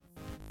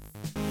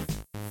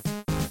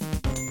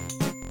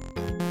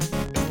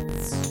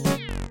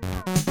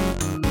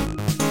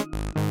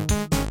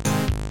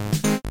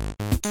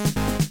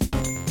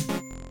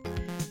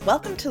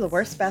Welcome to the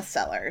Worst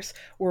Bestsellers,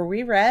 where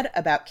we read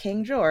about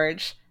King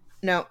George.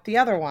 No, the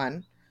other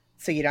one,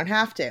 so you don't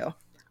have to.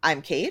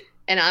 I'm Kate.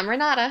 And I'm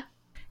Renata.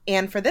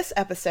 And for this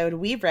episode,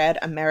 we read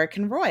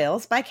American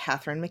Royals by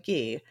Katharine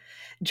McGee.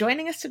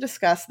 Joining us to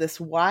discuss this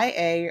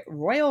YA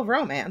royal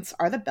romance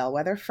are the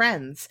Bellwether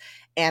friends,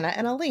 Anna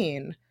and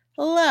Aline.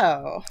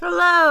 Hello.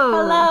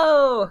 Hello.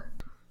 Hello.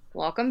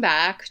 Welcome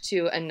back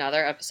to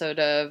another episode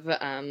of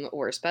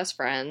Worst Best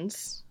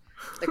Friends.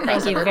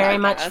 Thank you very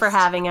much for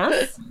having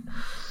us.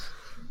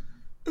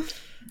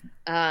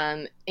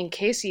 In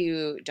case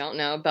you don't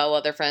know,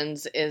 Bellwether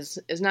Friends is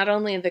not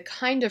only the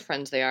kind of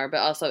friends they are,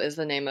 but also is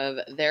the name of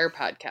their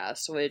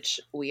podcast,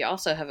 which we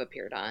also have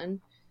appeared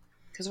on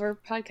because we're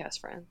podcast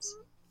friends.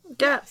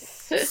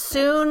 Yes.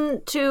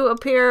 Soon to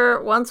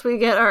appear once we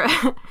get our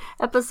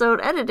episode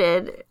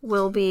edited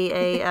will be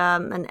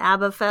an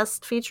ABBA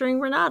Fest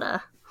featuring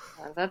Renata.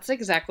 That's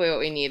exactly what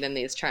we need in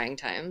these trying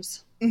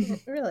times.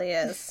 It really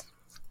is.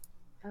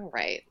 All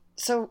right.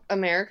 So,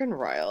 American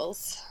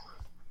Royals.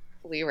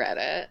 We read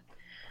it.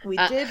 We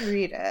did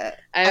read it.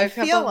 I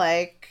feel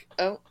like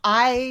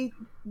I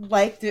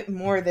liked it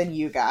more than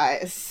you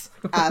guys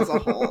as a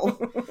whole.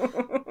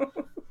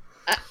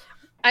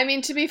 I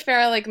mean, to be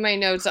fair, like, my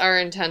notes are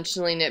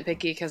intentionally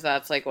nitpicky because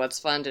that's, like, what's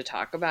fun to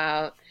talk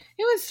about.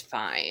 It was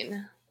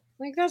fine.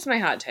 Like, that's my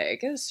hot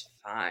take. It was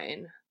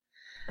fine.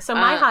 So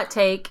my hot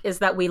take is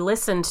that we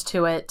listened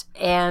to it,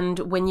 and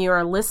when you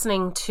are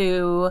listening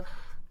to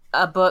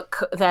a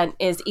book that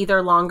is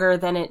either longer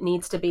than it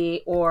needs to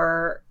be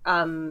or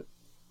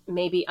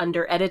maybe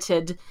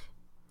under-edited,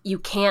 you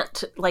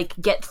can't, like,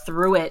 get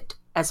through it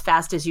as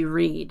fast as you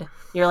read.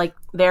 You're, like,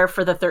 there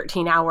for the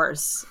 13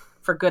 hours,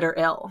 for good or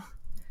ill.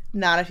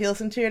 Not if you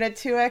listen to it at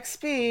 2x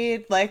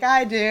speed, like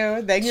I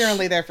do. Then you're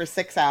only there for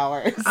 6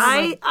 hours.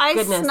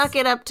 I snuck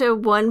it up to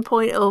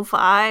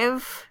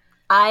 1.05.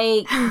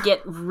 I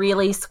get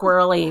really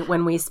squirrely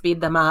when we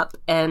speed them up,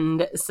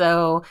 and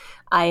so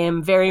I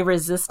am very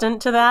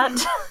resistant to that.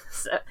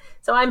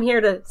 So I'm here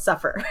to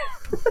suffer.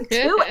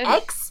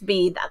 2x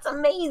speed, that's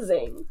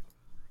amazing.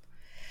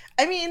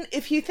 I mean,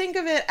 if you think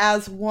of it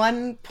as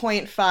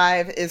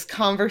 1.5 is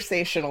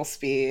conversational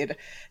speed,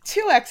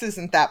 2x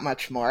isn't that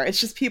much more. It's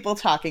just people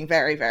talking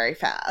very, very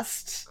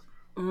fast.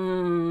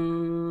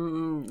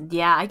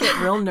 Yeah, I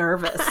get real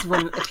nervous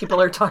when people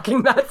are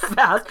talking that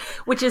fast,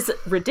 which is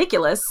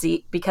ridiculous,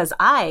 because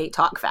I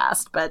talk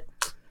fast, but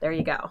there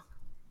you go.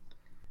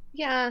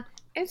 Yeah,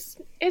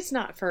 it's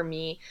not for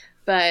me,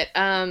 but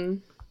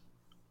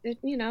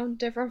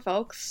different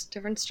folks,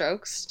 different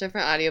strokes,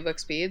 different audiobook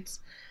speeds.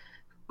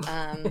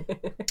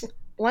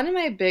 One of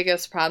my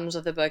biggest problems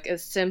with the book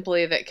is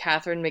simply that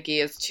Katharine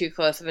McGee is too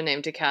close of a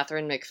name to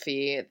Katharine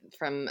McPhee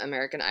from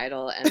American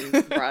Idol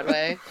and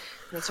Broadway.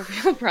 That's a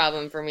real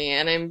problem for me,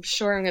 and I'm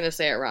sure I'm going to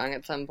say it wrong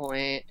at some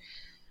point.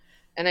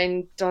 And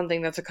I don't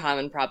think that's a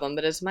common problem,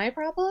 but it's my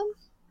problem?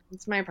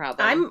 It's my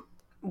problem. I'm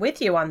with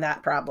you on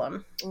that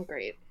problem. Oh,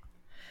 great.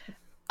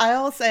 I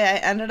will say I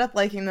ended up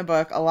liking the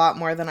book a lot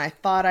more than I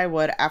thought I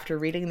would after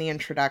reading the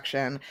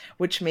introduction,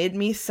 which made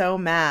me so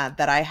mad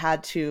that I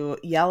had to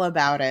yell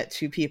about it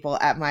to people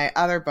at my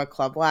other book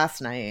club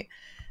last night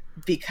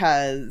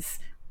because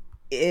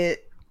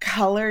it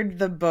colored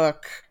the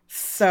book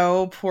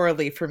so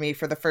poorly for me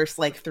for the first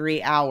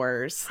 3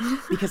 hours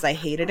because I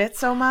hated it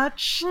so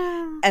much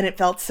and it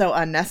felt so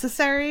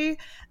unnecessary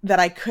that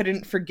I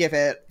couldn't forgive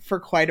it for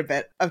quite a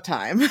bit of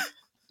time.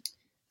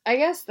 I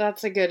guess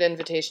that's a good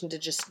invitation to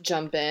just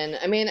jump in.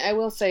 I mean, I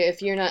will say,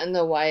 if you're not in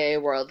the YA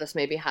world, this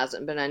maybe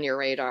hasn't been on your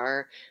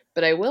radar,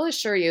 but I will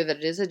assure you that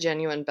it is a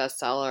genuine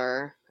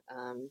bestseller.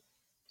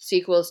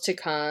 Sequels to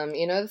come.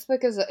 This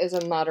book is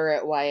a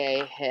moderate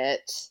YA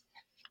hit,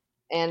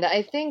 and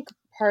I think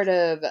part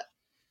of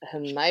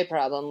my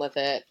problem with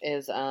it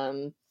is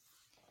that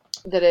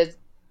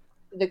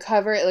the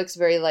cover, it looks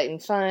very light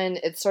and fun.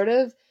 It's sort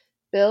of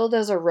billed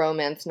as a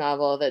romance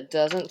novel that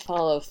doesn't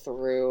follow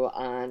through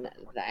on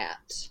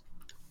that.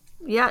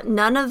 Yeah,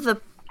 none of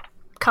the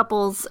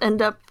couples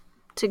end up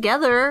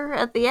together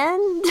at the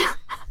end.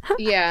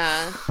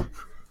 Yeah.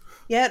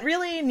 Yeah, it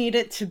really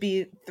needed to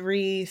be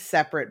 3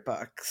 separate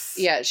books.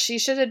 Yeah, she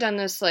should have done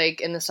this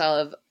in the style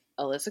of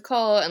Alyssa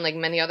Cole and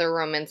many other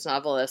romance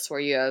novelists where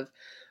you have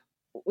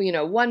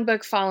one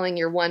book following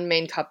your one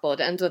main couple. It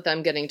ends with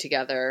them getting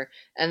together.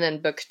 And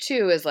then book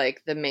 2 is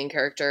the main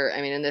character.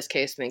 I mean, in this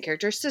case, main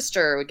character's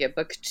sister would get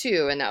book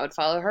 2, and that would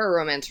follow her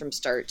romance from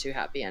start to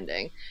happy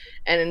ending.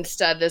 And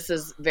instead, this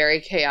is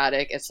very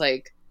chaotic. It's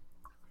 3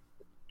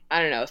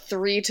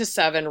 to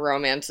 7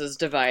 romances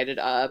divided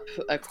up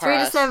across. 3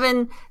 to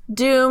 7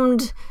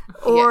 doomed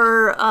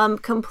or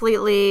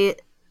completely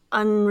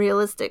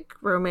unrealistic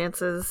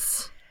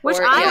romances, which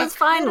I was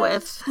fine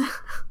with.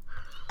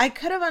 I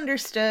could have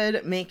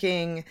understood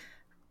making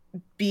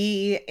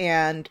Bea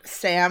and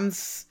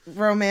Sam's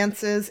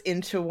romances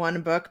into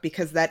one book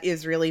because that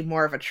is really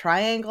more of a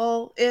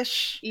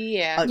triangle-ish.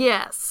 Yeah.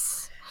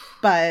 Yes.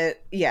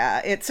 But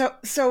yeah,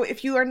 so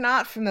if you are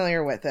not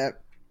familiar with it,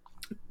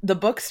 The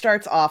book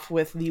starts off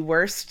with the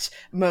worst,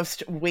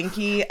 most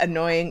winky,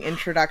 annoying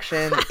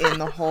introduction in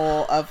the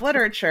whole of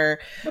literature,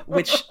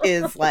 which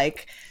is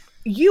like,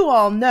 you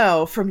all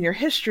know from your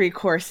history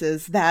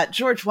courses that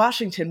George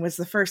Washington was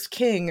the first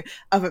king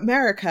of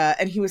America,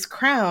 and he was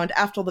crowned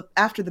after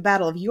the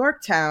Battle of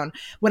Yorktown,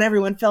 when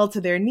everyone fell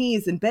to their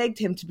knees and begged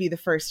him to be the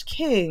first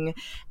king,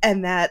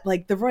 and that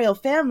like the royal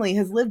family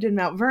has lived in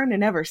Mount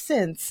Vernon ever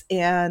since,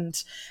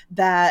 and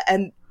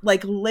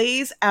like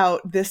lays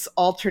out this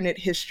alternate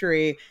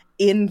history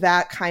in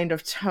that kind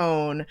of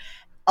tone,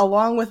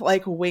 along with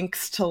like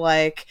winks to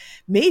like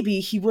maybe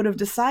he would have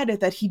decided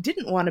that he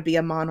didn't want to be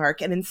a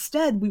monarch, and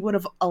instead we would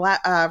have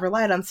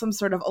relied on some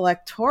sort of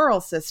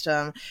electoral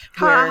system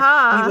where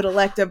we would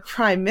elect a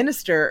prime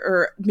minister,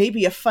 or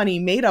maybe a funny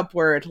made-up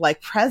word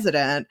like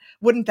president.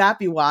 Wouldn't that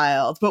be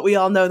wild? But we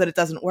all know that it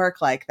doesn't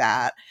work like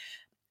that.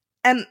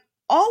 And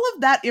all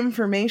of that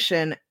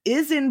information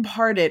is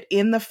imparted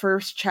in the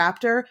first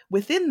chapter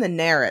within the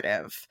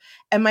narrative.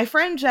 And my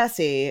friend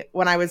Jesse,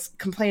 when I was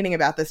complaining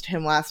about this to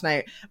him last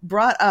night,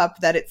 brought up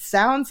that it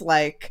sounds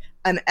like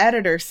an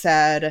editor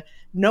said,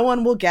 no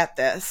one will get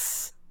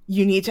this.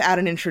 You need to add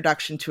an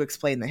introduction to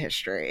explain the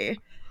history.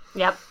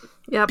 Yep.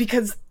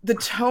 Because the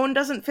tone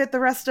doesn't fit the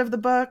rest of the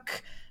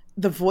book.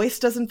 The voice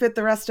doesn't fit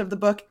the rest of the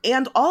book.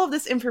 And all of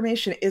this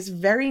information is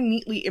very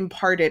neatly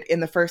imparted in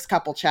the first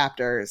couple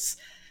chapters.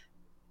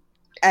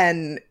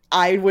 And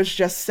I was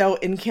just so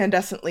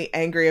incandescently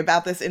angry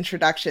about this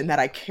introduction that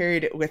I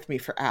carried it with me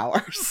for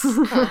hours.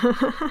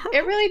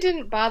 It really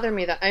didn't bother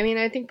me that. I mean,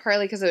 I think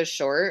partly because it was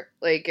short.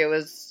 Like it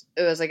was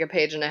like a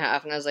page and a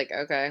half, and I was like,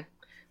 okay.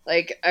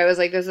 Like I was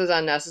like, this is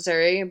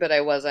unnecessary, but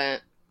I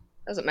wasn't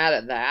mad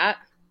at that.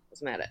 I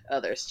was mad at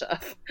other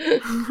stuff.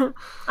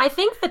 I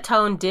think the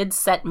tone did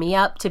set me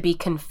up to be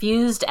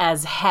confused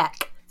as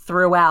heck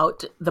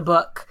throughout the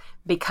book,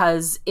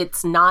 because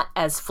it's not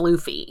as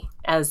floofy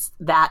as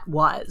that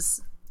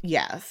was.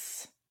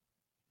 Yes.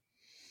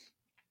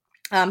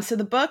 So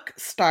the book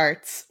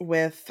starts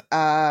with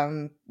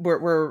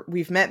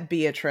we've met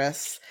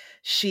Beatrice.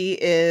 She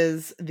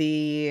is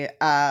the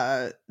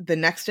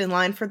next in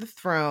line for the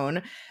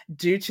throne,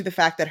 due to the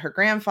fact that her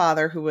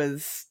grandfather, who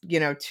was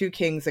 2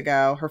 kings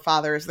ago, her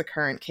father is the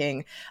current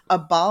king,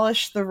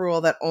 abolished the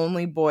rule that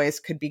only boys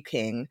could be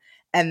king,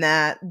 and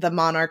that the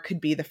monarch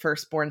could be the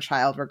firstborn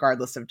child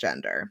regardless of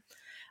gender.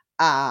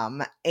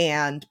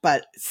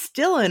 But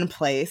still in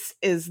place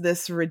is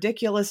this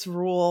ridiculous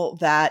rule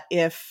that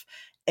if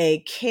a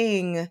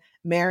king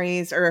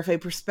marries, or if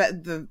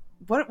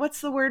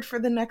what's the word for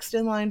the next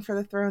in line for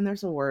the throne?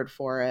 There's a word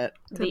for it.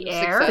 The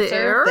heir?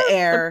 The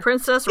heir. The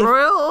Princess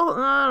Royal?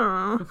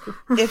 I don't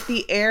know. If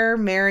the heir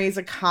marries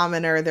a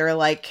commoner, they're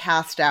like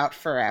cast out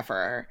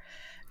forever,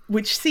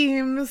 which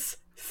seems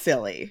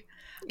silly.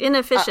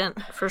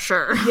 Inefficient, for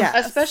sure. Yeah.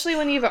 Especially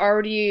when you've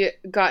already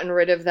gotten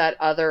rid of that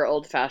other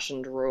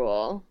old-fashioned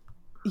rule.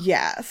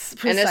 Yes,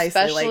 precisely. And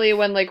especially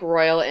when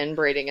royal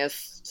inbreeding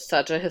is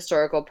such a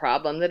historical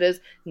problem that is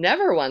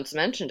never once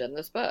mentioned in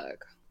this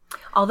book.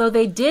 Although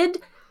they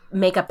did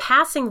make a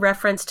passing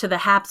reference to the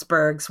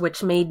Habsburgs,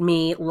 which made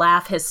me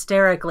laugh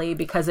hysterically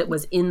because it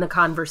was in the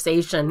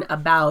conversation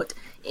about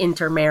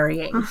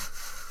intermarrying.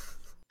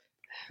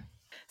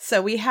 So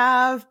we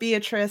have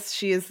Beatrice.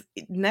 She is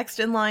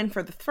next in line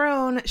for the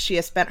throne. She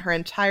has spent her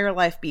entire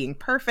life being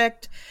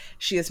perfect.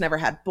 She has never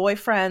had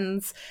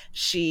boyfriends.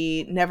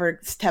 She never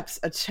steps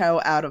a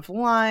toe out of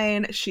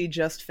line. She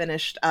just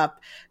finished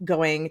up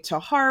going to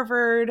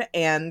Harvard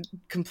and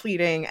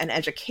completing an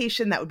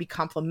education that would be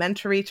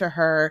complementary to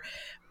her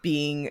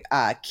being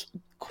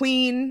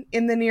queen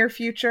in the near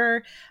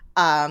future.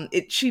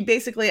 She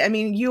basically, I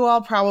mean, you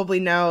all probably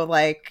know,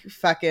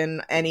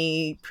 fucking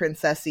any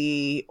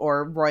princessy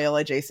or royal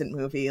adjacent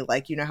movie,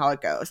 you know how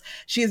it goes.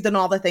 She has done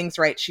all the things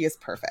right. She is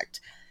perfect.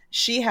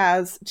 She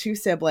has 2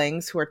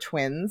 siblings who are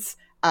twins,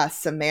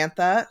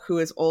 Samantha, who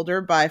is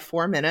older by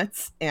 4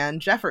 minutes,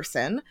 and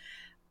Jefferson,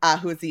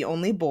 who is the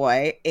only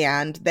boy,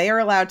 and they are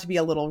allowed to be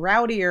a little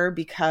rowdier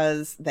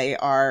because they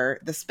are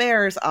the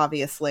spares,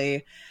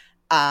 obviously.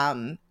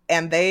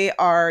 And they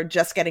are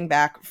just getting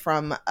back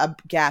from a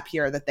gap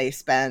year that they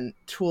spent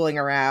tooling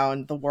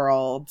around the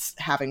world,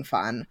 having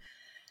fun.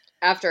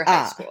 After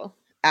high school.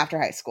 After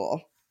high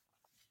school.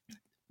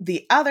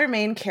 The other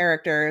main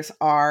characters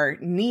are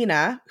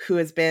Nina,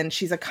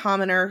 she's a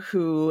commoner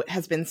who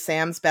has been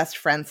Sam's best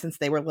friend since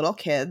they were little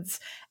kids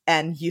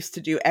and used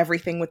to do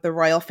everything with the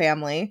royal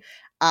family.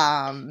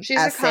 She's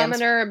a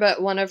commoner,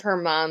 but one of her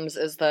moms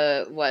is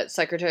the,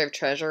 Secretary of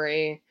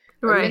Treasury?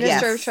 Right.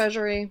 Minister of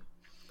Treasury?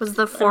 Was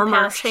the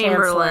former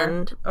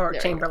Chamberlain.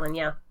 Chamberlain,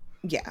 yeah.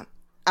 Yeah.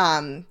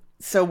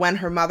 So when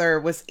her mother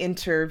was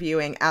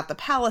interviewing at the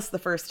palace the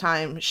first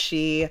time,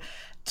 she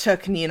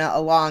took Nina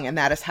along, and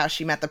that is how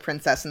she met the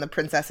princess, and the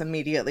princess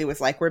immediately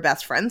was like, we're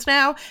best friends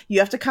now. You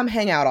have to come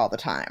hang out all the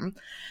time.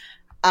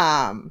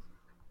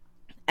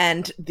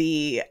 And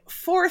the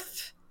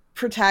fourth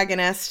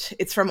protagonist,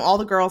 it's from all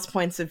the girls'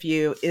 points of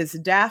view, is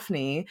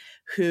Daphne,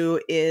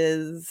 who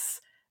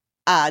is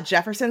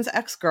Jefferson's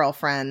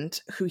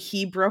ex-girlfriend, who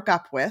he broke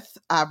up with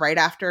right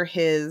after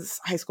his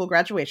high school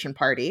graduation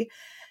party.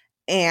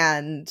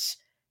 And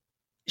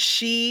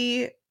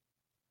she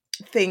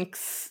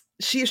thinks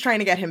she is trying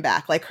to get him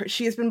back. Like,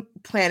 she has been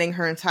planning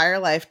her entire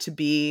life to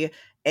be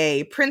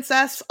a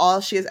princess.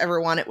 All she has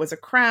ever wanted was a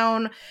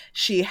crown.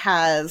 She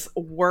has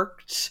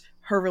worked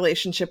her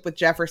relationship with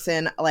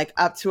Jefferson like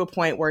up to a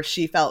point where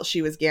she felt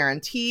she was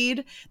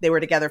guaranteed. They were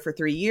together for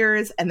 3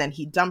 years, and then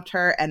he dumped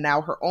her, and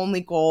now her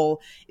only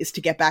goal is to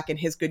get back in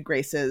his good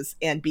graces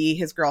and be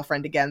his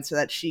girlfriend again so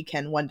that she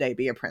can one day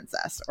be a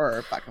princess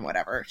or fucking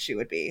whatever she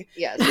would be.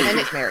 Yes, and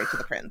is married to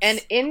the prince. And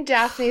in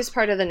Daphne's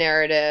part of the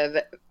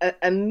narrative,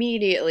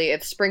 immediately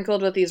it's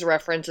sprinkled with these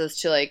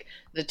references to like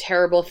the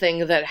terrible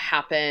thing that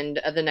happened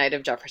at the night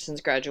of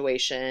Jefferson's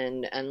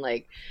graduation, and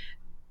like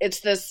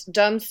it's this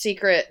dumb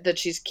secret that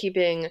she's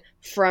keeping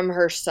from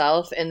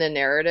herself in the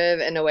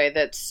narrative in a way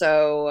that's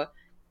so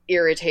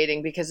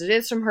irritating because it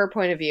is from her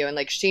point of view, and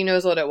like she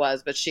knows what it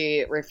was, but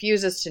she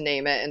refuses to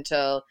name it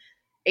until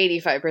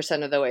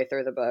 85% of the way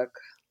through the book.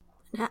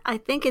 I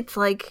think it's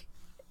like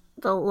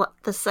the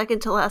second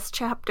to last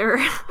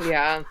chapter.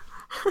 Yeah.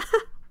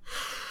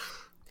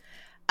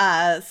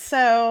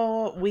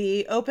 So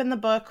we open the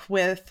book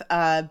with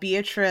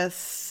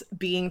Beatrice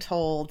being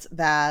told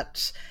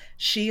that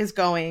she is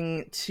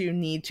going to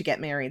need to get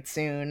married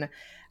soon.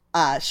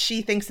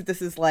 She thinks that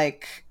this is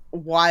like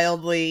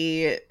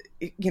wildly,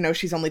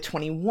 she's only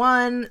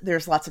 21.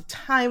 There's lots of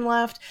time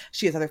left.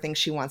 She has other things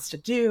she wants to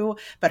do.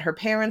 But her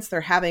parents, they're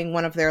having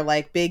one of their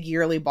like big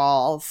yearly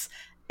balls,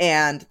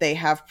 and they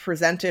have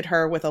presented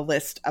her with a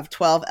list of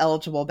 12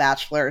 eligible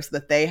bachelors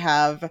that they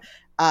have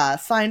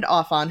signed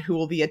off on who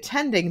will be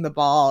attending the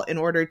ball in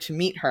order to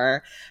meet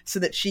her so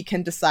that she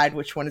can decide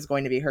which one is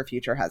going to be her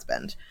future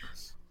husband.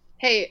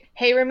 Hey,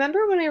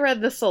 remember when I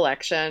read the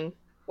selection?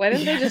 Why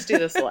didn't they just do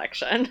the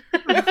selection?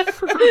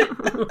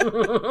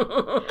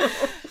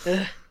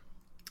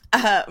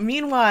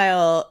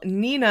 Meanwhile,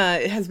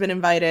 Nina has been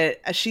invited.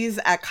 She's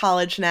at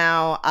college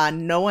now.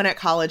 No one at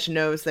college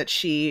knows that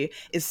she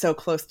is so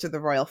close to the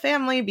royal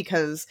family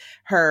because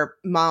her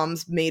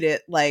mom's made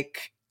it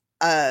like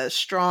a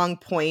strong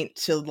point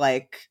to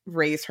like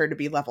raise her to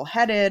be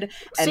level-headed.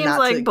 And seems not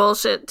like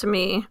bullshit to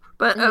me,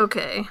 but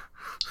okay.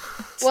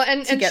 Well,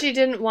 and she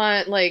didn't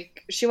want,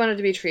 like, she wanted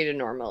to be treated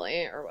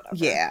normally or whatever.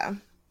 Yeah.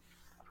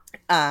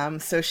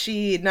 So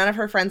none of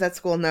her friends at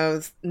school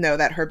know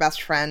that her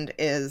best friend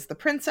is the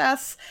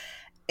princess,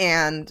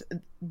 and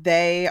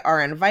they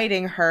are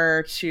inviting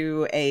her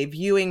to a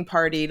viewing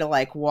party to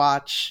like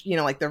watch,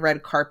 like the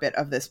red carpet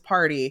of this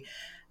party.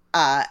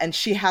 And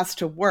she has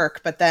to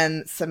work, but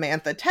then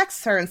Samantha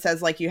texts her and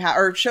says like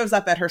or shows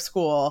up at her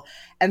school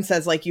and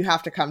says like you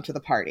have to come to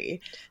the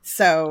party.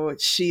 So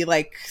she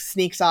like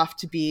sneaks off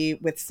to be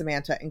with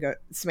Samantha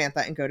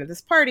and go to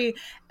this party.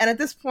 And at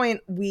this point,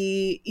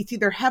 it's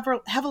either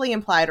heavily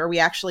implied or we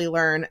actually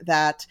learn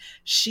that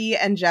she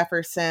and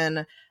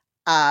Jefferson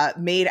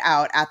made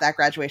out at that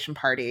graduation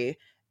party.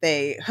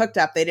 They hooked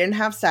up. They didn't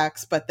have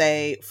sex, but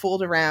they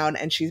fooled around,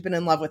 and she's been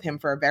in love with him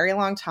for a very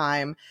long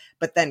time.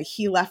 But then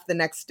he left the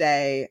next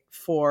day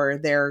for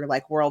their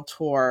like world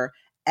tour,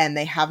 and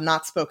they have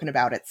not spoken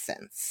about it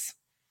since.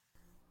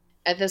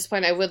 At this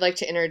point, I would like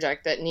to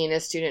interject that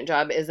Nina's student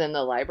job is in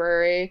the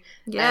library.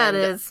 Yeah, it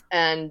is.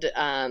 And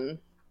the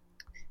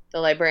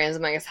librarians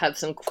among us had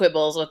some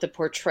quibbles with the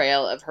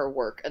portrayal of her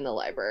work in the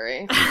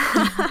library.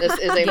 This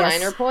is a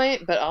minor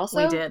point, but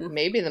also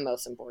maybe the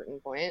most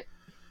important point.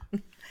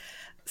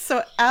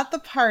 So at the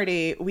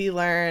party, we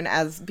learn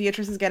as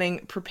Beatrice is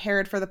getting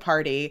prepared for the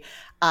party,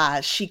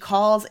 she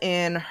calls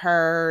in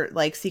her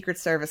like Secret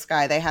Service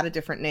guy. They had a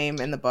different name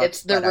in the book.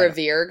 It's the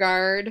Revere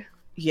Guard.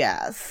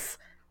 Yes.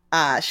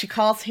 She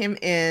calls him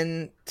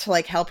in to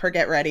like help her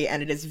get ready,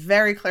 and it is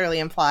very clearly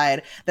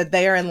implied that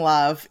they are in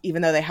love,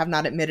 even though they have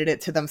not admitted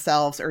it to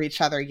themselves or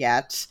each other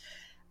yet.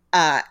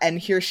 And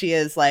here she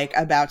is like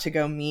about to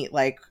go meet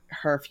like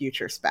her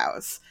future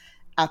spouse.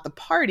 At the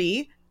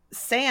party,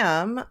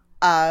 Sam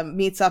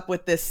meets up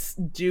with this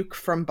Duke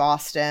from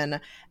Boston,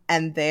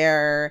 and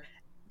they're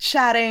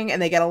chatting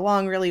and they get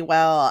along really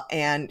well.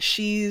 And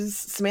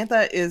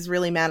Samantha is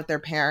really mad at their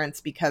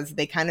parents because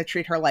they kind of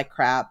treat her like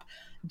crap.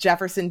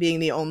 Jefferson, being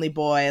the only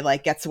boy,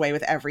 like gets away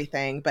with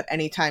everything, but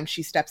anytime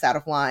she steps out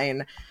of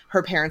line,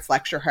 her parents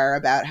lecture her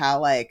about how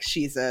like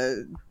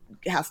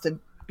has to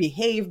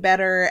behave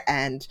better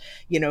and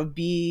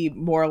be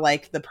more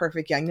like the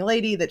perfect young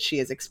lady that she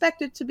is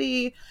expected to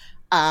be.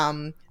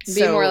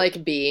 Be more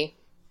like B.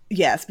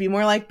 Yes, be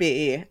more like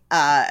B.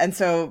 And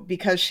so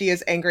because she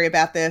is angry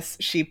about this,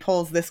 she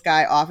pulls this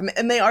guy off.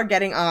 And they are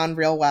getting on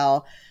real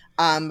well.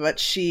 But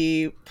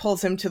she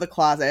pulls him to the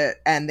closet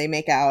and they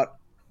make out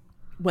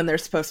when they're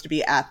supposed to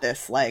be at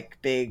this like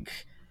big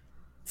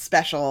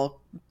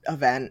special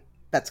event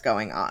that's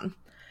going on.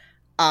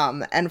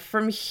 And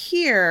from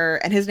here,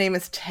 and his name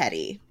is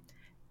Teddy.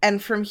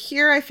 And from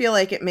here, I feel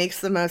like it makes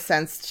the most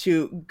sense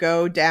to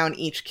go down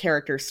each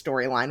character's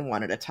storyline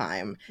one at a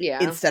time.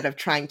 Yeah. Instead of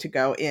trying to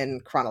go in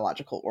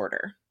chronological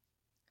order.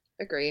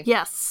 Agree.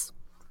 Yes.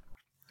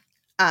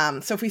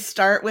 So if we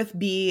start with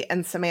Bee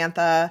and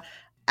Samantha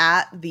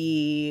at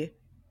the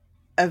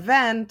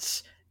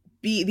event,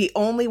 Bee, the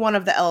only one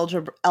of the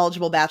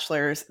eligible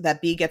bachelors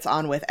that Bee gets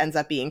on with ends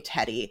up being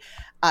Teddy.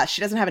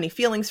 She doesn't have any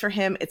feelings for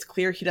him. It's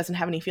clear he doesn't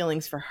have any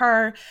feelings for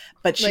her,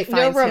 but she like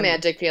finds no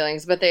romantic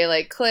feelings, but they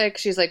like click.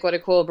 She's like, what a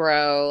cool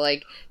bro.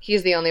 Like,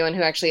 he's the only one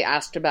who actually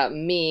asked about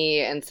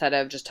me instead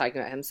of just talking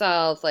about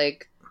himself.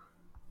 Like,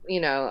 you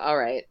know, all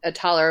right, a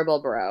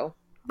tolerable bro.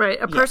 Right,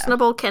 a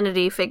personable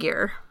Kennedy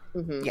figure.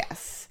 Mm-hmm.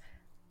 Yes.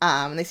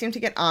 And they seem to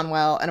get on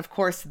well. And of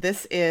course,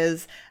 this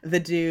is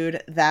the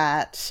dude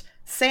that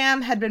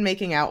Sam had been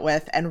making out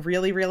with and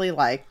really, really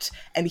liked.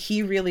 And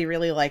he really,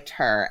 really liked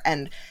her.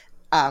 And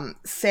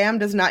Sam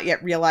does not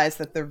yet realize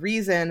that the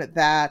reason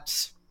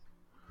that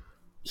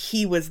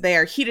he was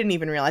there, he didn't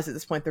even realize at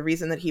this point, the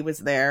reason that he was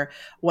there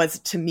was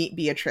to meet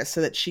Beatrice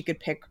so that she could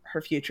pick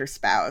her future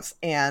spouse.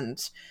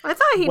 And I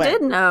thought he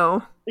did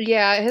know.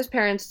 Yeah, his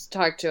parents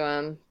talked to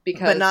him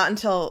because... But not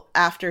until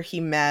after he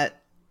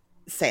met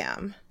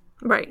Sam.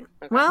 Right.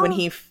 Okay. Well, When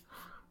he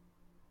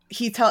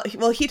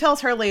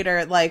tells her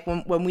later, like,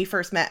 when we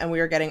first met and we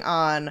were getting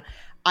on,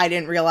 I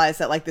didn't realize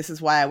that, like, this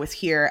is why I was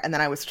here, and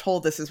then I was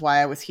told this is why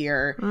I was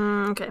here.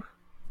 Okay.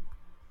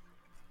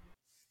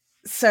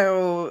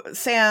 So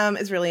Sam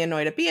is really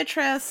annoyed at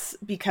Beatrice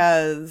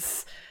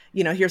because,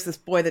 you know, here's this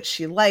boy that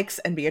she likes,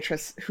 and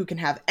Beatrice, who can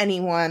have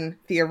anyone,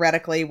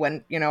 theoretically,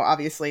 when, you know,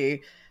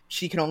 obviously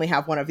she can only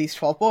have one of these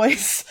 12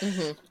 boys,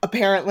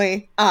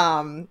 apparently,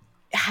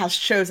 has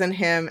chosen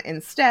him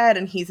instead,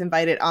 and he's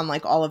invited on,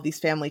 like, all of these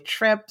family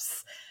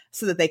trips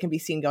so that they can be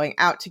seen going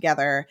out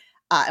together.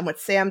 And what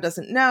Sam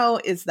doesn't know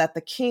is that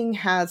the king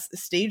has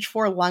stage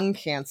 4 lung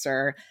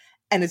cancer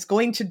and is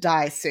going to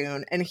die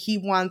soon. And he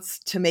wants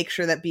to make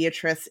sure that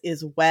Beatrice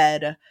is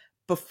wed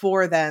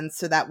before then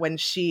so that when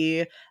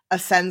she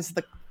ascends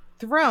the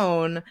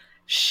throne,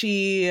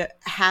 she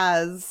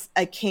has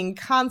a king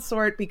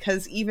consort,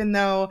 because even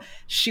though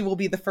she will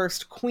be the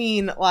first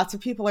queen, lots of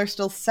people are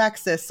still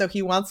sexist. So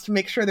he wants to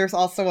make sure there's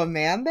also a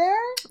man there.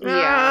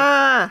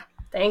 Yeah.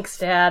 Thanks,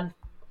 Dad.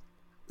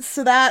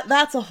 So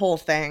that's a whole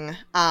thing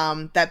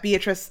that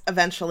Beatrice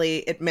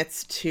eventually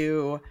admits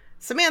to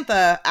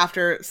Samantha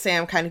after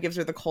Sam kind of gives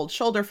her the cold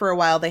shoulder for a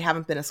while. They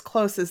haven't been as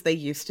close as they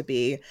used to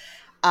be,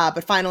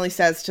 but finally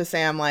says to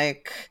Sam,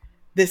 like,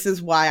 this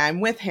is why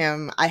I'm with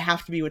him. I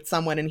have to be with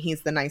someone, and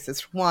he's the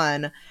nicest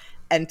one.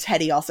 And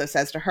Teddy also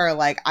says to her,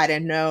 like, I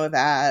didn't know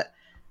that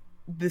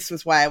this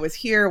was why I was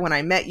here when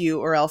I met you,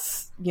 or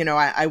else, you know,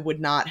 I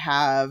would not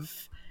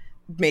have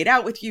made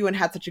out with you and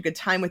had such a good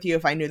time with you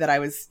if I knew that I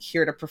was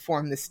here to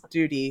perform this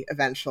duty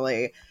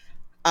eventually.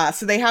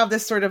 So they have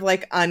this sort of,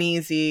 like,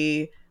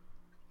 uneasy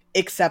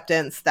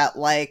acceptance that,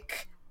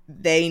 like,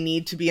 they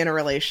need to be in a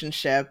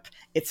relationship.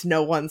 It's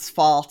no one's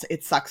fault.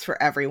 It sucks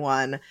for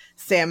everyone.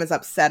 Sam is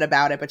upset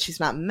about it, but she's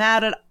not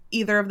mad at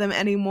either of them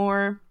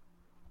anymore.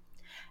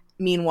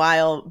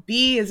 Meanwhile,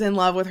 Bee is in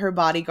love with her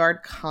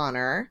bodyguard,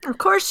 Connor. of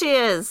course she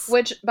is.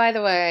 Which, by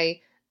the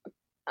way,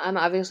 I'm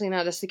obviously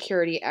not a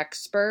security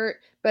expert,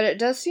 but it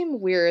does seem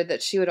weird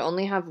that she would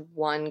only have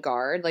one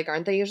guard. Like,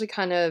 aren't they usually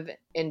kind of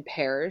in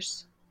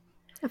pairs?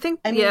 I think,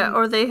 I mean- yeah,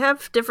 or they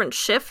have different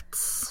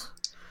shifts.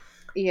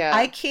 Yeah.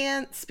 I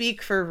can't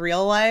speak for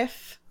real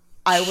life.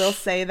 I will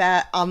say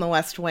that on The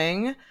West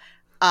Wing,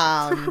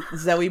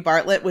 Zoe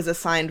Bartlett was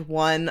assigned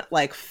one,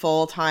 like,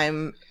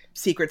 full-time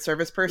Secret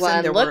Service person.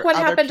 Well, There look were what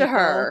other happened to people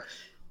her.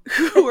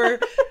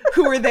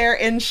 who were there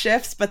in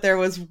shifts, but there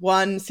was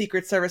one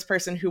Secret Service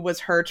person who was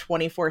her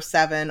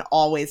 24/7,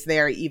 always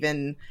there,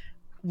 even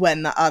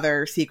when the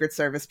other Secret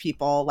Service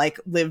people, like,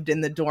 lived in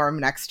the dorm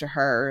next to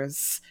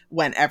hers,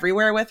 went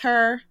everywhere with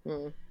her.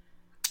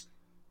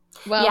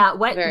 Well, yeah,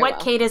 what very well.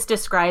 Kate is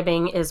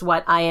describing is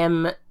what I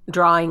am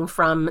drawing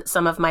from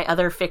some of my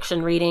other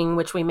fiction reading,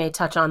 which we may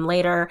touch on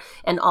later,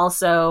 and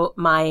also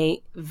my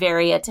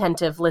very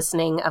attentive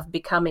listening of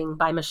Becoming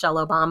by Michelle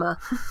Obama.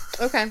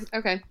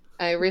 Okay.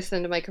 I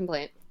rescind my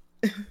complaint.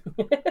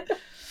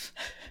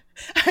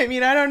 I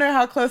mean, I don't know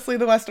how closely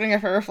The West Wing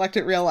ever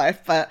reflected real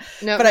life, but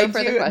No, but no I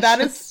further do.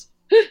 questions.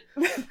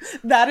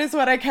 That is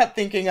what I kept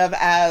thinking of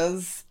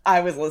as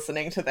I was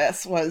listening to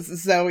this, was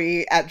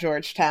Zoe at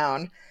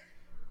Georgetown,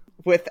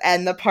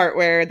 and the part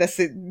where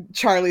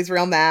Charlie's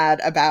real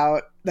mad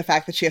about the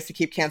fact that she has to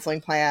keep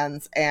canceling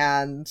plans,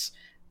 and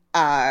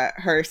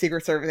her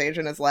Secret Service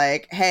agent is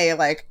like, hey,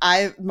 like,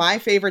 my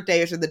favorite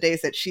days are the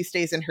days that she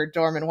stays in her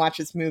dorm and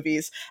watches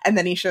movies, and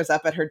then he shows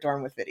up at her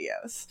dorm with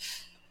videos.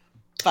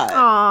 But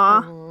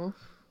Aww.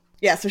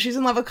 yeah, so she's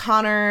in love with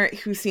Connor,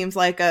 who seems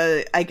like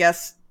a, I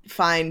guess,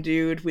 fine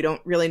dude. We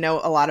don't really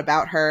know a lot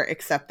about her,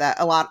 except that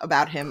he is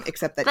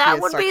That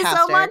would sarcastic. be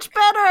so much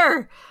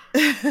better.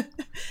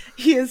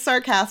 He is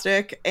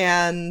sarcastic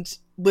and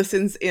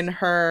listens in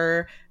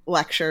her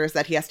lectures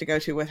that he has to go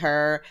to with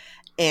her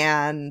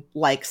and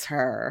likes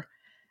her,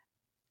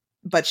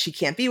 but she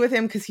can't be with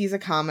him because he's a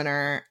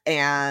commoner.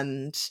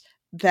 And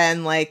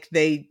then, like,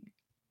 they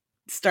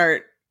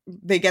start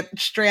they get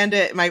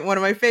stranded. One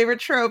of my favorite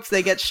tropes,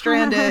 they get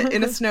stranded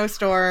in a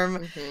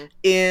snowstorm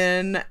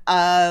in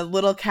a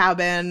little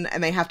cabin,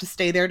 and they have to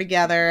stay there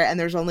together, and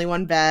there's only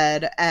one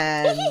bed,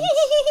 and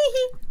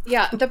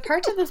yeah, the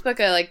parts of this book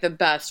I like the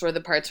best were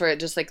the parts where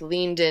it just like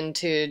leaned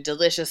into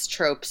delicious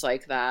tropes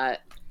like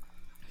that.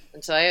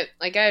 And so I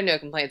have no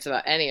complaints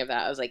about any of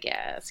that. I was like,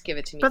 yes, give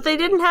it to me. But they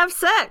didn't have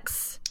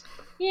sex.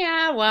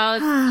 Yeah, well,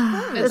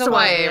 it's It's a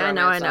YA I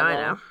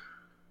know.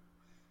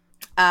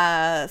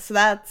 So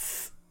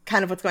that's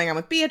kind of what's going on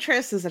with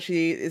Beatrice, is that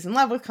she is in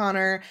love with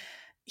Connor.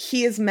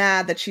 He is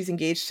mad that she's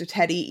engaged to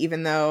Teddy,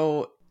 even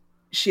though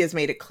she has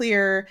made it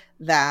clear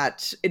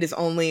that it is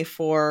only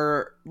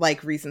for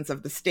like reasons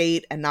of the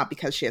state and not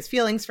because she has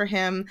feelings for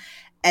him.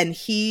 And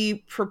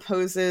he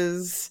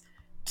proposes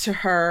to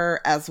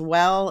her as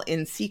well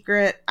in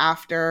secret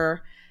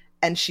after,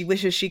 and she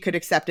wishes she could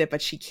accept it,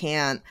 but she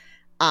can't.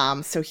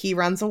 So he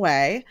runs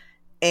away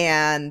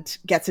and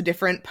gets a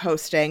different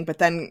posting, but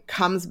then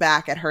comes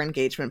back at her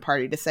engagement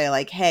party to say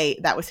like, hey,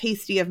 that was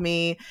hasty of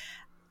me.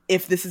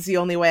 If this is the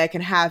only way I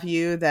can have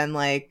you, then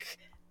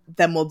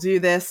we'll do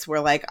this. Where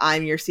like,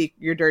 I'm your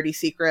dirty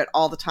secret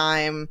all the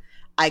time.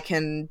 I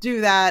can do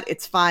that.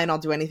 It's fine. I'll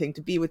do anything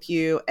to be with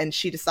you. And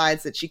she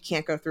decides that she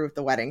can't go through with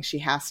the wedding. She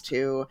has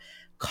to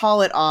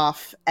call it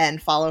off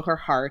and follow her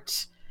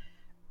heart.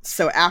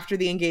 So after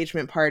the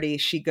engagement party,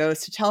 she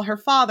goes to tell her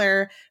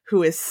father,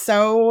 who is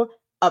so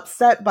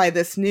upset by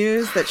this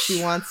news that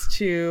she wants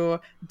to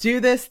do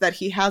this, that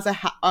he has a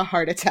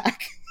heart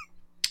attack.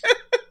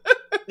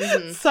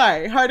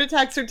 Sorry, heart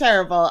attacks are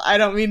terrible. I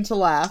don't mean to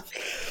laugh.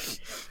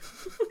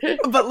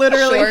 But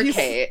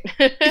literally,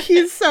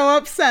 he's so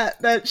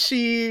upset that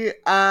she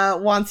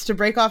wants to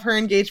break off her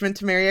engagement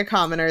to marry a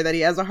commoner that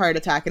he has a heart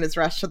attack and is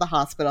rushed to the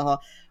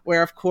hospital,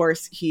 where, of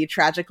course, he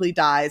tragically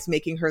dies,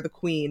 making her the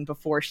queen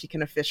before she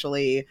can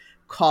officially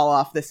call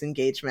off this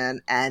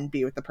engagement and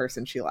be with the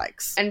person she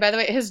likes. And by the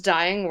way, his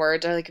dying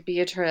words are like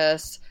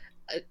Beatrice,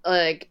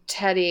 like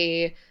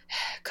Teddy,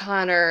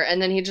 Connor,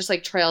 and then he just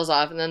like trails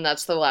off, and then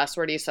that's the last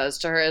word he says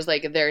to her is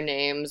like their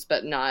names,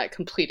 but not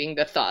completing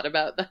the thought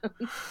about them.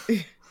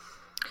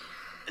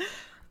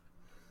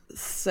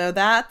 So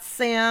that's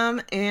Sam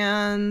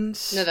and...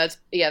 No, that's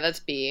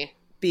B.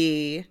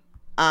 B.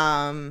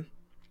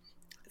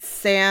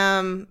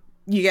 Sam,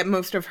 you get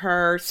most of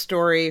her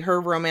story,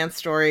 her romance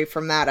story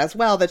from that as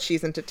well, that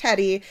she's into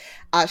Teddy.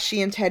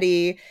 She and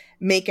Teddy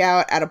make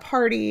out at a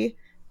party,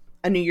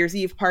 a New Year's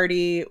Eve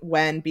party,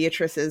 when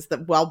Beatrice is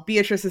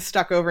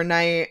stuck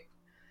overnight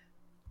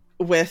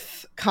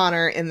with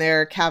Connor in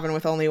their cabin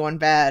with only one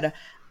bed.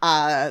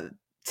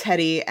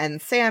 Teddy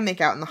and Sam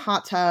make out in the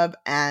hot tub,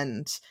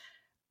 and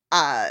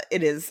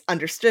it is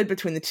understood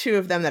between the two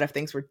of them that if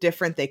things were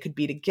different, they could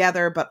be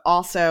together. But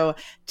also,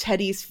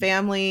 Teddy's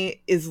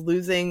family is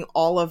losing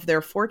all of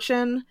their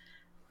fortune,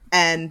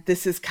 and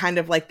this is kind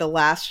of like the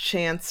last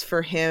chance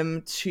for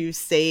him to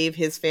save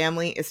his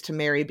family is to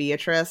marry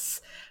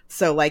Beatrice.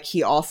 So, like,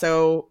 he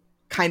also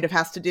kind of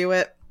has to do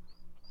it,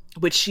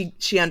 which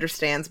she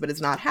understands but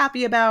is not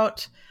happy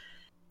about.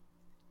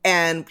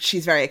 And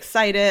she's very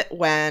excited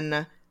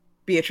when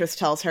Beatrice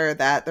tells her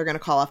that they're going to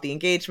call off the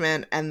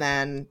engagement, and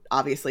then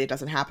obviously it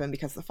doesn't happen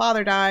because the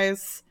father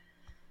dies.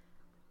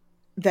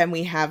 Then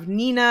we have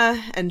Nina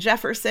and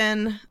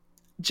Jefferson.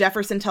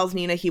 Jefferson tells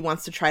Nina he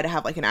wants to try to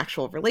have like an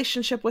actual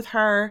relationship with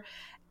her,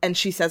 and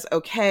she says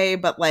okay,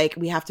 but like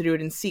we have to do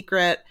it in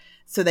secret.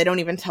 So they don't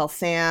even tell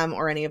Sam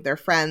or any of their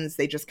friends.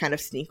 They just kind of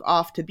sneak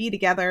off to be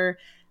together.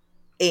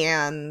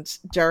 And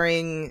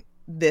during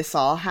this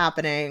all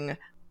happening,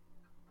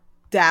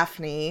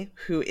 Daphne,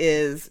 who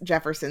is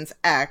Jefferson's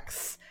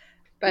ex...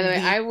 By the way,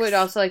 I would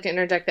also like to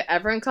interject that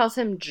everyone calls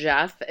him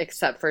Jeff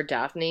except for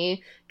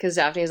Daphne, because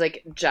Daphne is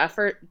like, Jeff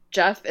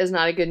is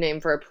not a good name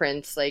for a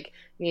prince. Like,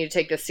 you need to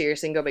take this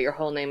seriously and go by your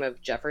whole name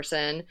of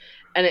Jefferson.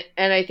 And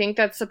I think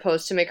that's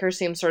supposed to make her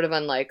seem sort of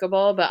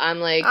unlikable, but I'm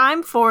like...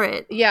 I'm for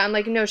it. Yeah, I'm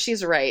like, no,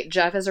 she's right.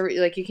 Jeff is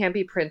like, you can't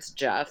be Prince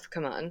Jeff.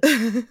 Come on.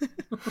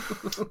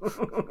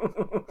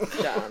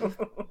 Dumb.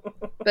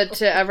 But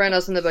to everyone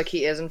else in the book,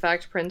 he is in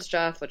fact Prince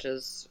Jeff, which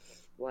is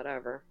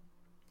whatever.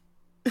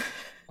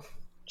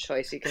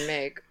 Choice you can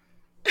make.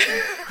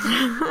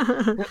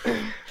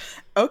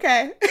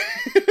 Okay.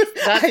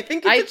 I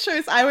think it's a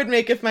choice I would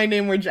make if my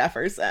name were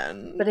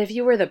Jefferson. But if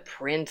you were the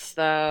prince,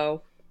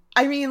 though...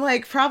 I mean,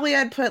 like, probably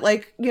I'd put,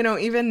 like, you know,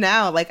 even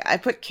now, like, I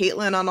put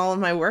Caitlin on all of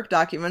my work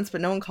documents,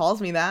 but no one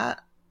calls me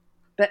that.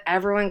 But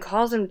everyone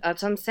calls him...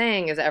 That's what I'm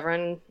saying, is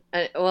everyone...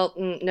 well,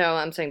 no,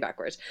 I'm saying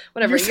backwards.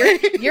 Whatever,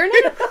 you're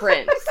not a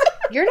prince.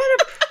 You're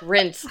not a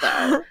prince,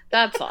 though.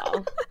 That's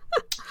all.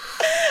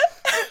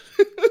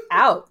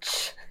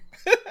 Ouch.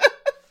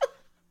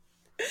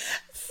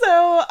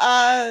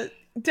 So,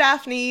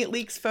 Daphne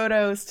leaks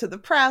photos to the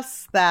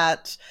press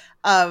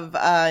of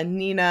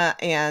Nina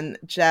and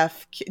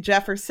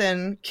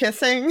Jefferson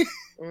kissing.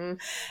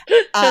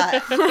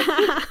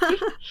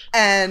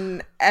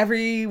 And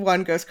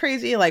everyone goes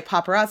crazy. Like,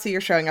 paparazzi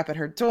are showing up at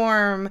her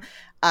dorm.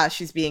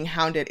 She's being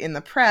hounded in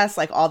the press,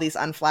 like all these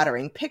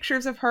unflattering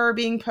pictures of her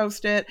being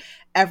posted.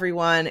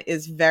 Everyone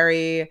is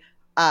very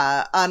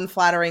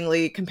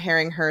unflatteringly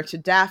comparing her to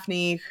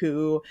Daphne,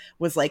 who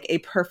was like a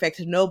perfect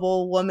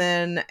noble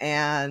woman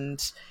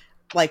and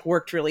like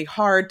worked really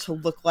hard to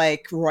look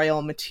like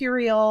royal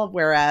material,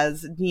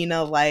 whereas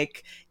Nina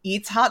like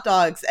eats hot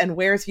dogs and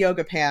wears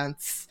yoga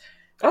pants.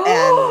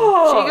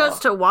 Oh! And she goes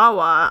to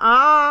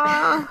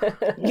Wawa.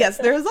 Yes,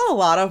 there's a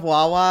lot of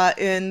Wawa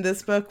in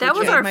this book. That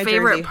was our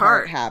favorite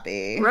part.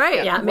 Happy,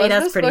 right? Yeah, it made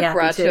us pretty happy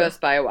brought too. to us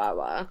by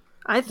Wawa.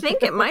 I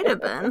think it might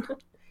have been.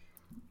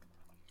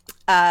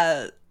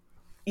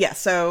 Yeah.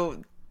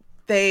 So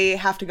they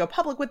have to go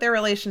public with their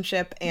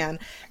relationship, and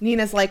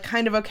Nina's like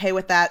kind of okay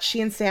with that.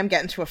 She and Sam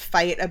get into a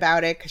fight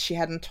about it because she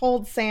hadn't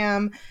told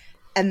Sam,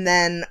 and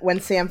then when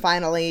Sam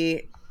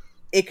finally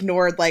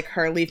ignored like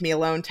her leave me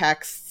alone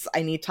texts,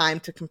 I need time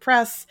to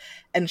compress,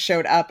 and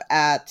showed up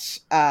at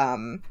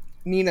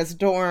Nina's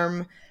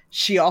dorm,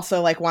 she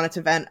also like wanted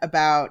to vent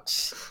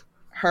about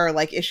her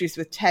like issues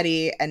with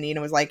Teddy, and Nina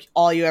was like,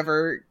 all you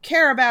ever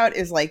care about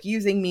is like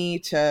using me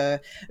to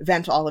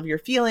vent all of your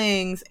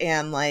feelings,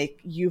 and like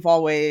you've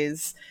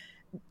always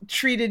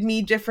treated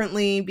me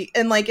differently.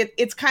 And like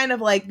it's kind of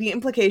like the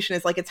implication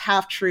is like it's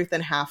half truth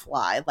and half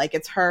lie. Like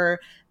it's her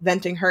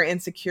venting her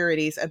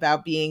insecurities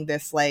about being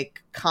this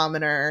like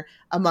commoner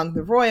among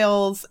the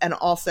royals, and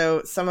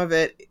also some of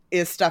it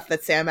is stuff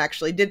that Sam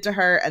actually did to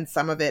her, and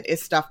some of it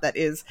is stuff that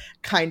is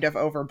kind of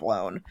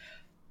overblown.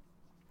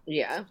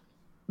 Yeah.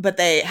 But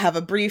they have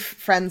a brief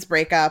friends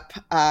breakup,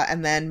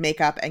 and then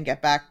make up and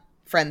get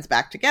friends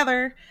back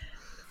together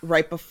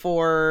right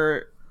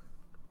before.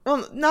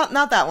 Well, not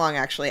that long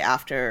actually.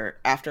 After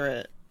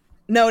it,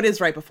 no, it is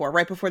right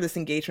before this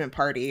engagement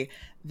party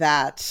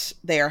that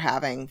they are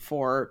having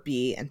for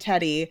Bea and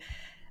Teddy.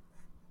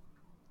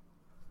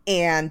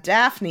 And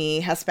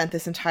Daphne has spent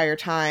this entire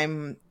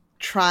time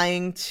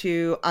trying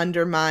to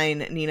undermine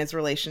Nina's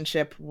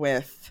relationship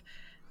with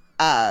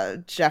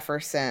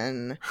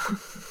Jefferson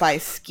by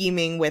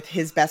scheming with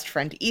his best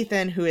friend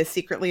Ethan, who is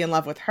secretly in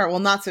love with her. Well,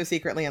 not so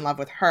secretly in love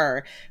with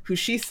her, who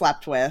she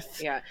slept with.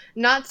 Yeah.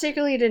 Not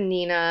secretly to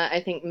Nina,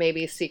 I think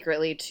maybe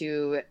secretly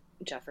to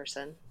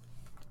Jefferson.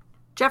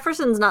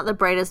 Jefferson's not the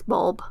brightest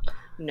bulb.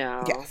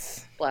 No.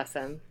 Yes. Bless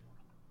him.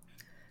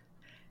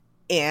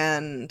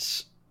 And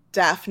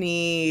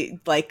Daphne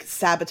like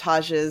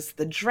sabotages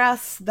the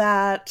dress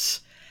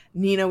that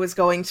Nina was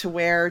going to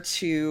wear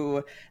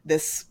to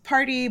this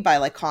party by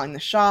like calling the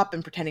shop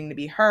and pretending to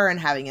be her and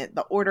having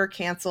the order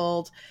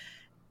canceled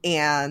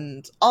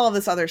and all of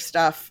this other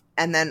stuff.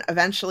 And then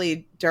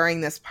eventually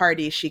during this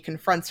party, she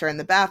confronts her in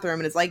the bathroom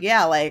and is like,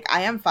 yeah, like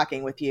I am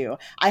fucking with you.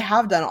 I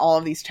have done all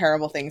of these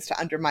terrible things to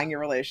undermine your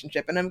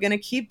relationship, and I'm going to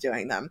keep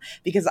doing them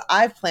because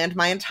I've planned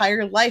my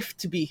entire life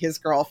to be his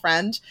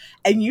girlfriend.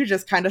 And you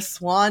just kind of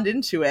swanned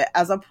into it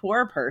as a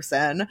poor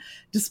person,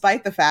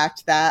 despite the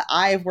fact that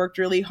I've worked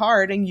really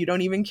hard and you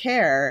don't even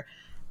care.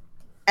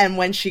 And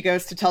when she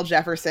goes to tell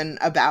Jefferson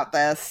about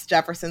this,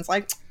 Jefferson's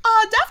like,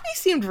 Daphne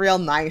seemed real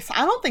nice.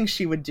 I don't think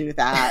she would do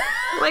that.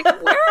 Like,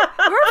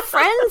 we're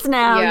friends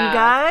now, you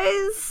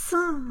guys.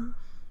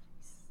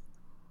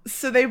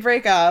 So they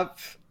break up,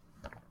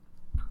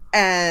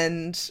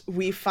 and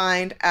we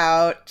find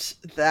out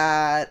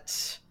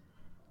that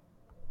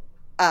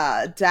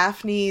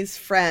Daphne's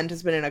friend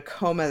has been in a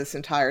coma this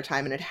entire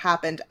time, and it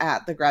happened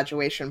at the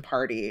graduation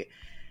party.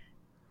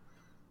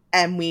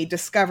 And we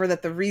discover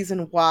that the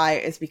reason why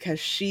is because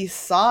she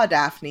saw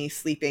Daphne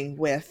sleeping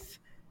with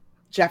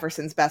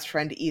Jefferson's best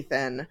friend,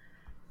 Ethan,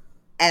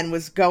 and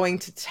was going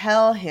to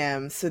tell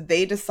him. So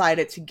they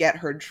decided to get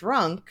her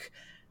drunk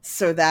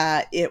so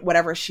that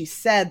whatever she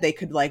said, they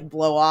could like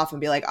blow off and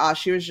be like,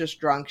 she was just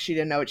drunk. She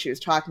didn't know what she was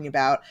talking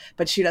about,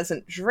 but she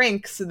doesn't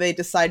drink. So they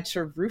decide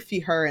to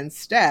roofie her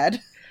instead.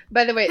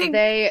 By the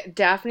way,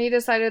 Daphne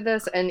decided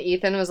this, and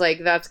Ethan was like,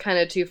 that's kind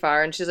of too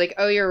far. And she's like,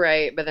 oh, you're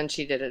right. But then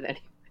she did it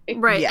anyway.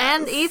 Right, yes.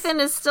 And Ethan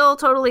is still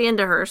totally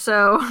into her,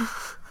 so...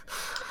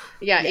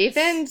 Yeah, yes.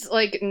 Ethan's,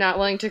 like, not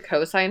willing to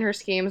co-sign her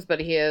schemes, but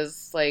he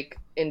is, like,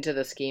 into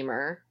the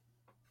schemer.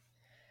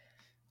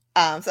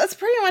 So that's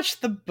pretty much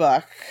the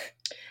book.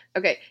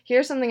 Okay,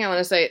 here's something I want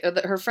to say.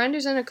 Her friend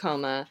who's in a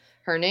coma,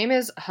 her name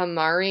is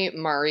Hamari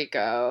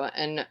Mariko,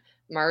 and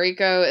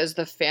Mariko is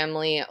the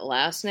family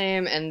last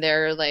name, and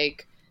they're,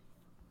 like,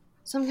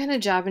 some kind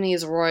of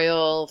Japanese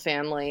royal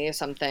family,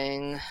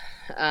 something.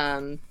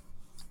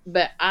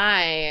 But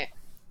I,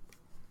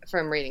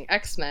 from reading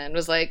X-Men,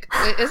 was like,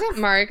 isn't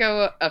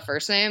Mariko a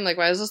first name? Like,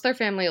 why is this their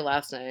family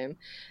last name?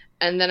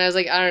 And then I was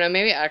like, I don't know,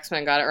 maybe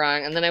X-Men got it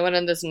wrong. And then I went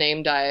on this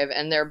name dive,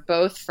 and they're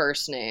both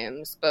first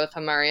names. Both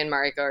Hamari and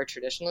Mariko are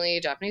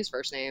traditionally Japanese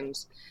first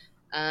names.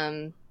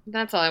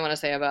 That's all I want to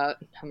say about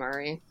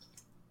Hamari.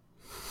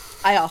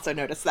 I also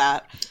noticed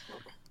that.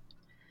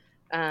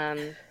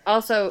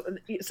 Also,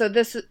 so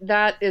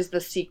that is the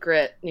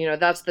secret,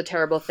 that's the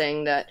terrible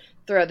thing that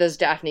throughout this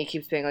Daphne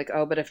keeps being like,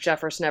 oh, but if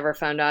Jefferson never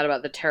found out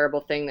about the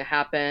terrible thing that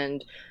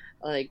happened,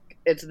 like,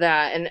 it's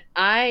that. And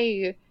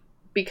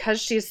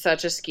because she's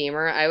such a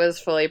schemer, I was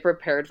fully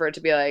prepared for it to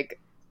be like,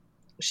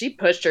 she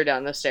pushed her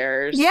down the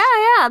stairs.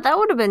 Yeah, that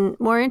would have been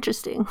more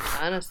interesting.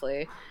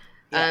 Honestly.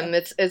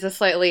 Yeah. It's a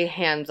slightly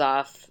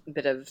hands-off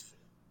bit of,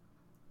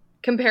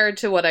 compared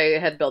to what I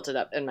had built it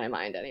up in my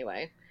mind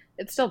anyway.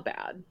 It's still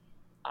bad,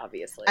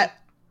 obviously.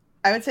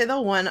 I would say the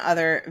one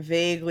other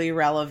vaguely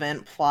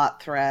relevant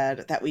plot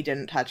thread that we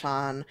didn't touch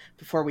on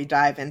before we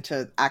dive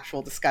into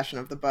actual discussion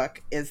of the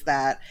book is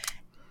that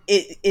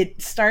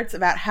it starts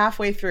about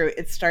halfway through,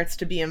 it starts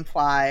to be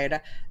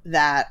implied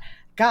that,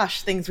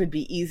 gosh, things would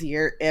be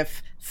easier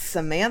if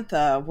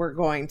Samantha were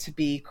going to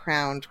be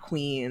crowned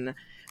queen,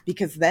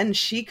 because then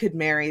she could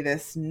marry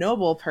this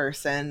noble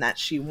person that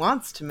she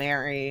wants to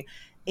marry,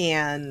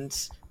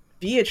 and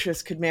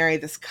Beatrice could marry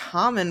this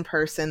common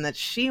person that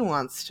she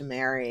wants to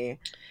marry.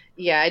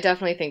 Yeah, I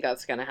definitely think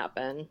that's going to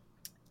happen.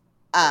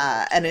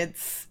 And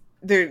it's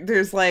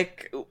there's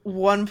like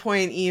one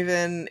point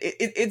even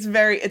it's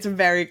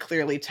very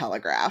clearly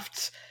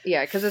telegraphed.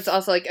 Yeah, because it's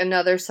also like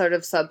another sort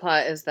of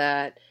subplot is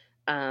that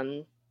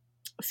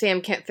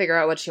Sam can't figure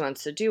out what she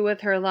wants to do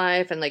with her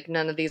life, and like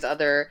none of these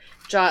other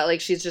like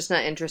she's just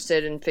not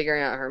interested in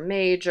figuring out her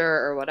major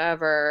or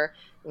whatever.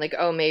 Like,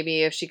 oh,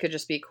 maybe if she could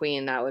just be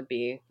queen, that would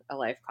be a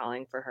life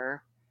calling for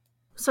her.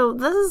 So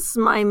this is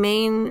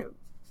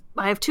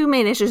I have two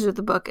main issues with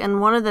the book,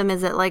 and one of them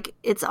is that, like,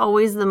 it's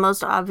always the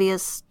most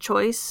obvious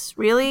choice,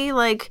 really.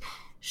 Like,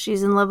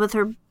 she's in love with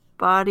her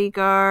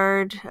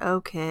bodyguard.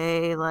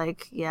 Okay,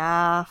 like,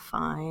 yeah,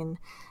 fine.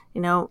 You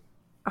know,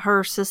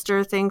 her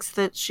sister thinks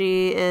that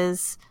she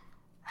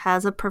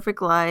has a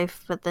perfect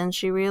life, but then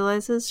she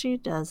realizes she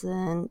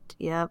doesn't.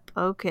 Yep,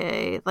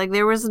 okay. Like,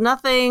 there was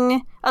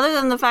nothing, other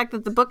than the fact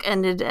that the book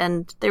ended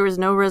and there was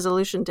no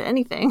resolution to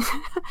anything.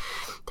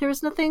 There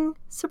was nothing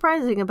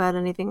surprising about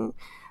anything.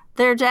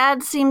 Their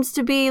dad seems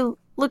to be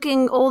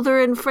looking older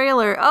and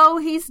frailer. Oh,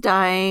 he's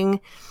dying.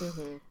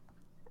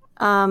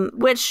 Mm-hmm.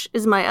 Which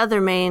is my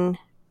other main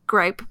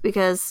gripe,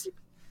 because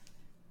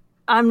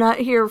I'm not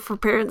here for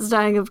parents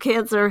dying of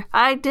cancer.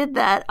 I did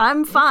that.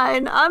 I'm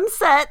fine. I'm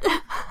set.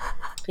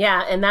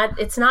 Yeah, and that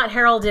it's not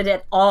heralded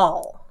at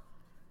all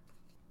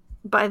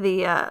by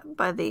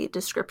the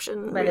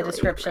description. By really. The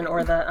description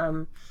or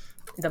the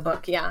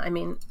book. Yeah, I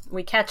mean,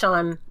 we catch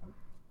on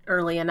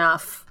early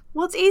enough.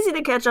 Well, it's easy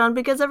to catch on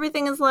because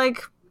everything is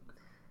like,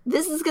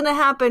 this is going to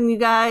happen, you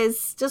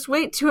guys. Just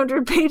wait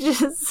 200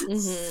 pages.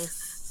 Mm-hmm.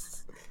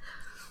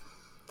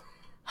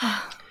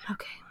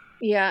 Okay.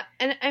 Yeah,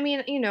 and I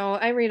mean, you know,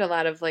 I read a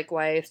lot of like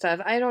YA stuff.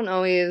 I don't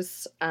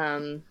always,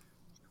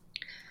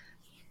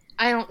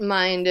 I don't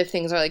mind if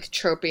things are like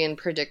tropey and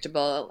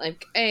predictable.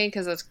 Like,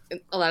 because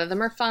a lot of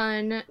them are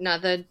fun.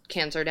 Not the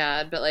cancer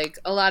dad, but like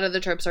a lot of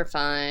the tropes are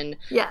fun.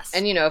 Yes.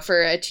 And you know,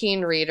 for a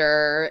teen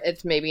reader,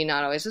 it's maybe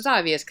not always as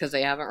obvious because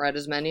they haven't read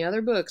as many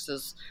other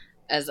books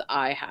as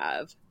I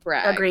have.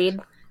 Brag. Agreed.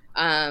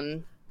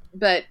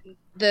 But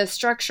the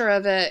structure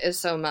of it is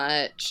so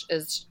much.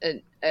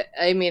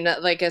 I mean,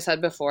 like I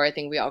said before, I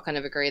think we all kind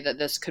of agree that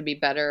this could be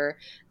better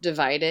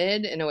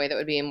divided in a way that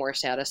would be more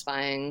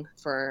satisfying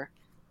for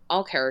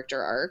all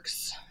character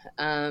arcs.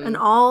 And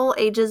all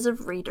ages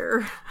of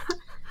reader.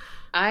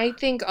 I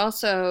think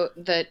also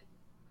that,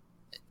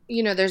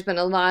 you know, there's been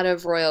a lot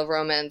of royal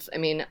romance. I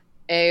mean,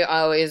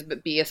 always,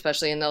 but B,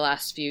 especially in the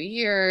last few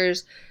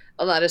years,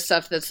 a lot of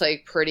stuff that's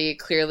like pretty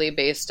clearly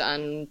based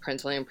on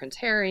Prince William, Prince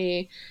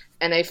Harry.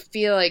 And I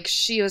feel like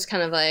she was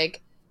kind of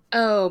like,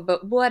 oh,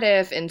 but what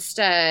if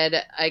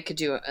instead I could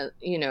do,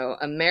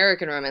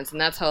 American romance, and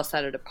that's how I'll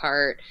set it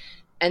apart.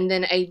 And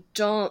then I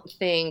don't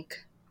think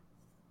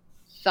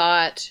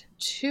thought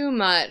too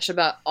much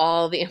about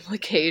all the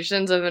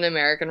implications of an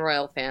American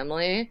royal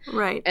family.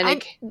 Right.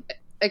 And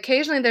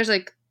occasionally there's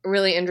like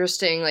really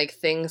interesting like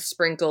things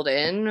sprinkled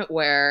in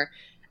where,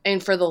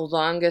 and for the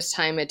longest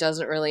time it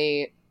doesn't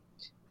really.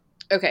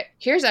 Okay,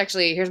 here's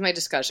my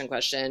discussion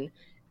question.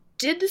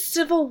 Did the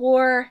Civil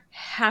War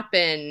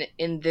happen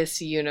in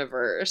this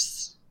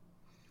universe?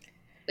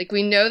 Like,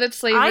 we know that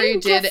slavery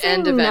did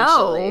end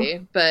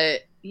eventually,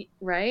 but,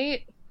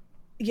 right?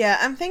 Yeah,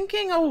 I'm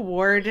thinking a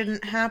war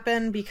didn't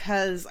happen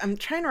because I'm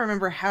trying to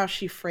remember how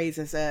she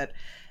phrases it,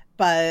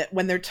 but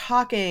when they're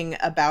talking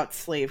about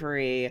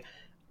slavery,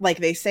 like,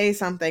 they say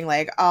something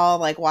like, oh,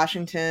 like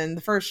Washington,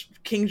 the first,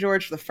 King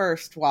George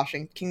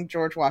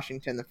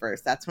Washington the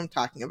First. That's what I'm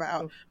talking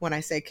about when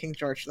I say King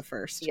George the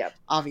First. Yep.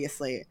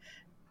 Obviously.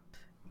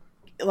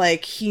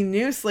 Like, he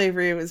knew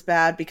slavery was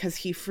bad because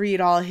he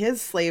freed all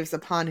his slaves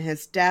upon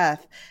his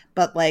death,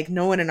 but like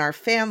no one in our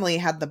family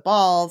had the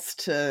balls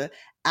to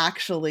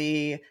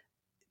actually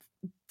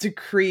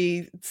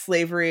decree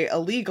slavery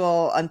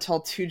illegal until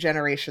 2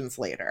 generations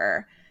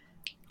later.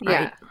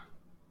 Yeah. Right?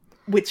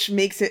 Which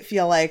makes it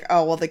feel like,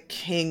 oh, well, the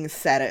king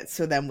said it,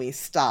 so then we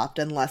stopped,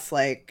 unless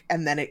like,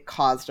 and then it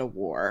caused a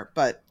war,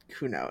 but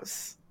who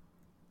knows?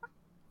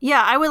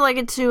 Yeah, I would like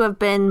it to have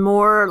been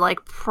more,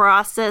 like,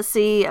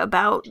 processy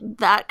about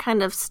that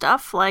kind of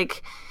stuff.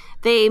 Like,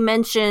 they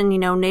mention,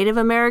 Native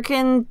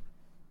American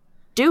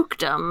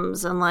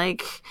dukedoms and,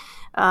 like,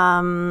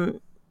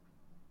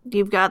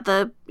 you've got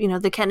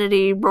the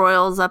Kennedy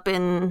royals up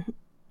in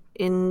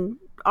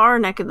our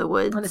neck of the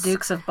woods. The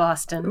Dukes of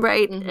Boston.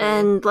 Right.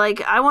 And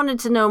like I wanted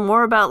to know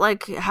more about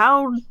like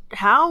how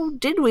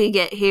did we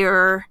get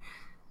here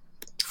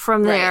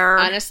from there?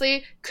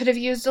 Honestly, could have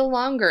used a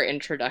longer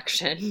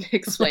introduction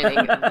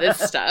explaining this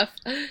stuff.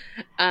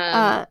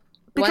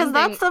 Because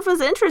that stuff is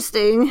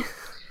interesting.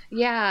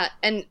 Yeah,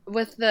 and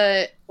with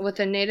the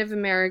Native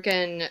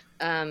American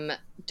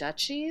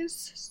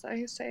duchies, is that how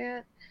you say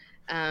it?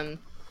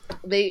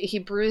 He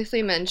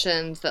briefly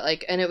mentions that,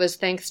 like, and it was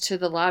thanks to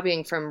the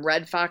lobbying from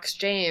Red Fox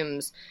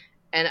James,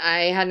 and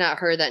I had not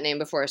heard that name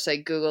before, so I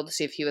googled to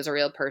see if he was a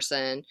real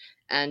person,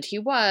 and he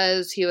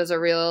was a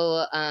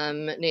real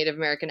Native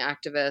American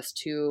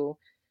activist who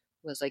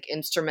was like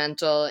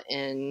instrumental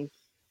in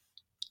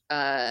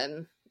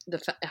I'm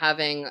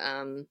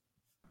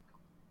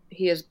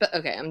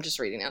just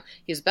reading now.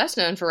 He is best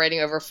known for riding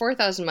over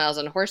 4,000 miles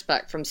on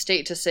horseback from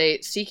state to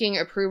state, seeking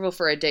approval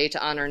for a day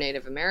to honor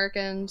Native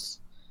Americans.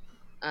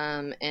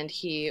 And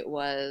he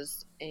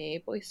was a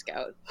Boy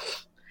Scout.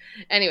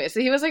 Anyway,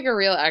 so he was like a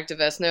real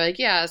activist. And they're like,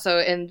 yeah, so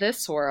in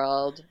this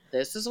world,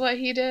 this is what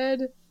he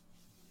did.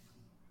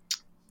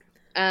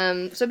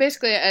 So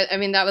basically, I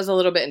mean, that was a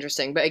little bit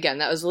interesting. But again,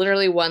 that was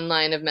literally one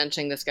line of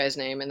mentioning this guy's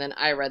name. And then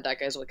I read that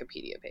guy's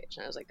Wikipedia page.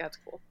 And I was like, that's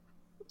cool.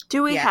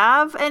 Do we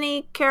have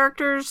any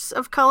characters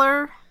of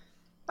color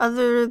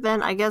other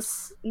than, I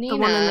guess, Nina.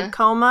 the one in the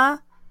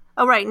coma?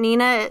 Oh, right.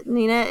 Nina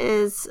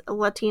is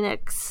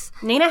Latinx.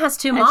 Nina has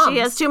two moms. And she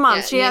has two moms.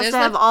 Yeah, she has to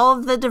have all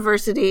of the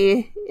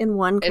diversity in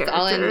one character. It's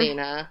all in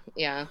Nina.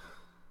 Yeah.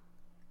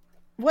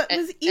 What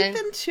was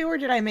Ethan too, or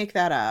did I make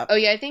that up? Oh,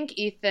 yeah. I think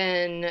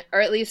Ethan,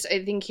 or at least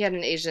I think he had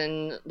an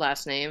Asian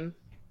last name.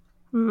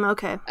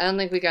 Okay. I don't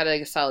think we got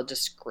a solid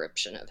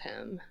description of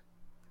him.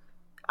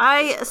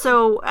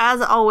 So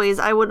as always,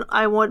 I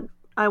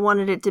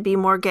wanted it to be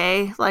more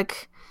gay.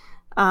 Like,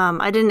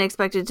 I didn't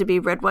expect it to be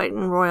red, white,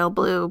 and royal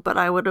blue, but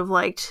I would have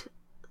liked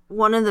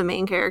one of the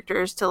main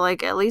characters to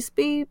like at least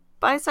be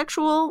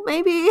bisexual,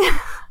 maybe.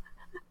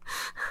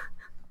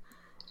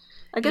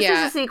 I guess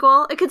there's a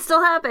sequel. It could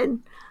still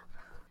happen.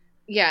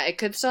 Yeah, it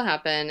could still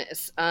happen.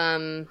 It's,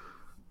 Yeah,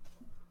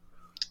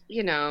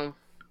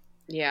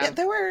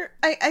 there were.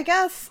 I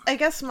guess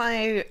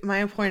my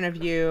point of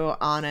view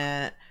on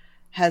it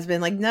has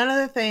been like none of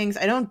the things.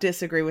 I don't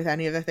disagree with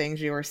any of the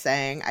things you were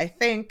saying. I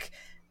think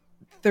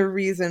the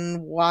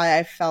reason why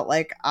I felt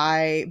like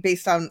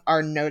based on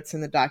our notes in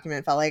the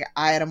document, felt like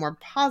I had a more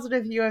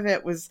positive view of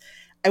it was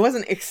I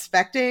wasn't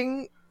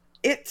expecting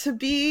it to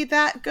be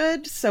that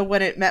good. So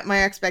when it met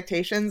my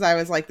expectations, I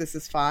was like, this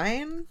is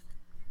fine.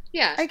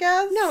 Yeah. I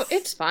guess. No,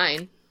 it's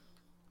fine.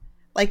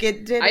 Like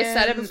it did. I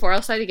said it before,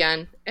 I'll say it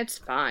again. It's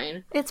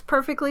fine. It's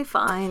perfectly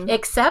fine.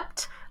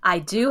 Except I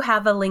do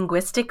have a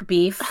linguistic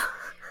beef.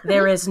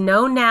 There is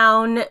no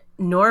noun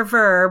nor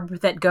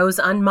verb that goes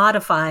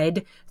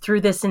unmodified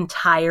through this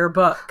entire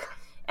book.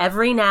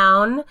 Every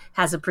noun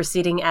has a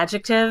preceding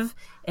adjective,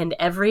 and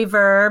every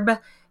verb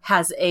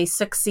has a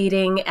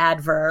succeeding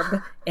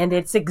adverb, and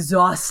it's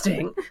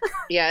exhausting.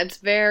 Yeah, it's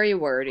very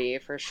wordy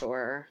for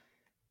sure.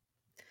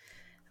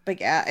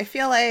 But yeah, I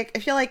feel like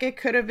it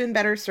could have been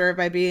better served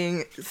by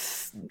being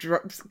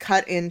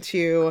cut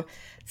into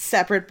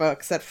separate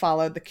books that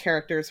followed the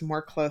characters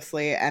more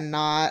closely and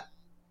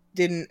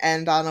didn't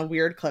end on a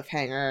weird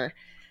cliffhanger.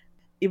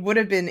 It would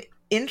have been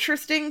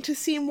interesting to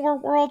see more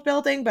world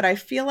building, but I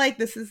feel like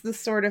this is the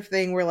sort of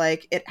thing where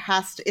like it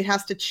has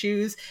to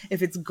choose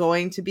if it's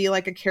going to be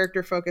like a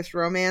character focused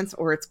romance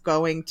or it's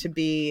going to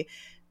be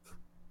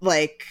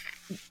like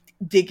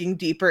digging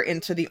deeper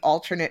into the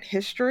alternate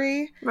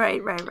history.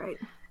 Right.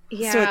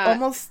 Yeah. So it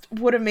almost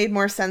would have made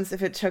more sense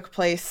if it took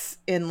place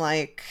in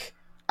like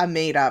a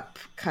made up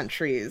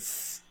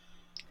countries.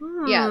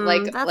 Yeah,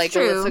 like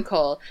true. Alyssa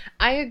Cole.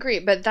 I agree,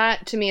 but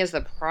that to me is the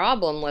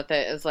problem with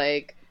it is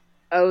like,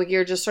 oh,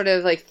 you're just sort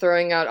of like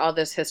throwing out all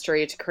this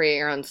history to create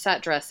your own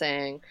set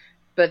dressing,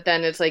 but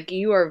then it's like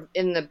you are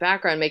in the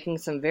background making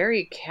some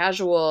very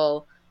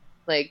casual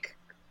like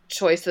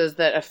choices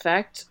that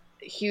affect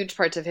huge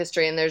parts of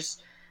history, and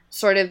there's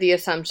sort of the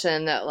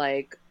assumption that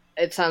like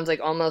it sounds like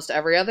almost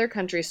every other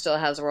country still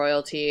has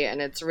royalty, and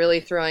it's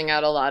really throwing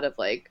out a lot of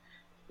like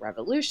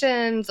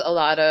revolutions, a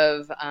lot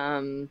of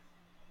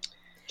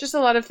just a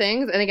lot of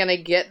things. And again, I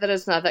get that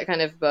it's not that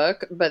kind of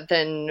book, but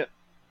then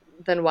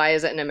why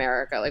is it in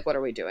America? Like, what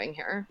are we doing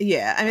here?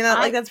 Yeah, I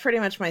mean, that's pretty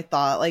much my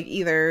thought. Like,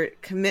 either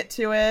commit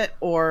to it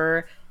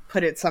or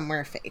put it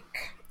somewhere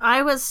fake.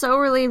 I was so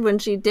relieved when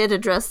she did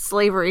address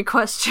slavery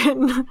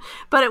question,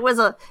 but it was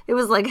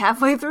like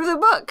halfway through the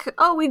book.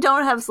 Oh, we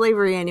don't have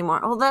slavery anymore.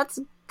 Oh, that's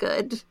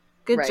good.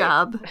 Good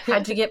job.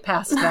 How'd you get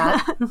past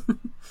that?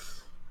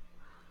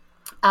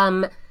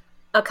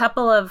 A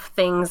couple of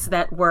things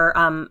that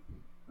were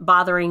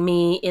bothering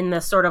me in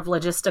the sort of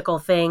logistical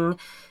thing.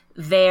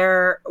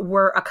 There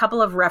were a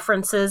couple of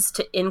references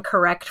to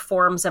incorrect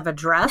forms of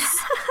address.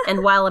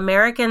 And while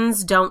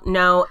Americans don't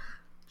know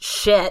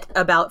shit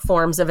about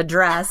forms of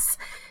address,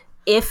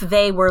 if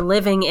they were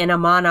living in a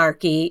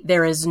monarchy,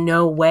 there is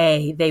no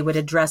way they would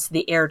address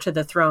the heir to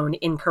the throne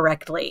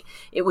incorrectly.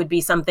 It would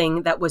be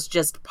something that was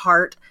just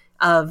part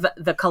of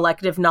the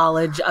collective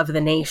knowledge of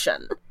the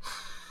nation.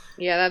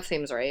 Yeah, that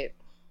seems right.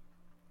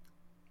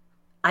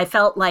 I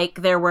felt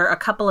like there were a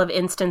couple of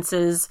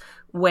instances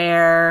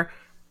where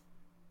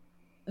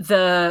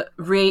the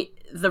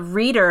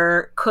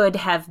reader could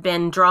have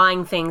been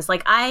drawing things.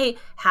 Like, I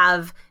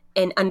have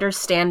an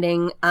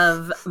understanding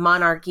of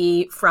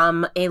monarchy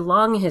from a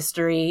long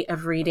history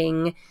of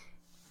reading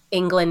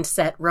England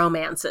set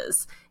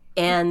romances.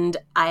 And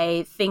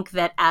I think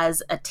that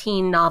as a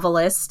teen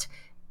novelist,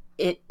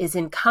 it is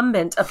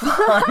incumbent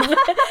upon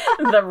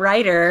the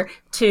writer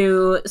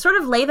to sort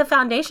of lay the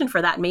foundation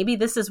for that. Maybe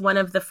this is one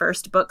of the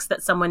first books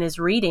that someone is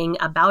reading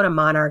about a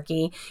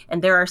monarchy,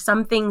 and there are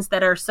some things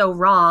that are so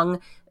wrong.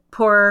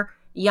 Poor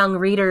young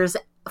readers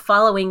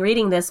following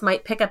reading this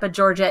might pick up a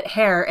Georgette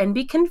Hare and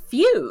be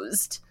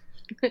confused.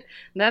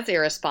 That's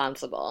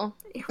irresponsible.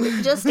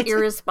 Just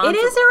irresponsible.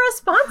 It is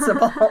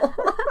irresponsible.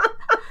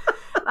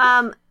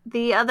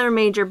 The other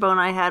major bone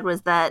I had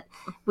was that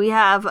we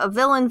have a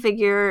villain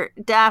figure,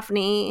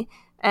 Daphne,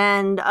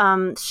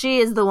 and she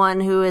is the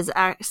one who is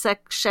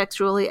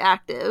sexually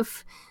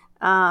active.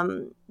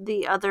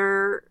 The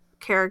other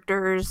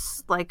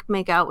characters like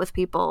make out with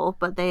people,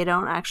 but they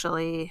don't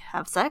actually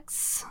have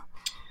sex.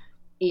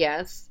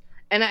 Yes.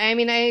 And I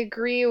mean, I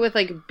agree with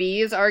like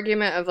B's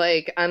argument of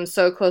like, I'm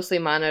so closely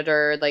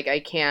monitored, like I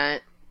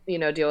can't,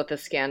 deal with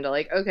this scandal.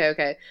 Like,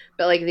 okay.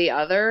 But like the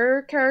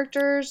other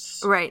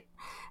characters. Right.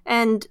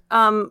 And,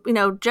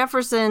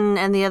 Jefferson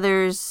and the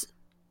others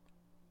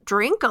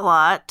drink a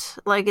lot.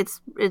 Like it's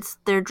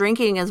their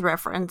drinking is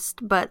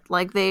referenced, but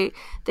like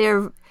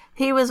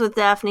he was with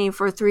Daphne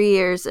for 3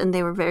 years and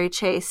they were very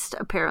chaste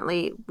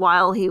apparently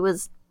while he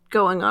was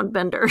going on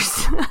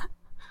benders.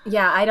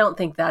 Yeah, I don't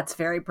think that's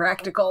very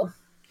practical.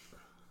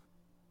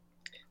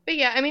 But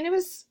yeah, I mean, it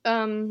was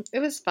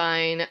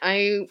fine.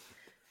 I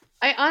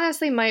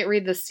honestly might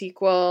read the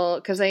sequel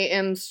because I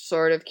am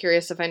sort of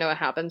curious to find out what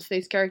happens to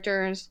these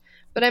characters.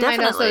 But I might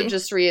also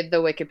just read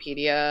the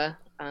Wikipedia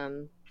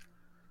to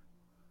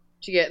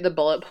get the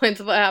bullet points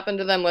of what happened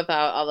to them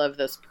without all of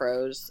this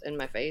prose in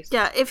my face.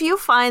 Yeah, if you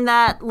find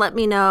that, let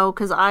me know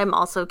because I'm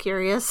also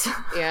curious.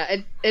 Yeah,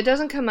 it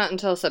doesn't come out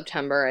until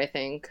September, I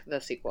think, the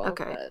sequel.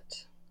 Okay.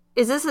 But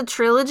is this a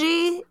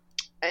trilogy?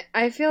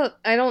 I feel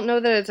I don't know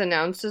that it's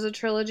announced as a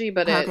trilogy,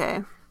 but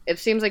it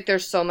seems like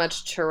there's so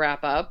much to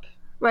wrap up.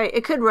 Right,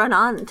 it could run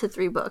on to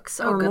 3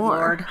 books or good more.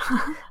 Lord.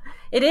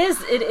 It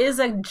is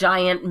a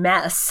giant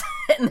mess,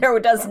 and there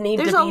does need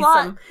There's to be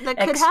some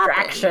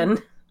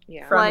extraction.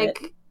 Yeah, from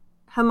like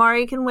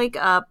Hamari can wake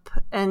up,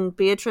 and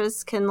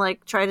Beatrice can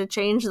like try to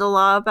change the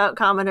law about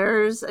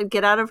commoners and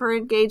get out of her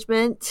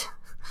engagement.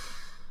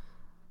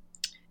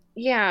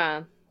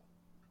 Yeah.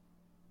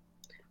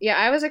 Yeah,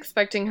 I was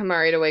expecting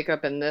Hamari to wake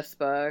up in this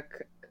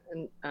book,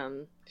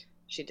 and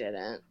she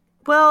didn't.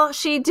 Well,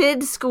 she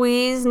did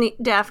squeeze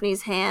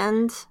Daphne's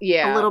hand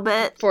a little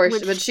bit.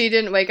 But she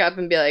didn't wake up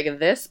and be like,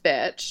 this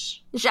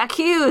bitch.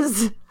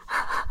 J'accuse!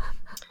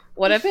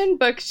 What if in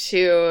book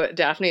 2,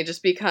 Daphne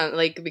just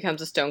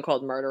becomes a stone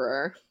cold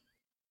murderer?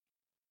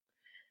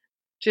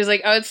 She's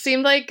like, oh, it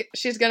seemed like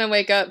she's gonna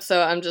wake up,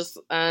 so I'm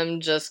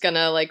just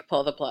gonna like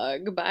pull the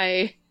plug.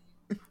 Bye.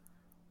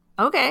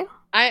 Okay.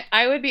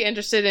 I would be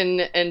interested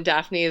in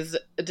Daphne's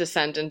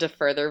descent into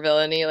further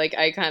villainy. Like,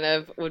 I kind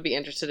of would be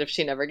interested if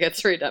she never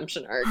gets a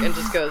redemption arc and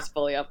just goes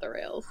fully off the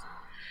rails.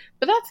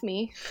 But that's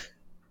me.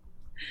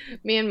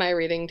 Me and my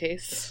reading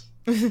tastes.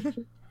 I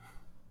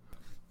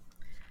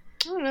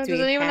don't know.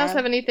 Does anyone else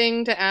have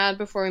anything to add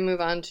before we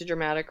move on to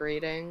dramatic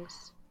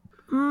readings?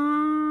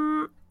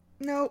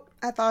 Nope.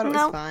 I thought it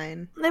was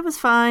fine. It was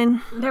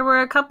fine. There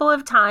were a couple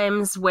of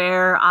times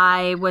where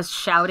I was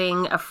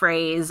shouting a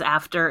phrase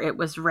after it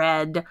was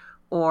read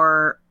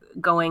or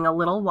going a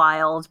little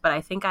wild, but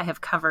I think I have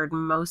covered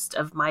most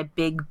of my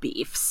big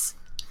beefs.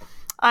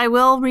 I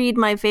will read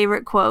my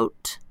favorite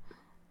quote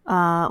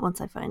once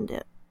I find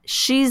it.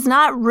 She's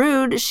not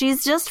rude,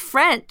 she's just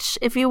French.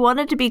 If you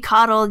wanted to be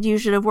coddled, you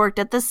should have worked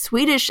at the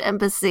Swedish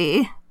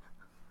embassy.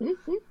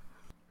 Mm-hmm.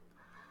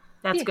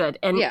 That's good.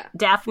 And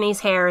Daphne's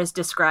hair is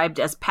described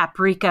as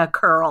paprika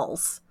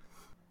curls.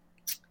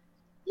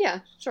 Yeah,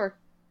 sure.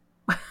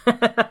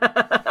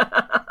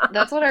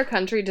 That's what our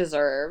country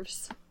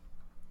deserves.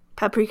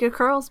 Paprika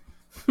curls?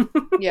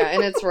 Yeah,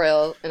 and its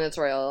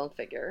royal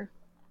figure.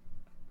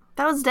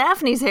 That was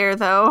Daphne's hair,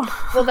 though.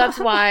 Well, that's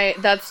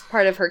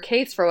part of her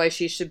case for why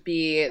she should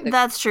be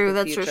That's true.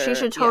 She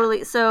should totally...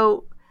 Yeah.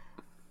 So,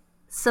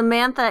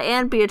 Samantha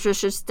and Beatrice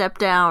should step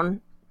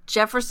down.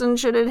 Jefferson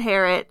should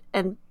inherit,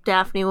 and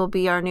Daphne will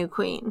be our new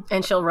queen.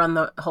 And she'll run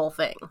the whole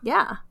thing.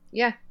 Yeah.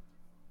 Yeah.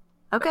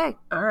 Okay.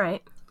 All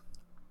right.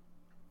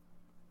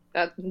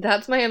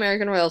 That's my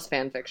American Royals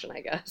fan fiction, I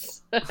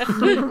guess.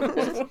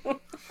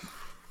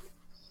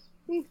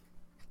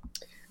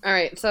 All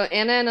right, so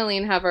Anna and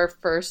Aline have our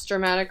first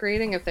dramatic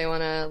reading if they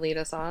want to lead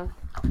us off.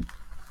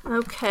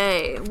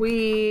 Okay,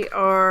 we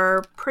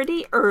are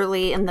pretty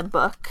early in the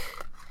book.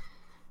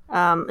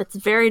 It's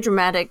very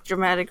dramatic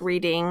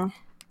reading.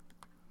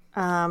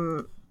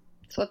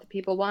 It's what the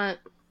people want.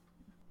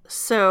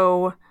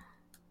 So,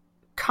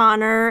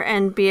 Connor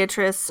and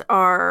Beatrice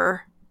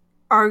are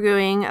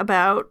arguing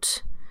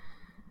about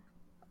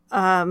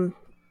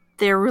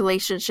their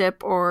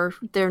relationship or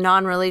their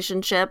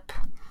non-relationship.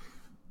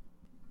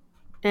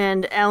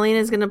 And Aline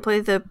is going to play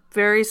the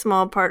very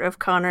small part of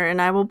Connor,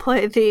 and I will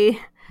play the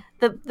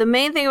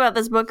main thing about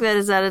this book that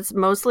is that it's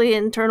mostly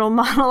internal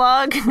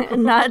monologue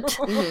and not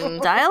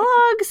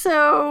dialogue.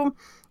 So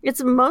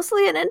it's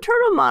mostly an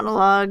internal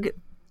monologue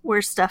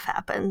where stuff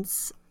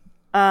happens.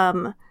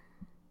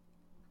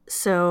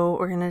 So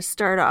we're going to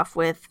start off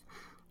with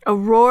a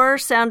roar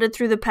sounded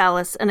through the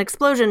palace, an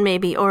explosion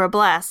maybe, or a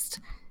blast.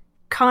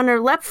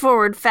 Connor leapt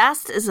forward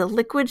fast as a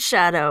liquid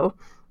shadow.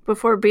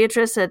 Before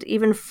Beatrice had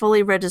even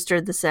fully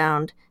registered the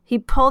sound, he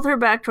pulled her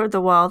back toward the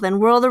wall, then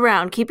whirled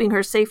around, keeping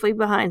her safely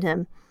behind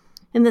him.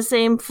 In the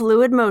same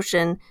fluid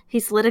motion,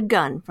 he slid a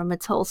gun from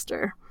its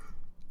holster.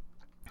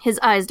 His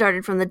eyes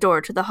darted from the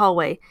door to the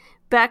hallway,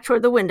 back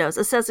toward the windows,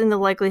 assessing the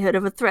likelihood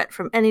of a threat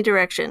from any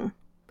direction.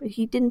 But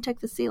he didn't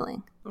check the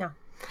ceiling. No.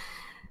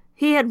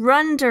 He had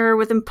run to her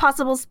with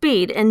impossible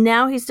speed, and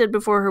now he stood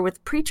before her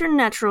with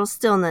preternatural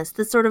stillness,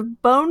 the sort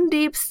of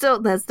bone-deep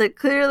stillness that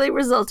clearly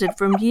resulted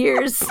from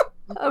years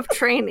of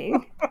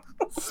training.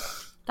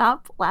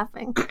 Stop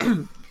laughing.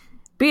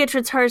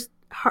 Beatrice's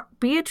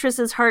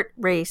heart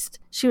raced.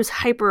 She was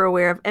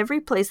hyper-aware of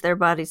every place their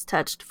bodies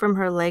touched, from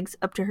her legs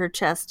up to her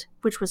chest,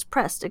 which was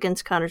pressed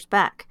against Connor's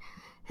back.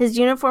 His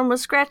uniform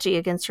was scratchy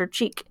against her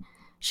cheek.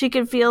 She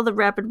could feel the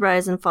rapid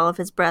rise and fall of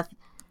his breath,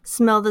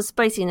 smell the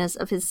spiciness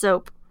of his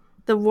soap.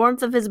 The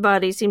warmth of his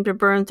body seemed to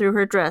burn through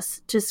her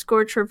dress, to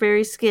scorch her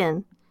very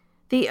skin.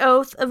 The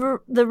oath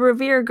of the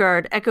Revere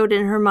Guard echoed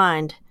in her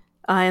mind.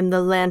 I am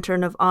the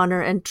lantern of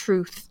honor and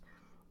truth,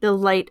 the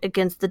light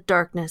against the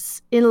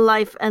darkness, in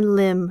life and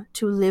limb,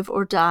 to live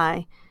or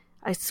die.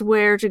 I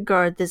swear to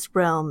guard this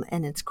realm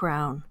and its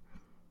crown.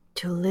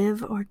 To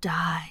live or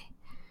die.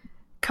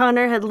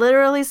 Connor had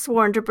literally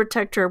sworn to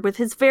protect her with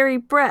his very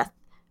breath.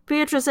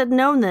 Beatrice had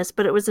known this,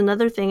 but it was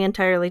another thing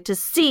entirely to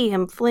see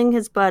him fling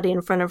his body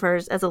in front of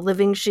hers as a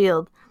living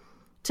shield.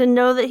 To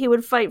know that he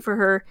would fight for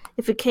her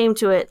if it came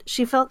to it,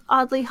 she felt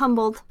oddly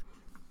humbled.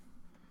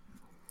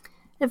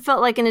 It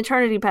felt like an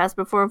eternity passed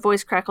before a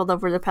voice crackled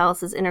over the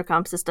palace's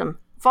intercom system.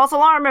 False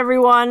alarm,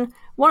 everyone!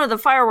 One of the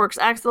fireworks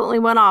accidentally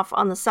went off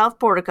on the south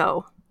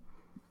portico.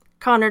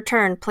 Connor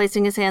turned,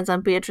 placing his hands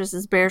on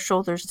Beatrice's bare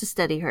shoulders to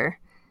steady her.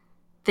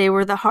 They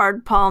were the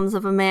hard palms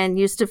of a man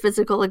used to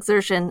physical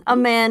exertion, a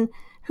man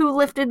who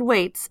lifted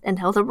weights and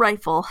held a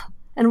rifle,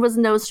 and was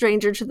no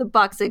stranger to the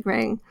boxing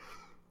ring.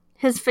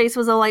 His face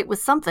was alight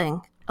with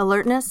something,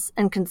 alertness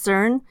and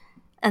concern,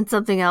 and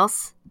something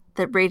else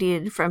that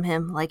radiated from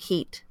him like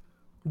heat.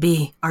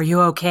 B, are you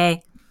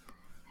okay?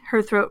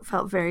 Her throat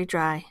felt very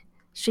dry.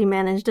 She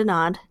managed a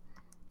nod.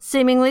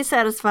 Seemingly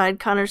satisfied,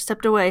 Connor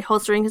stepped away,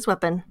 holstering his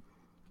weapon.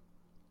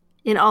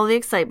 In all the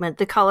excitement,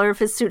 the collar of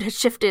his suit had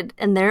shifted,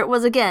 and there it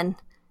was again,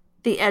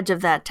 the edge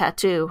of that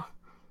tattoo.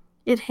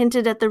 It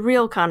hinted at the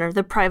real Connor,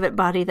 the private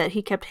body that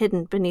he kept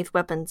hidden beneath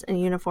weapons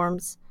and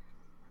uniforms.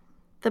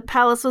 The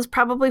palace was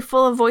probably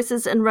full of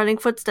voices and running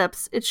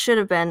footsteps. It should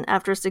have been,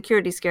 after a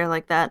security scare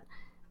like that.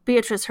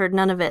 Beatrice heard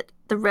none of it.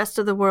 The rest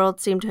of the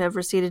world seemed to have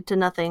receded to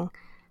nothing.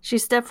 She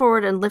stepped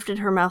forward and lifted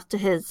her mouth to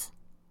his.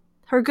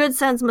 Her good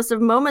sense must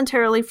have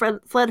momentarily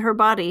fled her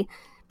body,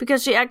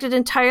 because she acted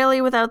entirely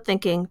without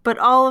thinking, but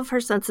all of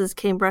her senses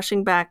came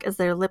rushing back as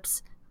their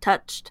lips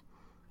touched.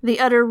 The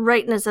utter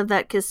rightness of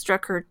that kiss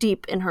struck her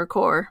deep in her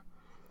core.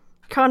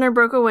 Connor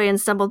broke away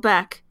and stumbled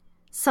back.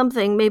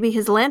 Something, maybe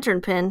his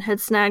lantern pin, had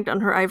snagged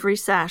on her ivory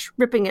sash,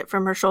 ripping it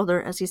from her shoulder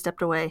as he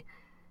stepped away.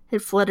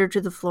 It fluttered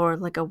to the floor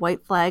like a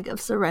white flag of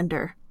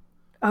surrender.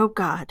 Oh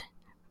God,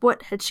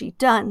 what had she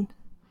done?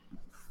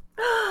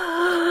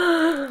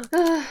 I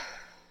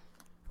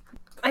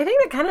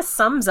think that kind of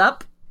sums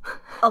up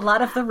a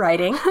lot of the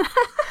writing.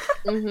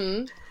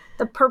 Mm-hmm.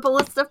 The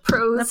purplest of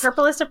prose. The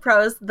purplest of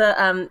prose.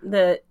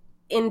 The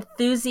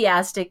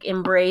enthusiastic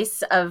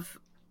embrace of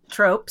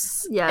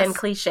tropes and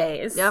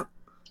cliches. Yep.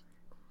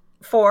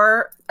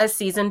 For a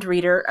seasoned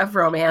reader of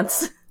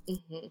romance.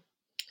 Mm-hmm.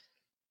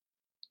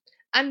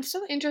 I'm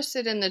so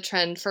interested in the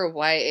trend for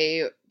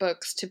YA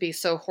books to be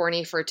so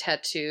horny for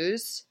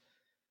tattoos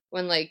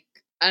when, like,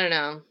 I don't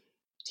know,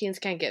 teens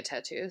can't get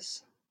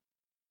tattoos.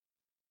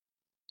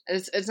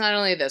 It's not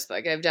only this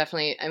book. I've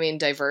definitely, I mean,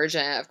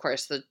 Divergent, of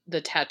course,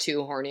 the tattoo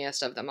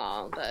horniest of them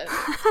all, but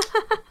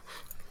I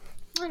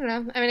don't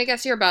know. I mean, I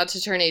guess you're about to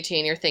turn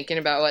 18. You're thinking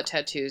about what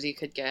tattoos you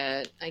could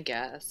get, I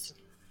guess.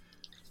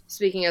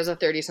 Speaking as a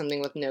 30-something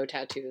with no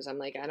tattoos, I'm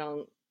like, I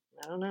don't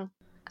know.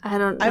 I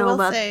don't know. I will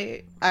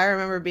say, I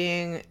remember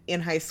being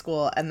in high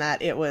school and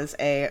that it was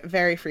a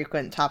very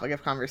frequent topic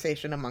of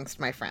conversation amongst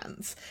my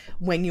friends.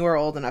 When you are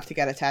old enough to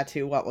get a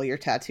tattoo, what will your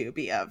tattoo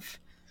be of?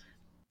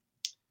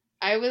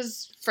 I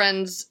was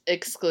friends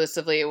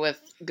exclusively with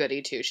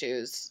Goody Two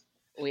Shoes.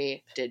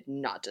 We did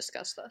not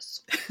discuss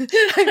this.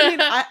 I mean,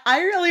 I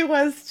really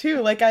was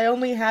too. Like, I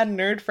only had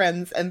nerd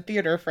friends and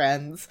theater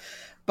friends.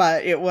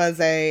 But it was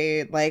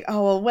a, like,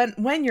 oh, well,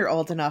 when you're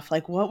old enough,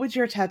 like, what would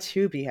your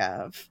tattoo be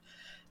of?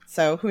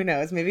 So who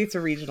knows? Maybe it's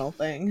a regional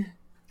thing.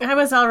 I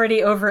was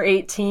already over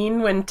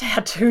 18 when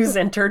tattoos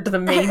entered the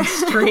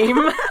mainstream.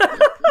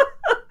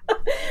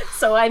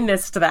 So I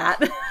missed that.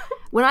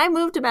 When I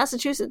moved to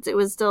Massachusetts, it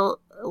was still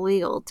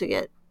illegal to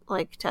get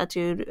like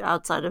tattooed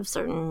outside of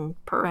certain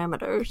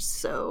parameters.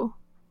 So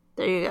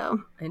there you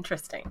go.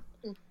 Interesting.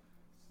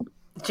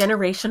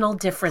 Generational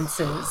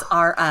differences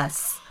are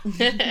us.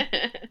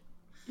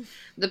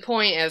 The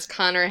point is,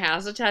 Connor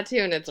has a tattoo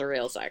and it's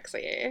real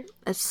sexy.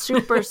 It's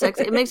super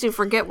sexy. It makes you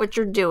forget what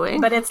you're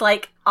doing. But it's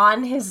like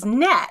on his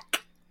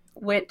neck,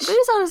 which... But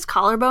it's on his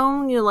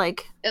collarbone. You're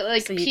like... It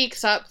like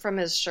peeks up from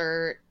his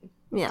shirt.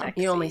 Yeah.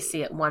 Sexy. You only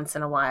see it once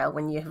in a while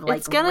when you have like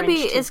it's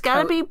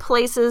gotta be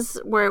places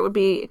where it would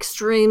be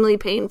extremely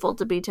painful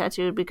to be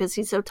tattooed because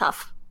he's so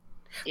tough.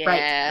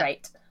 Yeah.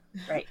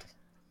 Right.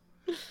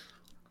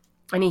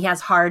 And he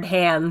has hard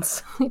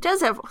hands. He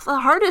does have the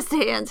hardest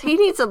hands. He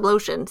needs some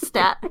lotion.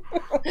 Stat.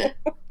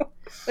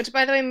 Which,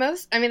 by the way,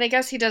 I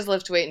guess he does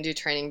lift weight and do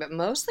training, but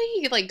mostly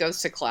he like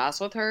goes to class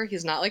with her.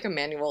 He's not like a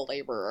manual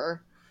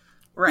laborer.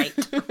 Right.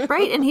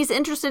 Right, and he's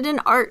interested in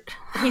art.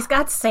 He's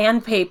got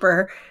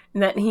sandpaper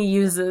that he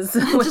uses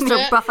just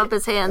to buff up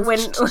his hands. When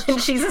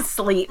she's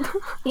asleep.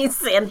 He's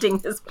sanding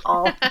his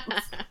palms.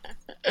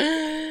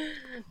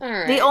 All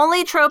right. The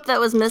only trope that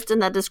was missed in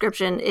that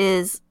description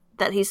is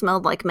that he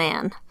smelled like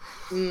man.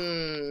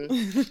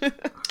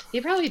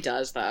 He probably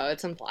does, though.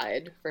 It's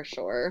implied, for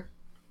sure.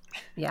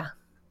 Yeah.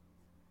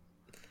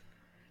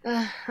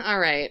 All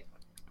right.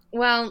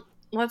 Well,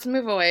 let's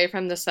move away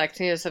from the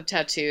sexiness of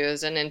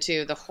tattoos and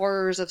into the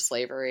horrors of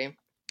slavery.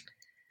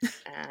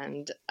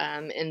 And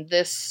in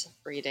this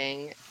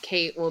reading,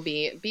 Kate will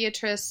be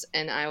Beatrice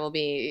and I will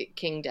be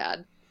King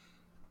Dad.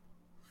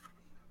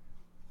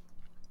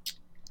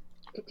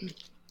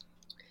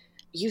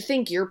 You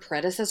think your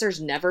predecessors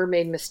never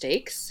made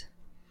mistakes?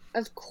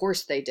 Of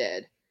course they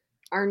did.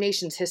 Our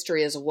nation's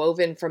history is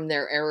woven from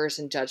their errors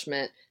in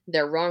judgment,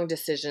 their wrong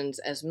decisions,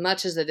 as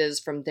much as it is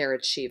from their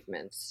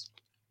achievements.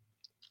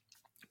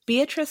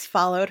 Beatrice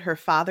followed her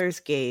father's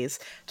gaze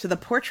to the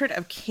portrait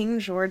of King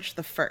George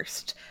I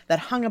that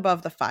hung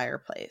above the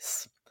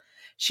fireplace.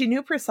 She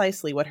knew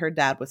precisely what her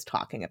dad was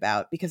talking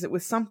about because it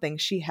was something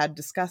they had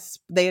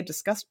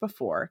discussed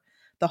before,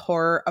 the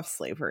horror of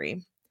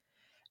slavery.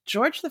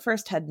 George I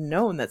had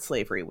known that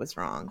slavery was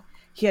wrong.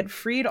 He had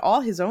freed all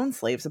his own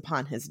slaves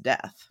upon his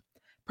death.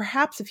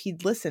 Perhaps if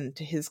he'd listened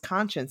to his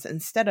conscience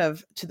instead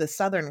of to the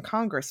Southern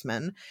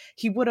congressman,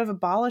 he would have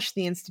abolished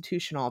the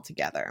institution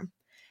altogether.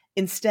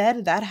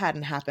 Instead, that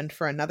hadn't happened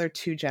for another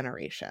 2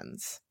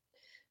 generations.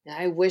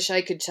 I wish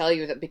I could tell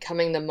you that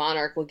becoming the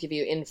monarch will give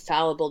you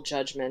infallible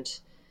judgment.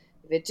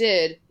 If it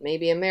did,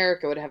 maybe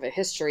America would have a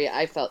history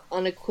I felt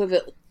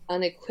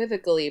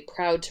unequivocally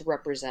proud to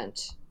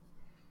represent.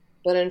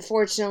 But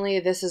unfortunately,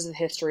 this is the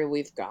history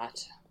we've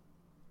got.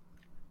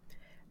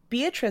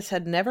 Beatrice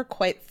had never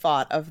quite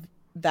thought of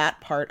that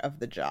part of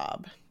the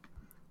job.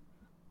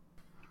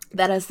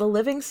 That as the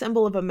living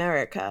symbol of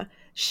America,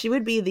 she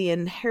would be the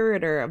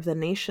inheritor of the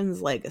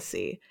nation's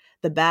legacy,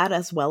 the bad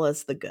as well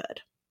as the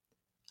good.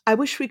 I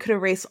wish we could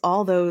erase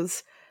all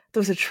those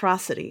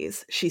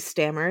atrocities, she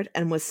stammered,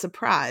 and was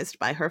surprised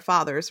by her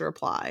father's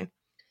reply.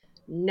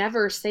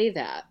 Never say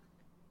that.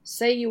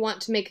 Say you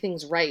want to make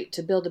things right,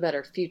 to build a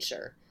better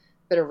future.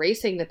 But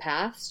erasing the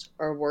past,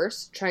 or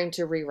worse, trying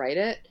to rewrite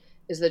it,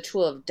 is the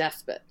tool of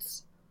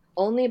despots.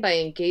 Only by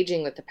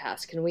engaging with the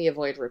past can we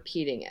avoid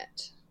repeating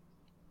it.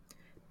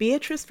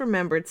 Beatrice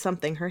remembered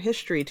something her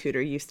history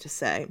tutor used to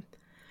say.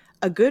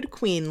 A good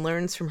queen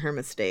learns from her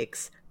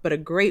mistakes, but a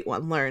great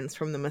one learns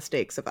from the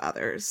mistakes of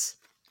others.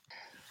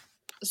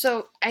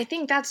 So I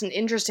think that's an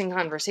interesting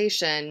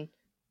conversation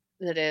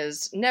that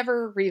is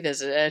never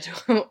revisited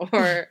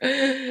or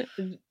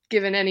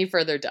given any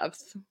further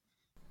depth.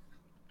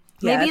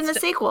 Maybe in the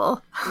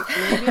sequel.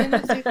 Maybe in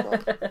the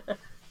sequel.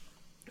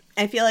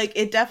 I feel like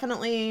it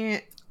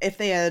definitely, if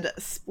they had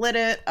split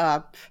it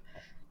up,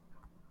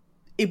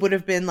 it would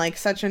have been like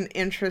such an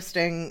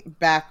interesting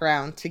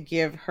background to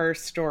give her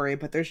story,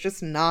 but there's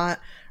just not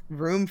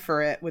room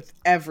for it with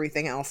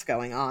everything else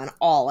going on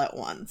all at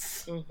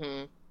once.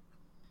 Mm-hmm.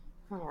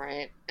 All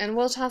right. And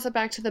we'll toss it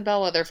back to the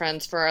Bellwether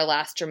friends for our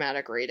last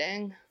dramatic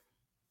reading.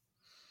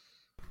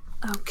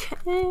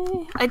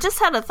 Okay. I just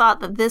had a thought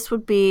that this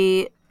would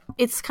be...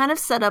 It's kind of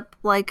set up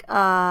like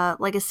a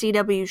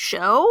CW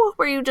show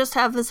where you just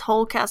have this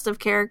whole cast of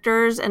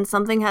characters and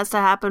something has to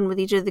happen with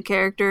each of the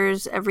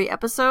characters every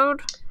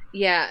episode.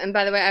 Yeah, and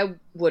by the way, I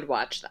would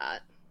watch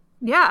that.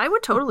 Yeah, I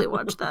would totally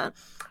watch that.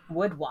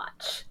 Would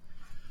watch.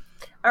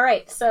 All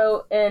right,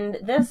 so and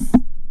this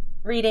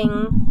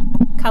reading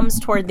comes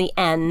toward the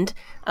end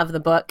of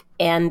the book,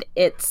 and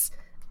it's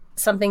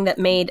something that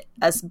made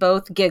us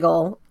both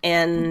giggle,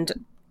 and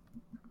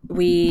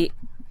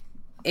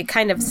it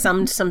kind of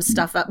summed some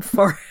stuff up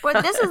for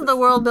But this is the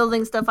world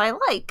building stuff I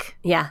like.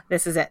 Yeah,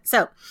 this is it.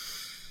 So,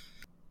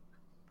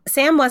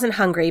 Sam wasn't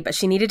hungry, but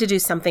she needed to do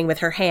something with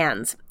her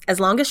hands. As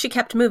long as she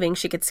kept moving,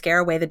 she could scare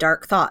away the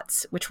dark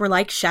thoughts, which were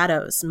like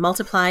shadows,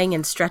 multiplying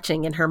and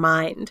stretching in her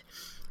mind.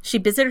 She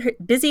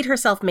busied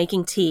herself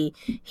making tea,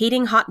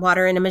 heating hot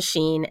water in a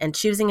machine, and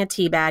choosing a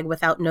tea bag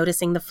without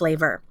noticing the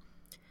flavor.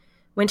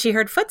 When she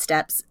heard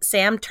footsteps,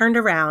 Sam turned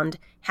around,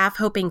 half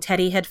hoping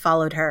Teddy had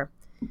followed her.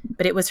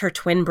 But it was her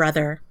twin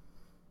brother.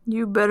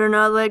 You better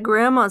not let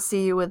Grandma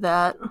see you with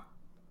that.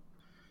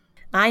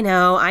 I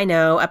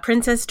know. A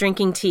princess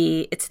drinking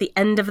tea. It's the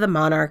end of the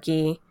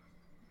monarchy.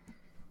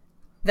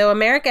 Though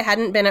America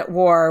hadn't been at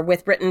war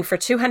with Britain for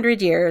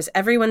 200 years,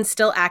 everyone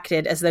still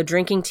acted as though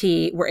drinking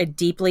tea were a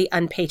deeply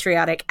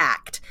unpatriotic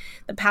act.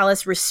 The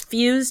palace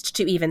refused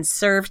to even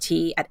serve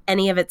tea at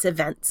any of its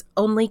events,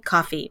 only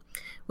coffee,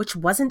 which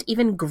wasn't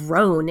even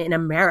grown in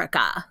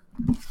America.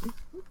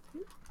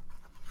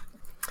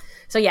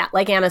 So yeah,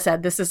 like Anna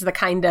said, this is the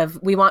kind of,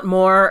 we want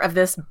more of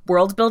this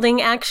world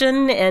building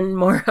action and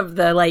more of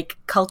the like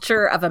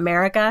culture of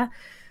America.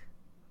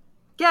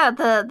 Yeah,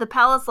 the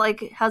palace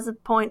like has a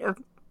point of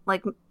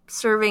like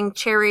serving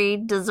cherry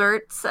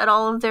desserts at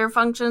all of their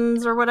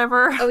functions or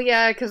whatever. Oh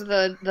yeah, because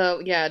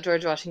the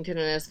George Washington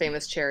and his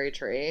famous cherry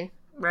tree.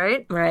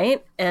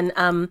 Right. And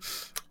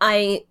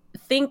I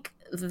think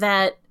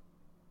that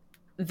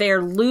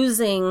they're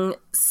losing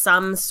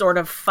some sort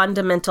of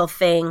fundamental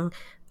thing.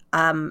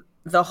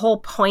 The whole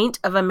point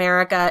of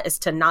America is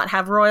to not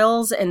have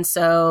royals, and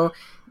so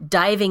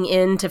diving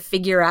in to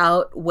figure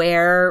out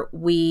where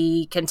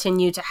we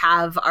continue to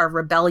have our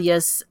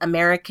rebellious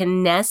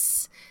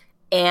Americanness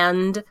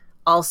and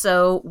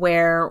also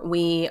where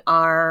we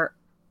are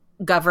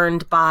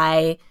governed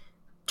by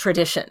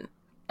tradition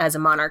as a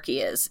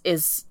monarchy is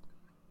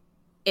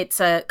it's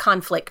a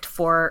conflict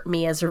for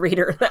me as a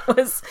reader. That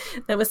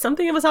was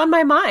something that was on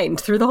my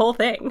mind through the whole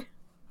thing.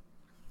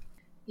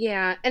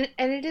 Yeah, and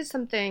it is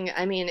something,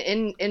 I mean,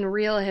 in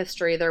real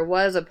history, there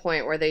was a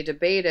point where they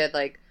debated,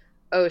 like,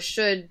 oh,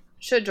 should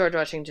George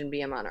Washington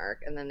be a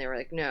monarch? And then they were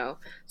like, no.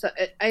 So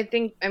I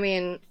think, I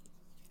mean,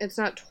 it's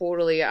not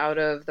totally out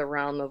of the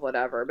realm of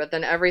whatever, but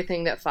then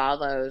everything that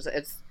follows,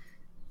 it's,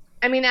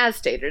 I mean, as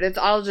stated, it's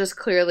all just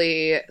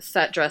clearly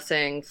set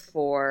dressing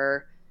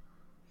for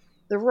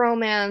the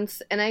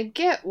romance, and I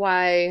get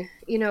why,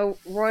 you know,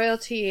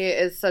 royalty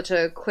is such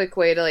a quick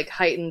way to, like,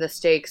 heighten the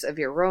stakes of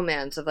your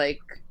romance, of, like,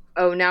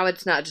 oh, now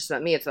it's not just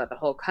about me, it's about the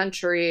whole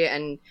country,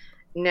 and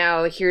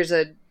now here's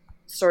a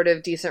sort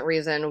of decent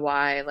reason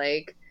why,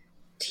 like,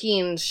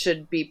 teens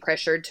should be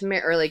pressured to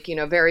marry, or, like, you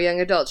know, very young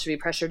adults should be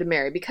pressured to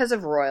marry because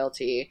of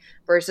royalty,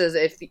 versus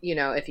if, you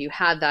know, if you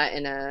had that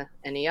in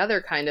any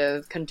other kind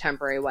of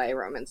contemporary YA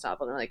romance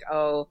novel, and they're like,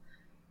 oh,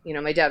 you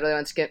know, my dad really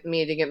wants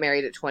me to get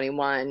married at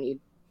 21,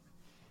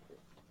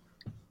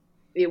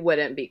 it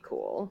wouldn't be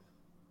cool,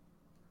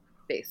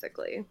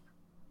 basically.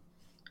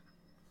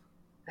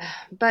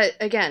 But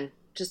again,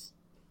 just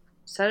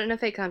set it in a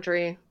fake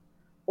country,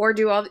 or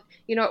do all.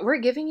 You know, we're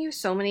giving you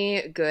so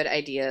many good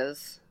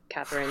ideas,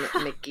 Catherine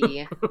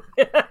McGee.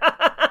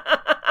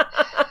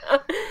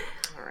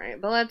 All right,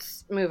 but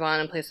let's move on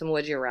and play some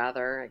Would You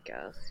Rather, I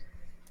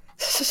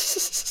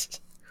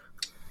guess.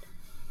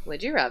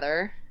 Would you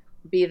rather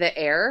be the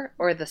heir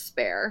or the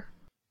spare?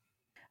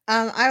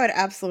 I would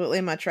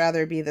absolutely much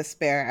rather be the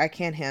spare. I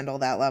can't handle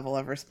that level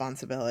of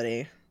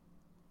responsibility.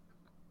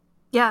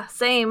 Yeah,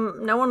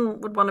 same. No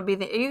one would want to be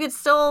you could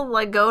still,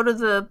 like, go to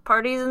the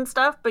parties and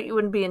stuff, but you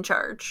wouldn't be in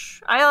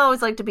charge. I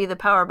always like to be the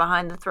power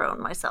behind the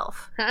throne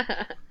myself.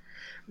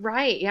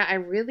 Right, yeah, I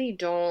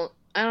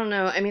don't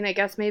know. I mean, I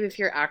guess maybe if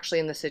you're actually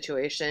in the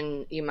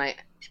situation, you might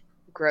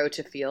grow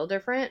to feel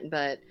different,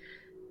 but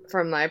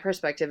from my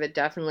perspective, it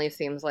definitely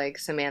seems like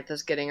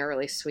Samantha's getting a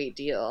really sweet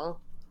deal.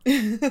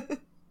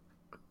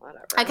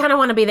 Whatever. I kind of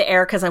want to be the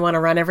heir because I want to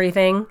run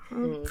everything.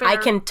 I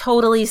can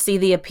totally see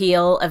the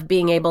appeal of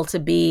being able to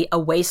be a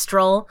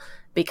wastrel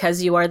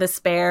because you are the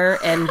spare,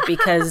 and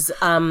because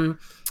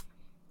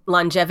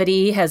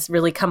longevity has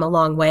really come a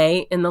long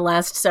way in the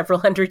last several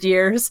hundred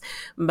years.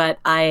 But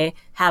I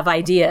have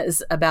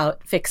ideas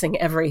about fixing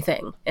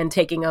everything and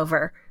taking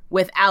over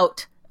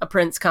without a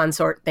prince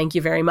consort. Thank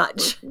you very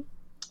much.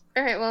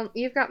 All right, well,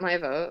 you've got my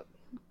vote.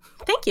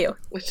 Thank you.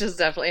 Which is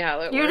definitely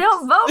how it works. You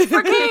don't vote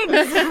for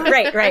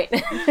kings!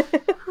 Right.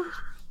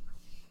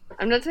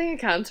 I'm not saying it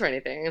counts for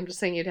anything. I'm just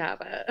saying you'd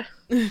have it.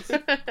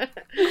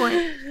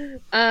 Point.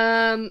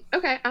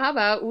 Okay, how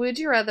about, would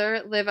you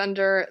rather live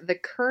under the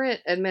current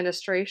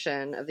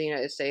administration of the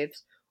United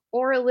States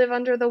or live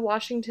under the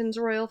Washington's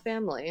royal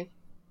family?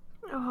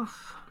 Oh.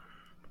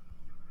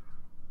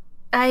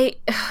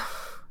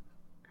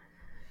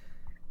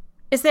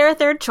 Is there a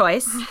third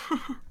choice?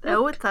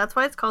 No, that's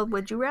why it's called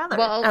Would You Rather.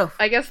 Well,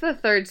 I guess the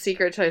third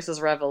secret choice is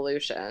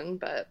revolution,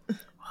 but...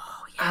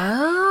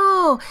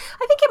 Oh,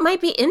 I think it might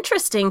be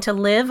interesting to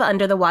live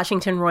under the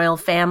Washington royal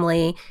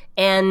family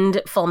and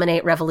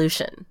fulminate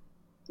revolution.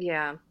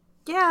 Yeah.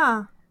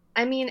 Yeah.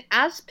 I mean,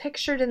 as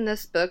pictured in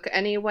this book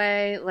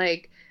anyway,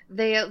 like,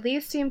 they at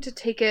least seem to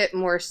take it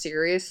more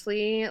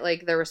seriously,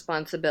 like, their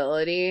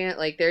responsibility.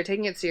 Like, they're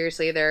taking it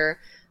seriously. They're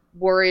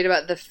worried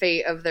about the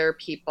fate of their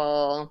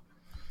people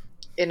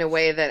in a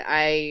way that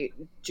I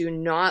do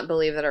not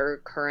believe that our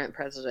current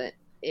president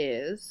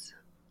is.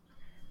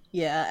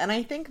 Yeah, and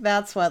I think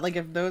that's what, like,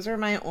 if those are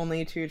my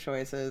only two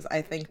choices,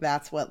 I think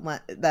that's what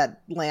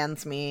that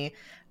lands me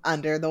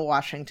under the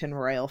Washington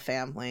royal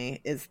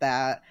family, is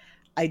that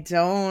I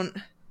don't,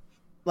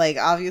 like,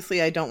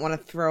 obviously I don't want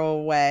to throw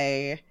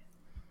away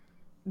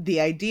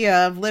the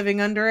idea of living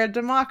under a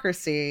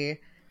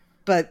democracy,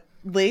 but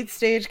late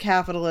stage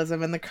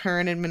capitalism and the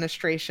current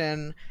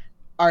administration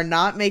are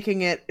not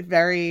making it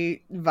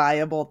very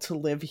viable to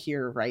live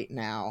here right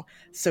now.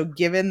 So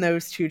given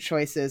those two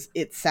choices,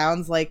 it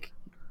sounds like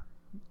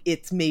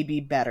it's maybe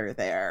better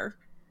there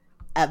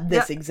at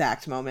this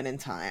exact moment in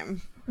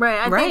time. Right.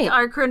 I think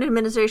our current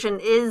administration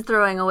is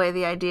throwing away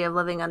the idea of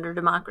living under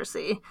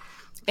democracy.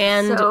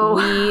 And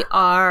we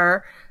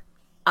are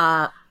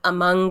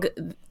among,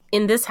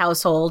 in this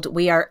household,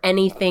 we are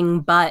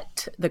anything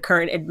but the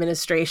current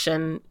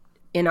administration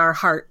in our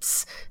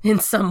hearts in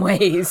some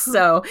ways.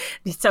 So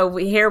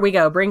here we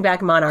go. Bring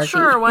back monarchy.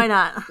 Sure, why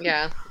not?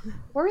 Yeah.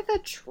 Worth a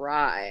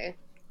try.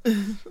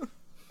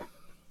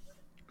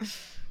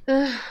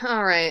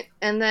 All right.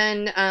 And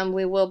then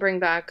we will bring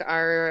back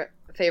our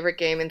favorite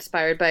game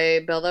inspired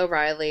by Bill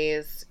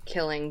O'Reilly's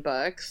Killing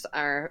books,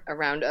 a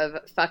round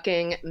of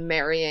fucking,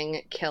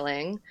 marrying,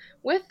 killing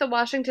with the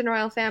Washington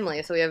royal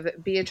family. So we have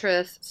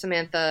Beatrice,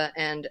 Samantha,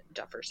 and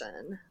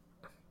Jefferson.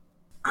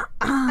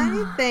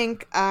 I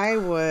think I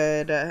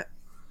would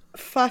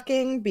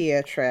fucking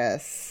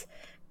Beatrice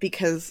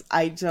because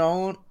I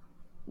don't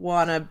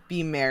want to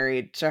be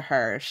married to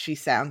her. She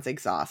sounds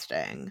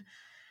exhausting.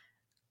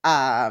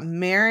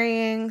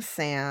 Marrying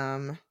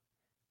Sam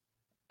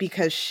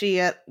because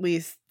she at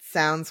least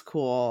sounds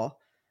cool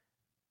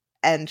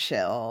and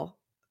chill,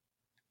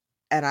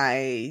 and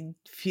I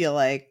feel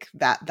like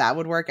that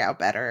would work out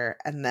better.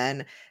 And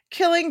then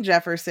killing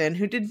Jefferson,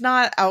 who did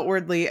not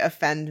outwardly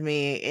offend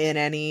me in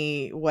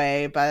any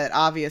way, but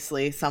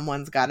obviously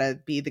someone's got to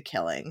be the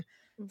killing.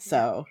 Mm-hmm.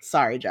 So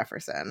sorry,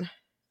 Jefferson.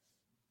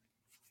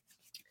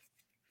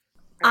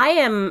 I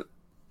am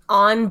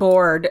on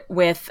board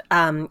with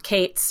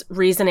Kate's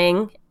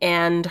reasoning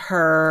and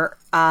her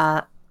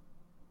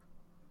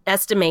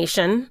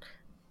estimation,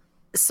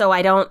 so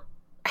I don't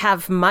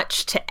have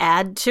much to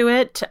add to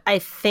it. I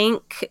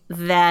think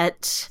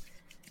that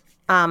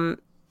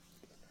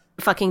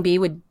fucking B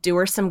would do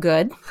her some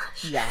good.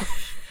 Yeah.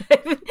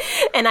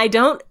 And I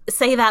don't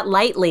say that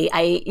lightly.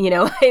 I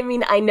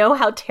know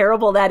how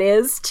terrible that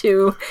is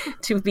to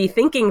be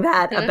thinking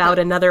that about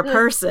another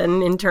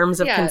person in terms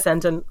of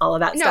consent and all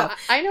of that stuff.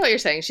 I know what you're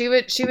saying. She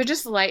would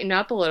just lighten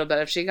up a little bit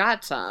if she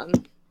got some.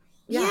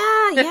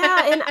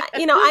 Yeah.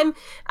 And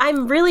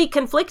I'm really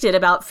conflicted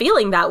about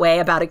feeling that way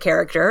about a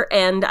character,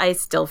 and I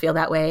still feel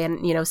that way.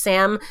 And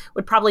Sam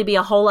would probably be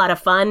a whole lot of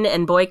fun,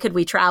 and boy, could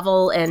we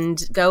travel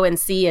and go and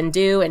see and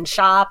do and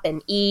shop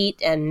and eat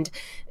and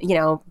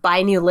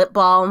buy new lip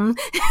balm.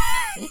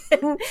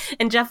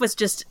 and Jeff was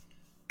just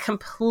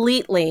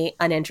completely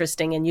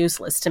uninteresting and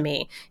useless to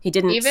me. He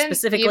didn't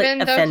specifically offend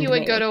me. Even though he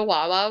would go to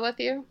Wawa with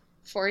you.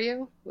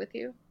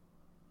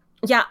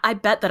 Yeah, I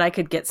bet that I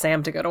could get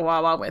Sam to go to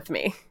Wawa with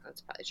me.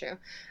 That's probably true.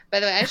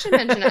 By the way, I should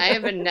mention I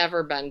have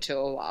never been to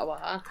a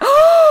Wawa.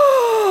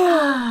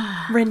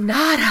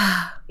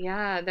 Renata!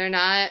 Yeah, they're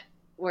not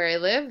where I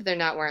live. They're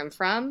not where I'm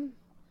from.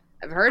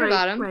 I've heard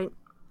about them. Right.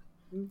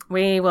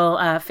 We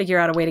will figure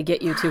out a way to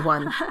get you to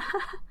one.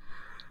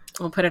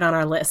 We'll put it on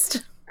our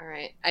list. All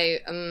right.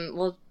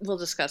 We'll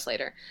discuss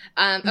later.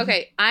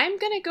 Okay, I'm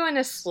going to go in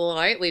a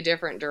slightly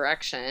different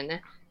direction.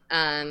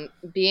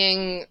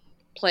 Being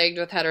plagued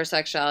with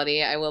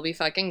heterosexuality, I will be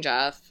fucking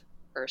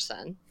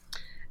Jefferson.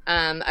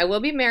 I will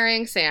be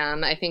marrying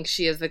Sam. I think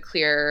she is the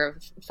clear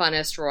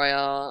funnest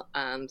royal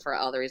for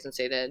all the reasons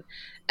stated.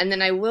 And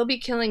then I will be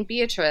killing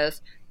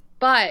Beatrice,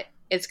 but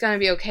it's going to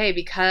be okay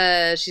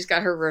because she's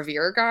got her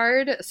revere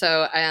guard,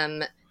 so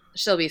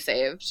she'll be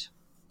saved.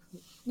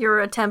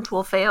 Your attempt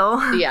will fail.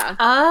 Yeah.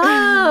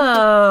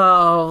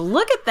 Oh,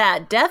 look at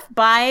that. Death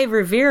by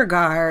revere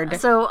guard.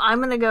 So I'm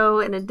going to go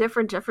in a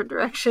different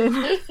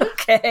direction.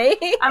 Okay.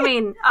 I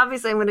mean,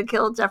 obviously I'm going to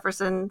kill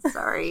Jefferson.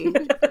 Sorry,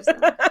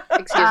 Jefferson.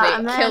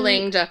 Excuse me.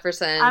 Killing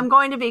Jefferson. I'm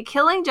going to be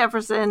killing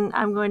Jefferson.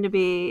 I'm going to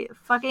be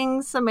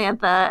fucking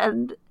Samantha.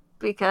 And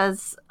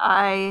because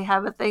I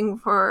have a thing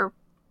for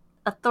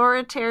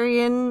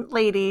authoritarian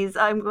ladies,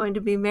 I'm going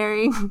to be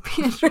marrying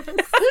Beatrice.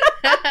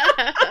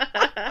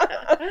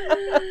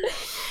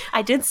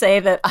 I did say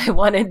that I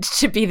wanted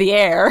to be the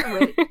heir.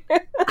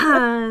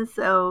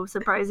 So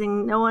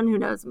surprising no one who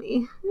knows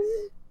me.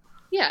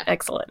 Yeah.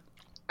 Excellent.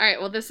 All right.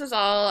 Well, this is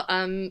all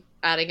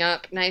adding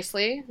up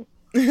nicely.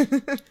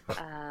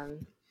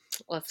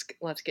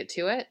 Let's get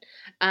to it.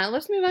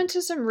 Let's move on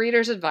to some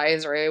reader's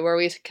advisory, where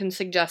we can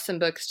suggest some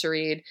books to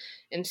read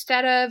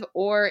instead of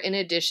or in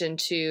addition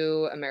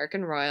to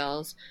American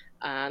Royals.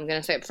 I'm going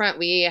to say up front,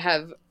 we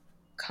have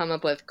come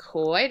up with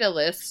quite a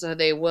list, so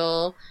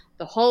the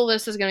whole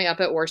list is going to be up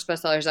at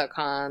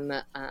worstbestsellers.com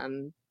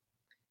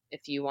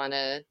if you want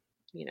to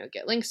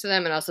get links to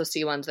them and also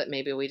see ones that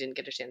maybe we didn't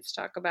get a chance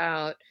to talk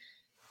about.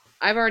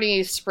 I've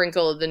already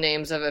sprinkled the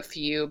names of a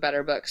few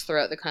better books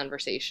throughout the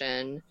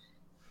conversation.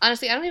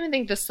 Honestly, I don't even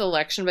think The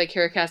Selection by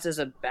Kira Cass is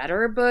a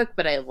better book,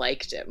 but I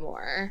liked it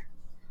more.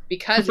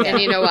 Because, and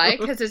you know why?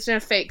 Because it's in a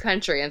fake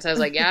country. And so I was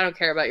like, yeah, I don't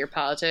care about your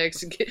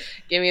politics.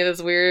 Give me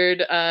this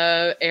weird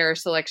air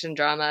selection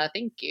drama.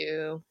 Thank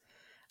you.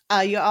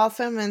 You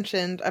also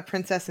mentioned A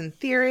Princess in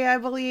Theory, I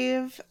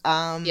believe.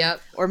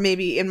 Yep. Or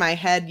maybe in my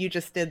head you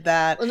just did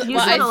that. Well, I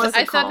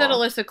said that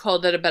Alyssa Cole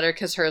did it better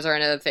because hers are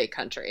in a fake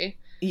country.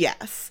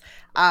 Yes.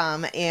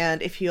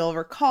 And if you'll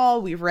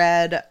recall, we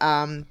read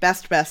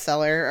best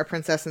bestseller, A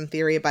Princess in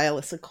Theory by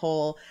Alyssa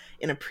Cole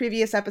in a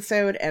previous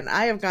episode, and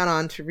I have gone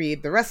on to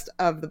read the rest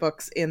of the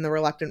books in the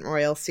Reluctant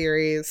Royal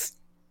series,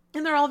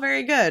 and they're all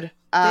very good.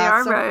 They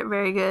are very,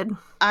 very good.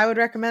 I would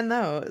recommend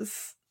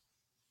those.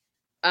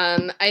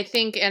 I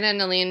think Anna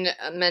and Aline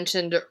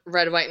mentioned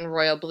Red, White, and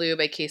Royal Blue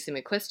by Casey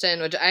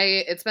McQuiston, which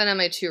it's been on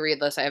my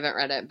to-read list. I haven't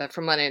read it, but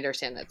from what I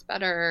understand, it's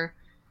better.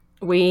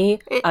 We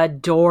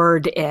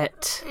adored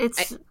it.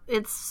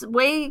 It's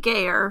way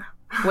gayer.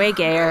 Way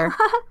gayer.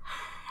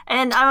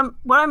 And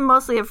what I'm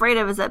mostly afraid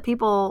of is that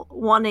people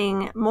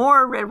wanting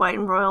more Red, White,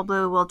 and Royal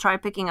Blue will try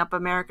picking up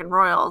American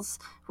Royals,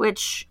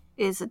 which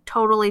is a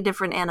totally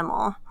different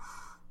animal.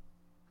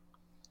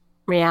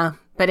 Yeah,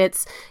 but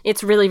it's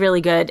really,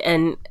 really good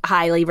and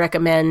highly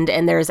recommend.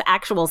 And there's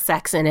actual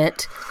sex in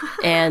it,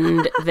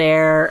 and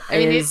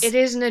it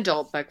is an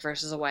adult book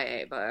versus a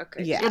YA book.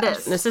 Yeah, it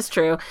is. This is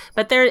true,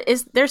 but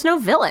there's no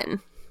villain.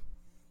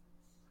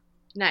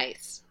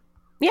 Nice.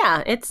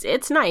 Yeah,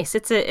 it's nice.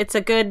 It's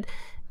a good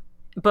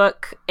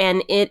book,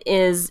 and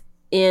it's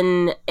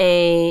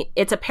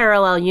a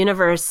parallel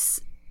universe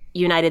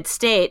United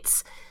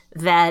States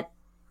that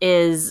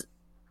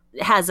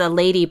has a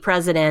lady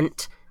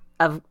president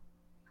of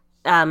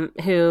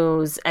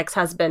whose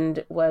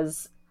ex-husband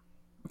was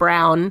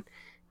brown,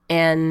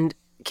 and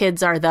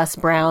kids are thus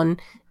brown,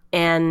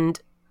 and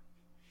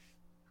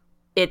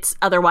it's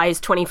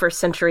otherwise 21st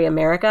century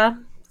America,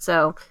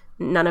 so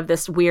none of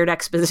this weird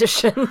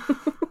exposition.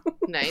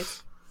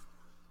 Nice.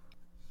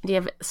 Do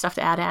you have stuff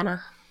to add,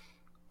 Anna?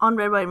 On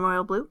Red, White, and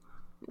Royal Blue?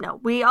 No.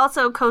 We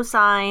also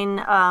co-sign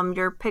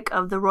your pick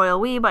of The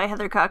Royal We by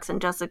Heather Cox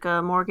and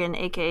Jessica Morgan,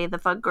 a.k.a. the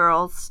Fug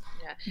Girls.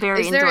 Yeah.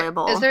 Very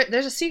enjoyable.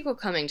 There's a sequel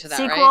coming to that,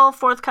 Sequel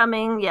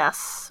forthcoming,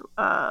 yes.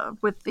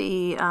 With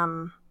the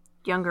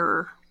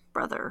younger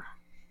brother,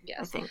 yes.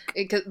 I think.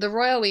 The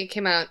Royal We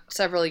came out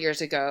several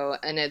years ago,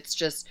 and it's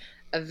just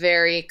a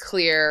very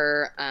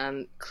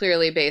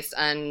clearly based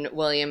on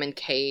William and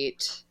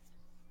Kate.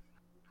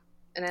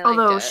 And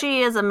although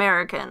she is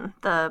American,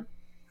 the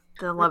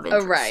love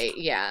interest. Oh, right,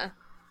 yeah.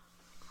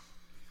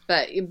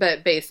 But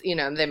based, they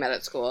met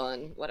at school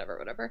and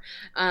whatever.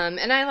 And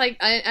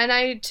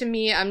to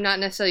me, I'm not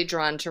necessarily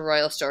drawn to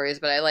royal stories,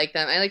 but I like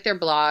them. I like their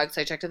blogs.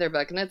 I checked out their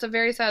book, and it's a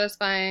very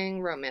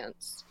satisfying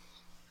romance.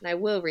 And I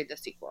will read the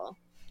sequel.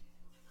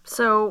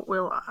 So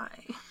will I.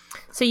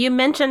 So you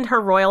mentioned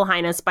Her Royal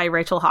Highness by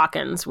Rachel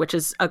Hawkins, which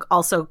is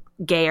also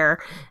gayer.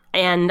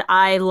 And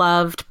I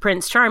loved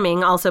Prince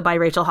Charming, also by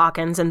Rachel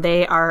Hawkins, and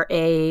are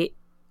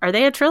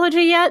they a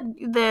trilogy yet?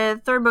 The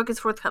third book is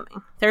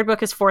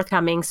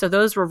forthcoming. So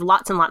those were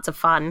lots and lots of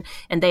fun,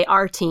 and they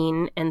are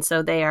teen, and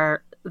so they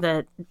are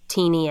the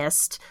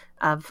teeniest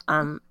of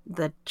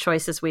the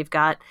choices we've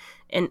got.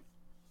 And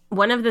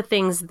one of the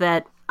things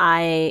that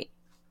I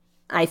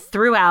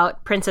threw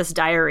out Princess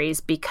Diaries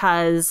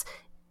because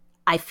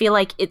I feel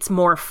like it's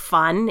more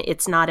fun.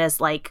 It's not as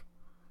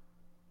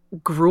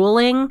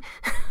grueling.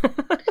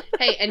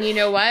 Hey, and you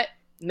know what?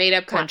 Made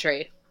up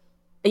country.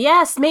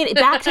 Yes,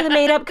 back to the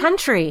made up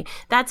country.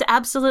 That's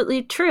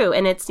absolutely true.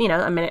 And it's,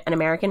 an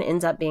American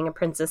ends up being a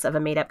princess of a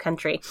made up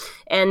country.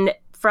 And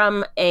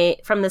from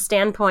the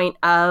standpoint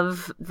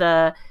of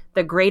the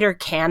greater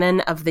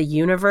canon of the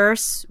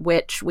universe,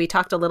 which we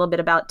talked a little bit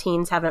about,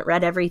 teens haven't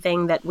read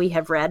everything that we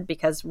have read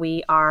because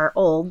we are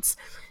olds.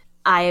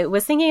 I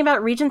was thinking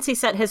about Regency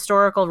set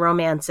historical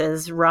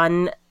romances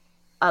run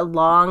a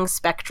long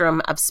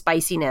spectrum of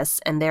spiciness,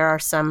 and there are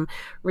some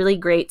really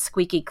great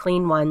squeaky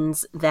clean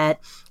ones that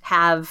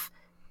have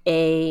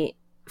a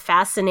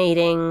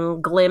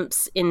fascinating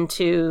glimpse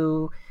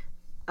into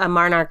a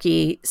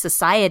monarchy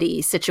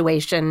society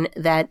situation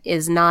that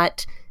is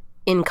not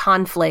in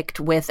conflict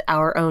with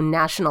our own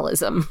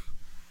nationalism.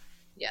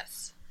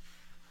 Yes.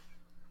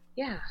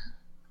 Yeah.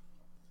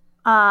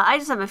 I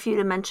just have a few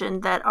to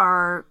mention that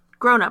are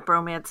grown-up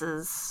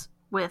romances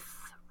with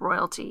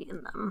royalty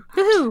in them.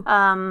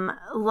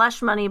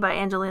 Lush Money by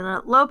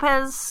Angelina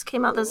Lopez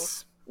came out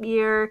this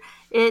year.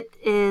 It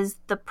is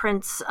the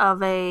prince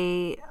of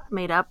a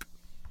made-up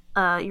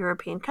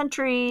European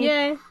country.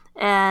 Yay.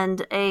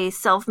 And a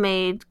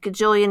self-made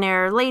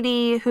gajillionaire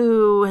lady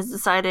who has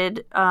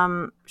decided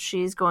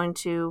she's going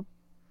to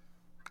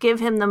give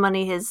him the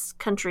money his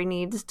country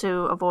needs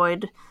to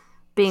avoid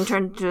being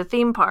turned into a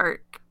theme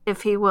park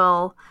if he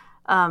will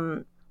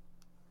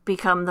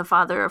become the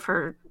father of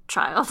her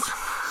child.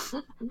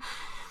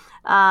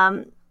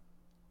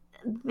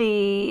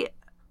 The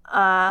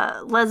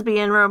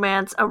lesbian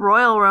romance, A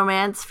Royal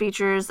Romance,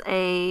 features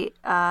the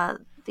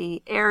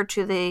heir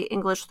to the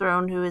English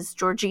throne, who is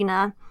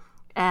Georgina,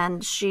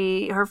 and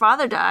her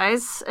father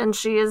dies, and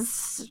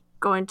she's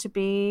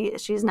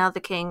now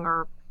the king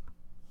or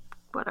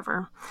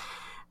whatever.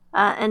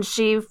 And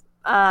she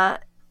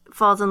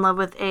falls in love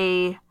with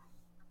a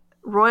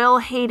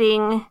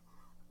royal-hating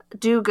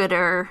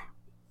do-gooder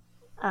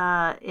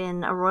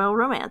in a royal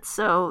romance.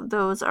 So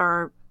those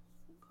are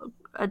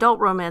adult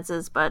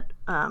romances, but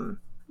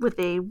with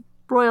a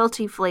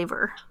royalty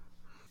flavor.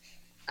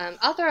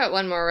 I'll throw out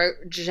one more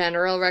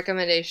general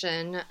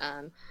recommendation.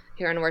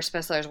 Here on Worst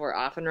Bestsellers, we're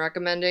often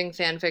recommending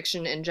fan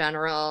fiction in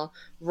general.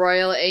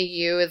 Royal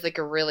AU is like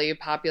a really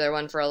popular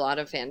one for a lot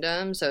of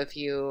fandoms. So if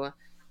you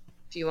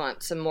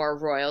want some more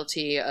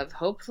royalty of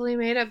hopefully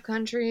made-up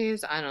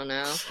countries, I don't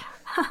know,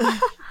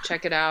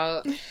 check it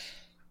out.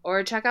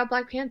 Or check out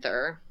Black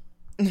Panther.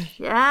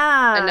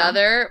 Yeah.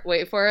 Another,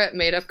 wait for it,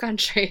 made-up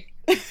country.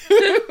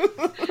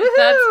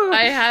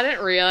 I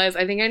hadn't realized.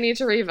 I think I need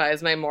to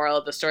revise my moral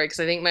of the story, because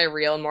I think my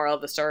real moral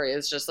of the story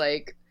is just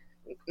like,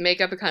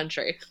 make up a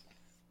country.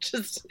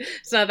 It's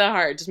not that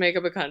hard. Just make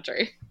up a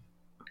country.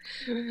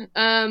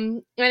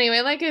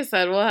 Anyway, like I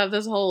said, we'll have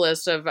this whole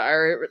list of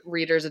our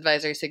readers'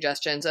 advisory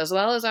suggestions, as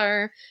well as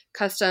our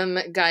custom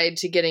guide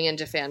to getting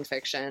into fan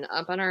fiction,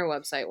 up on our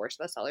website,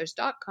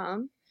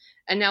 worstbestsellers.com.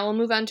 And now we'll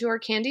move on to our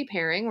candy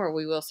pairing, where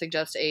we will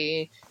suggest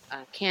a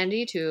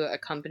candy to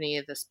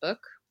accompany this book.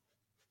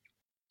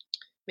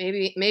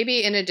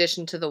 Maybe in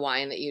addition to the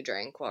wine that you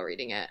drank while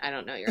reading it. I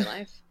don't know your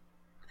life.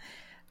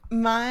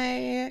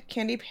 My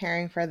candy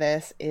pairing for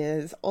this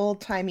is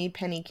old-timey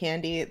penny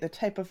candy, the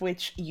type of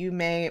which you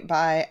may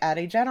buy at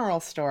a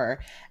general store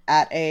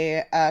at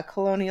a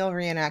colonial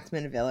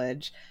reenactment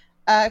village,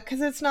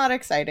 because it's not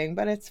exciting,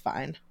 but it's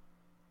fine.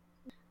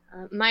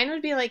 Mine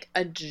would be like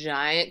a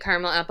giant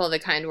caramel apple, the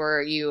kind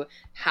where you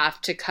have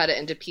to cut it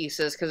into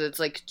pieces because it's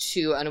like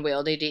too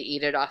unwieldy to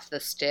eat it off the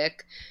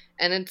stick.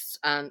 And it's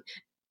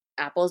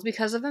apples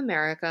because of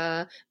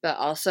America, but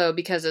also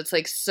because it's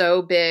like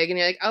so big and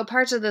you're like, oh,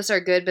 parts of this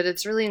are good, but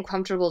it's really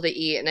uncomfortable to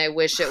eat and I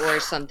wish it were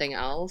something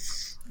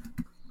else.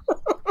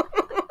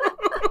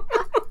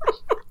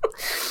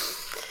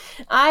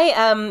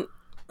 I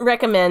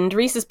recommend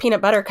Reese's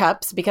Peanut Butter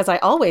Cups, because I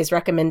always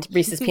recommend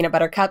Reese's Peanut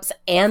Butter Cups,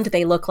 and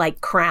they look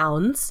like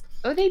crowns.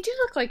 Oh, they do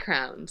look like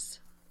crowns.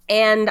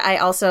 And I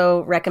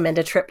also recommend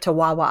a trip to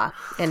Wawa,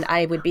 and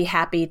I would be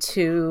happy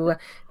to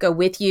go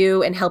with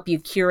you and help you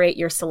curate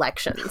your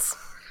selections.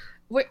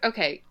 Wait,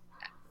 okay.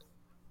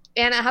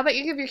 Anna, how about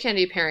you give your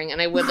candy pairing,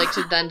 and I would like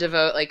to then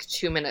devote like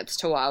 2 minutes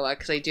to Wawa,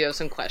 because I do have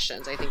some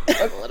questions. I think we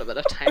have a little bit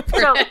of time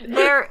for So it.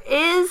 there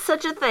is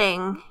such a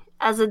thing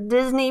as a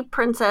Disney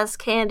princess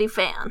candy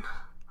fan.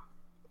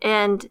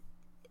 And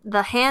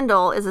the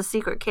handle is a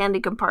secret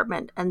candy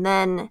compartment, and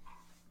then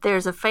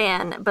there's a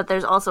fan, but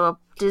there's also a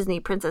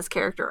Disney princess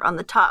character on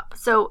the top.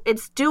 So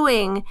it's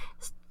doing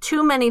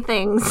too many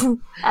things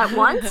at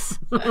once.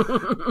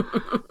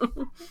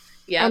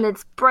 Yeah. And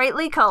it's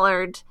brightly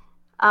colored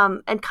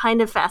and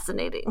kind of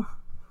fascinating.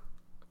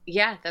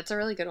 Yeah, that's a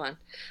really good one.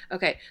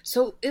 Okay,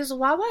 so is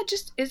Wawa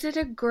is it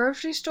a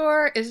grocery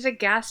store? Is it a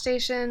gas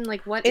station?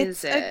 Like, what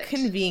is it? It's a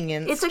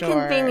convenience store. It's a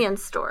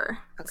convenience store.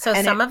 Okay. So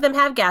And some of them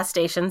have gas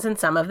stations and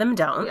some of them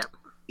don't. Yeah.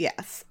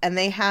 Yes, and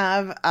they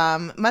have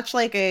much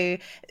like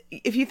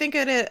if you think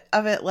of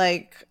it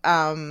like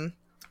a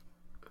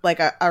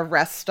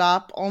rest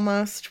stop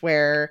almost,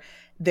 where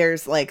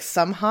there's like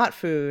some hot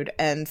food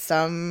and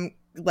some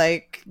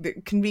like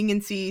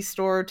convenience-y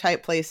store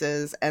type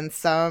places and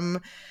some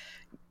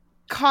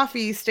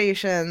coffee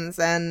stations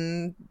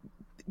and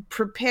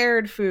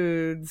prepared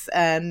foods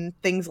and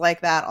things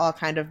like that, all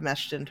kind of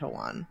meshed into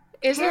one.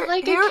 Is it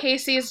like a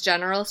Casey's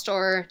General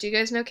Store? Do you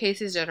guys know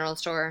Casey's General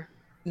Store?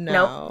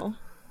 No.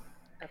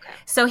 Okay.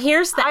 So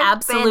here's the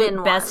I've been absolute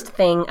in best one.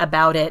 thing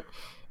about it.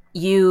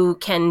 You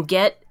can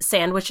get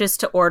sandwiches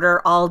to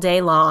order all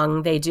day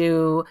long. They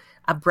do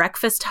a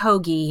breakfast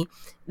hoagie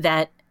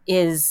that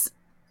is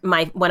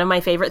one of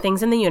my favorite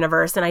things in the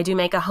universe, and I do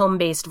make a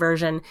home-based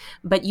version.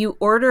 But you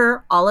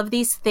order all of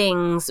these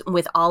things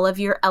with all of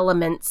your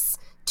elements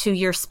to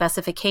your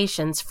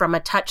specifications from a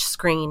touch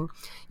screen.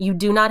 You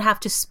do not have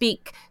to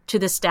speak to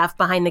the staff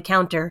behind the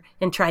counter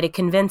and try to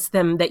convince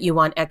them that you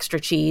want extra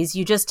cheese.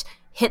 You just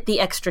hit the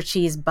extra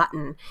cheese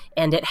button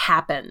and it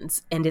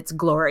happens, and it's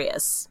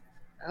glorious.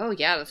 Oh,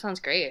 yeah, that sounds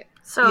great.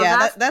 So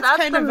yeah, that's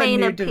kind the of a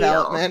main new appeal.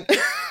 development.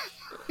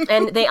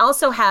 And they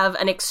also have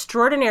an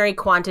extraordinary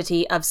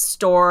quantity of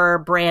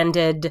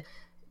store-branded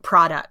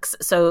products.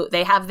 So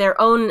they have their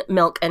own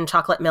milk and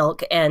chocolate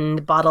milk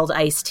and bottled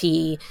iced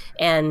tea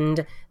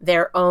and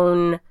their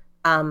own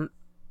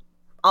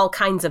all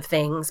kinds of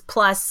things.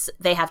 Plus,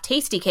 they have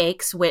tasty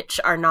cakes,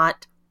 which are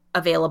not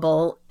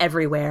available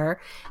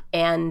everywhere.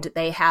 And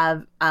they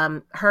have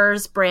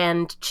Hers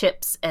brand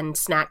chips and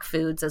snack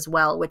foods as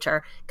well, which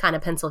are kind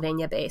of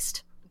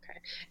Pennsylvania-based.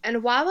 Okay.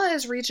 And Wawa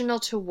is regional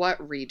to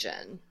what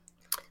region?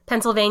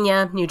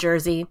 Pennsylvania, New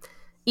Jersey,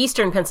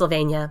 Eastern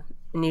Pennsylvania,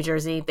 New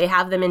Jersey. They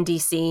have them in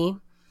D.C.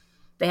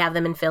 They have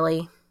them in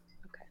Philly.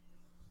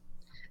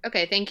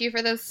 Okay, thank you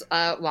for this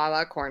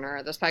Wawa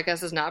corner. This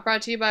podcast is not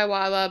brought to you by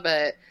Wawa,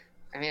 but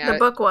I mean, The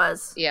book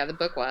was. Yeah, the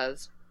book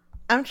was.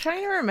 I'm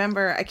trying to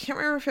remember. I can't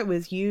remember if it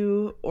was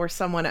you or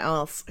someone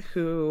else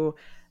who.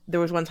 There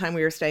was one time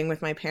we were staying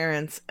with my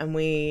parents and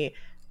we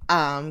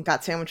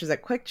got sandwiches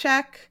at Quick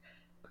Check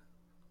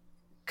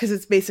because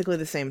it's basically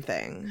the same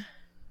thing.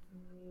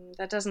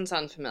 That doesn't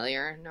sound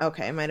familiar. No.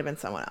 Okay, it might have been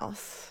someone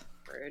else.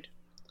 Rude.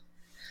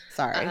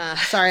 Sorry.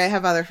 Sorry, I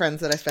have other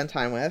friends that I spend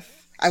time with.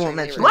 I won't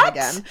mention rude. it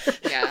again.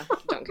 Yeah,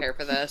 don't care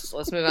for this.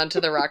 Let's move on to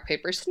the Rock,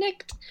 Paper,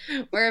 Snicked,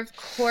 where, of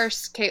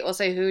course, Kate will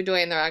say who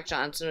Dwayne The Rock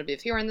Johnson would be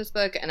if he were in this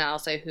book, and I'll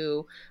say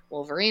who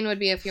Wolverine would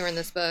be if he were in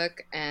this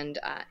book, and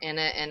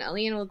Anna and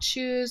Aline will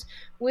choose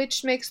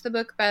which makes the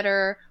book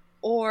better,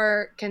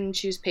 or can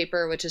choose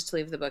paper, which is to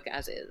leave the book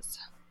as is.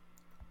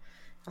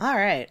 All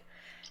right.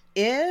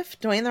 If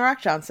Dwayne The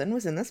Rock Johnson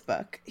was in this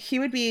book, he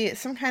would be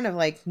some kind of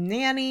like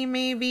nanny,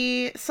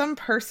 maybe some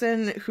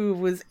person who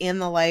was in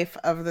the life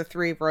of the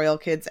three royal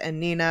kids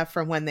and Nina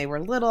from when they were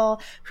little,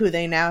 who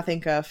they now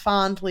think of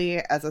fondly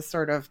as a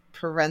sort of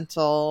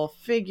parental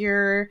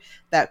figure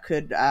that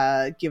could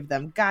give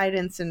them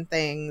guidance and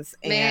things.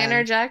 May I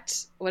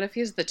interject? What if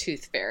he's the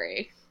Tooth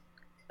Fairy?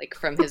 Like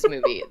from his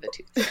movie, The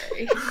Tooth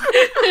Fairy.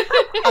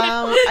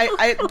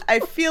 I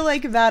feel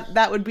like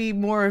that would be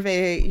more of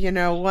a,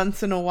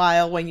 once in a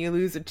while when you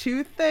lose a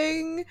tooth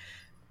thing,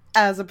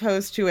 as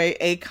opposed to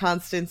a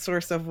constant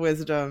source of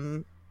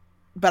wisdom.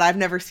 But I've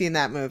never seen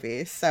that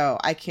movie, so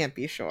I can't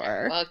be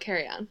sure. Well,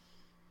 carry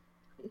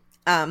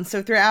on.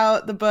 So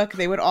throughout the book,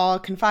 they would all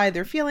confide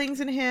their feelings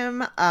in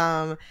him.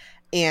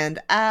 And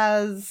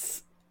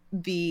as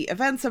the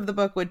events of the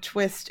book would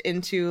twist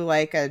into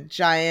like a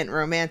giant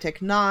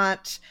romantic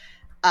knot,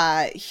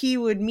 he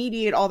would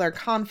mediate all their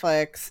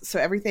conflicts so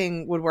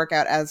everything would work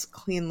out as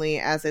cleanly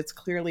as it's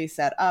clearly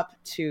set up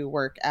to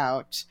work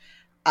out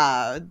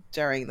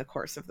during the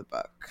course of the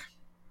book.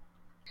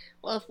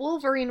 Well, if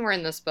Wolverine were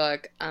in this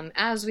book,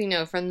 as we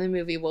know from the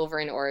movie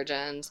Wolverine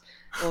Origins,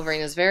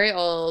 Wolverine is very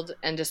old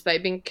and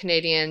despite being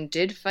Canadian,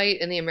 did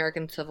fight in the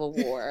American Civil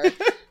War.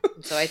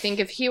 So I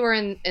think if he were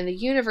in the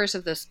universe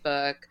of this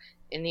book,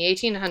 in the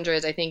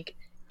 1800s, I think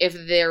if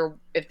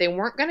they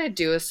weren't going to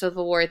do a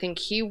civil war, I think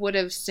he would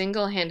have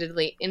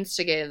single-handedly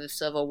instigated the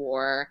Civil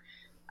War,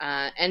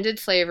 ended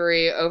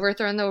slavery,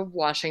 overthrown the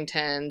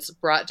Washingtons,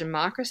 brought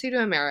democracy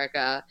to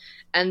America,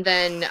 and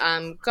then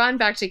gone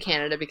back to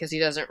Canada because he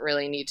doesn't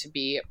really need to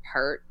be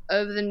part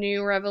of the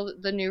new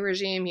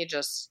regime. He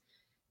just,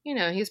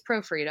 he's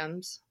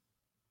pro-freedoms.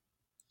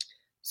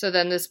 So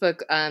then this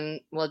book,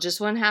 just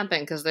wouldn't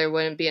happen because there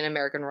wouldn't be an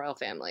American royal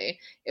family.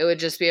 It would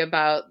just be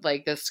about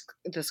like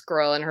this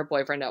girl and her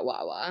boyfriend at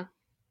Wawa,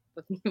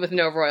 with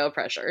no royal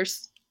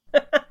pressures.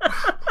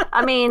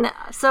 I mean,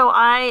 so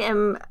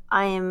I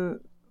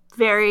am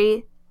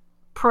very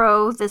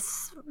pro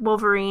this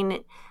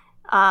Wolverine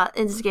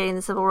instigating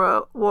the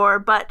Civil War,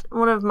 but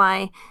one of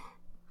my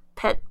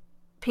pet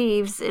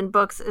peeves in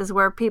books is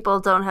where people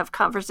don't have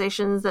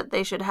conversations that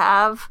they should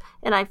have,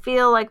 and I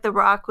feel like The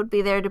Rock would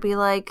be there to be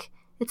like,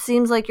 it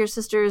seems like your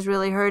sister is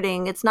really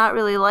hurting. It's not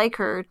really like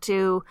her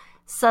to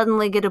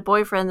suddenly get a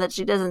boyfriend that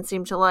she doesn't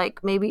seem to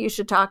like. Maybe you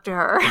should talk to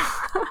her.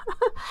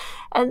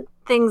 And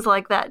things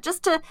like that.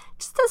 Just to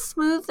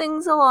smooth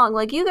things along.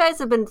 Like, you guys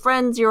have been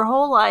friends your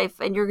whole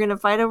life and you're going to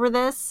fight over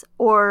this?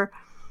 Or,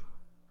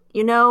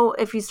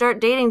 if you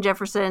start dating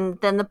Jefferson,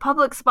 then the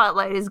public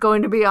spotlight is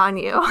going to be on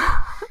you.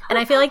 And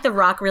I feel like The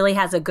Rock really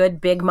has a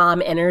good big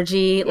mom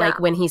energy, like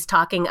when he's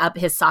talking up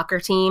his soccer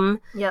team.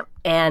 Yep.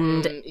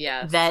 And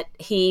yes. that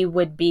he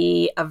would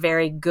be a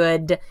very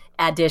good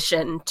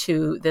addition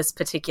to this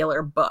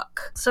particular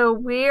book. So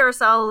we are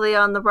solidly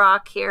on The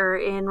Rock here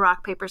in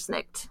Rock, Paper,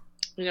 Snicked.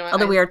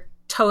 Although we are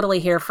totally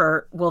here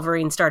for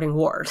Wolverine starting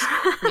wars.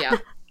 Yeah.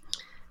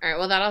 All right,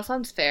 well, that all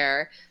sounds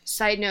fair.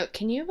 Side note,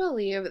 can you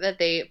believe that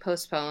they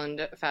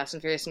postponed Fast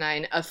and Furious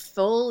 9 a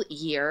full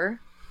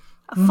year?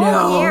 A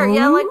full year?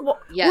 Yeah, like...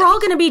 Yes. We're all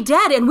going to be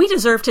dead, and we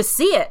deserve to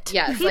see it.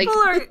 Yes, People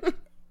are...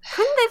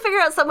 Couldn't they figure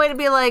out some way to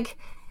be like,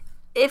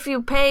 if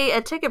you pay a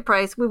ticket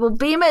price, we will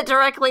beam it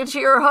directly to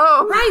your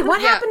home? Right,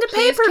 what happened to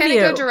please, pay-per-view?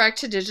 Can it go direct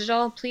to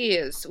digital?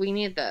 Please, we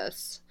need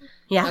this.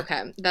 Yeah.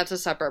 Okay, that's a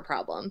separate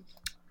problem.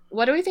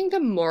 What do we think the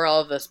moral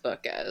of this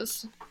book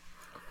is?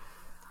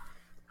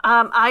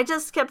 I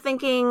just kept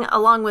thinking,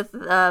 along with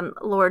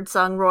Lord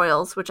Song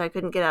Royals, which I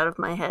couldn't get out of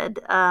my head,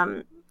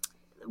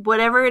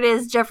 whatever it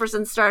is,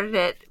 Jefferson started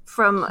it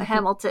from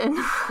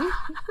Hamilton.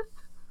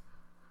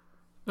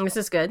 This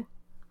is good.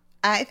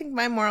 I think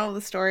my moral of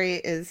the story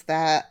is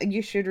that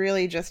you should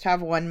really just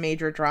have one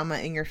major drama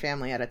in your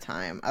family at a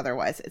time.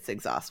 Otherwise, it's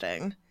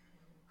exhausting.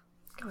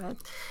 Go ahead.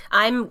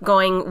 I'm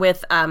going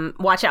with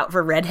watch out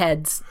for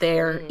redheads.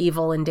 They're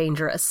evil and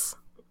dangerous.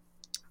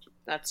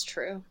 That's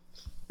true.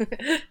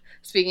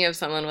 Speaking of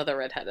someone with a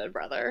redheaded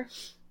brother.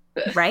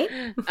 Right?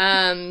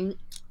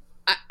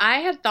 I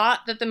had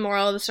thought that the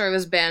moral of the story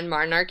was ban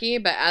monarchy,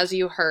 but as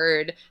you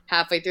heard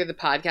halfway through the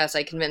podcast,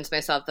 I convinced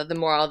myself that the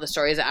moral of the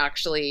story is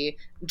actually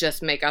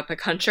just make up a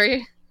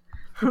country.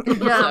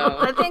 Yeah,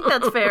 I think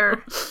that's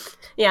fair.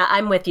 Yeah,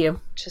 I'm with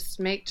you. Just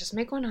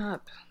make one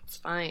up. It's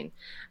fine.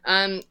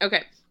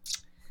 Okay.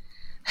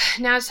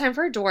 Now it's time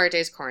for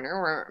Duarte's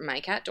Corner, where my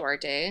cat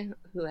Duarte,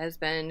 who has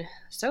been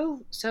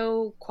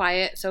so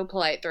quiet, so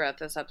polite throughout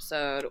this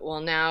episode,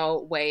 will now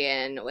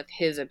weigh in with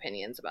his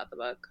opinions about the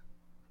book.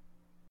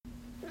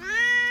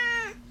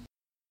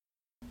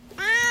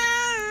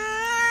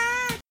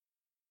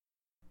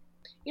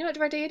 You know what,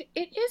 Duarte?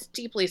 It is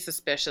deeply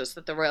suspicious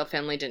that the royal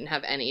family didn't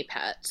have any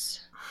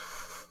pets.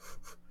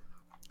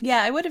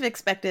 Yeah, I would have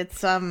expected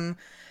some,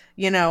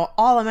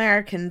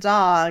 all-American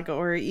dog,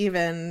 or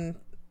even,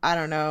 I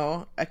don't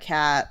know, a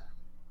cat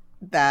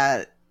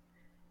that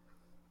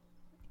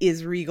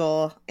is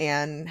regal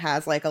and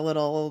has like a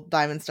little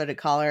diamond-studded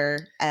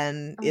collar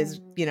and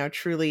is,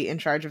 truly in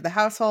charge of the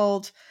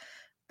household.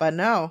 But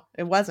no,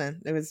 it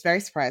wasn't. It was very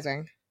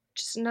surprising.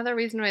 Just another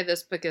reason why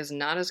this book is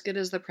not as good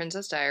as The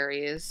Princess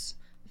Diaries.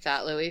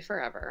 Fat Louie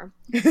forever.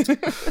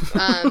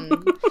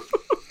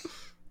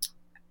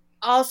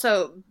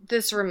 Also,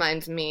 this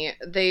reminds me,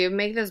 they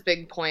make this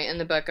big point in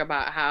the book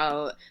about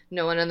how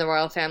no one in the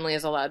royal family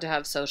is allowed to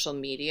have social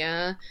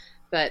media,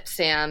 but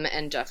Sam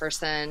and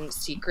Jefferson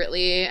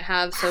secretly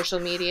have social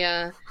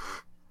media,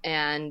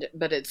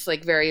 but it's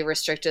like very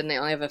restricted and they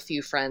only have a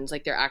few friends,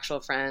 like their actual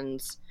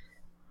friends.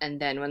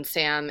 And then when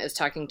Sam is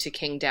talking to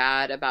King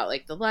Dad about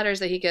like the letters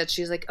that he gets,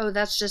 she's like, oh,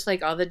 that's just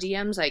like all the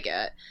DMs I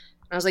get.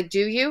 And I was like, do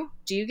you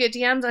get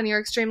DMs on your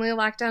extremely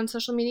locked down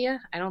social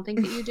media? I don't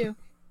think that you do.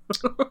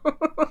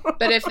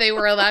 But if they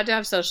were allowed to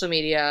have social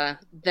media,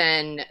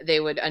 then they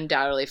would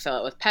undoubtedly fill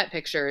it with pet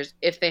pictures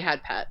if they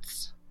had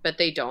pets, but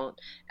they don't.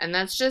 And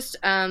that's just,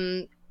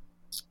 I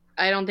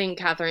don't think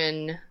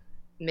Catherine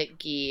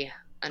McGee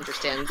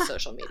understands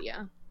social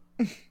media.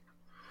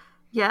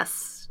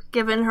 Yes,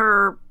 given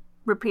her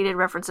repeated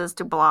references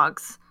to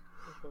blogs.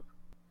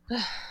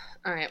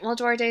 All right. Well,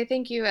 Duarte,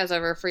 thank you as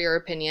ever for your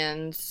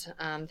opinions.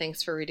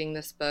 Thanks for reading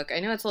this book. I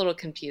know it's a little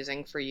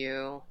confusing for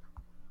you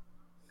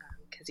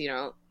because you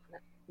don't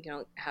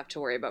have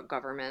to worry about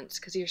governments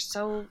because you're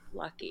so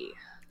lucky.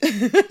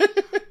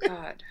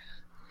 God.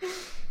 All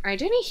right.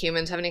 Do any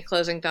humans have any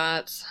closing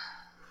thoughts?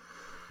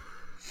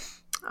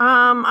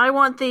 I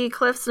want the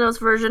Cliff's Notes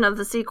version of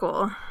the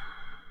sequel.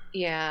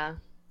 Yeah.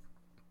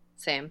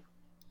 Same.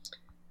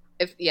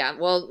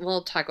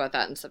 We'll talk about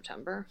that in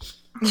September.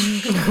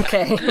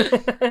 Okay.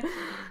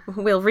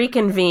 We'll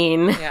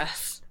reconvene.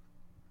 Yes.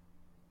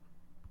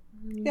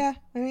 Yeah,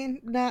 I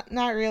mean,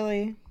 not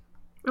really.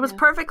 It was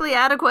perfectly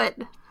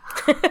adequate.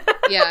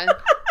 Yeah.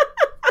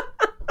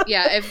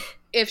 Yeah,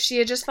 if she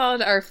had just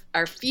followed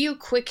our few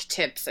quick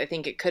tips, I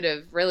think it could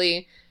have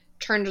really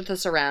turned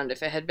this around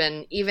if it had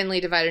been evenly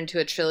divided into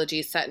a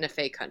trilogy set in a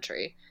fake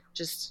country.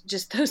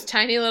 Just those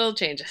tiny little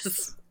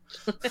changes.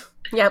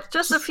 Yep,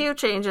 just a few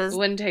changes.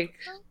 Wouldn't take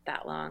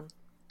that long,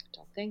 I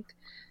don't think.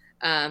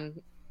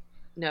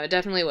 No, it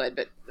definitely would,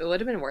 but it would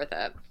have been worth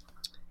it.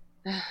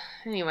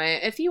 Anyway,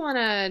 if you want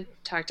to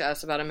talk to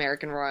us about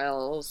American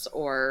royals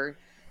or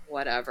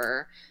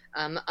whatever,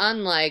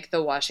 unlike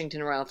the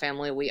Washington royal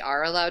family, we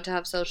are allowed to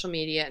have social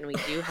media, and we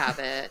do have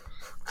it.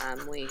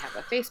 We have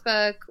a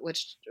Facebook,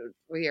 which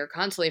we are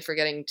constantly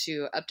forgetting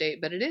to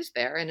update, but it is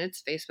there, and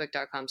it's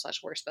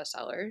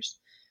facebook.com/worstbestsellers.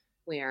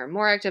 We are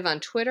more active on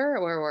Twitter,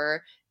 where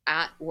we're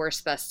at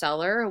Worst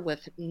Bestseller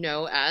with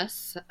no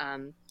S.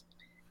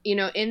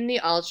 In the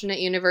alternate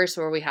universe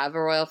where we have a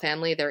royal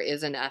family, there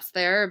is an S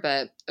there,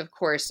 but of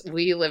course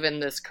we live in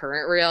this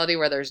current reality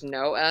where there's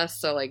no S,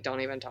 so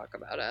don't even talk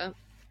about it.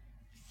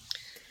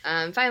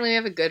 Finally, we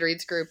have a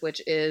Goodreads group, which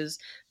is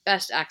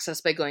best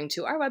accessed by going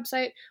to our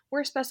website,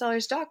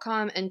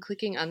 worstbestsellers.com, and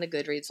clicking on the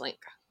Goodreads link.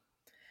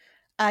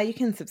 You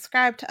can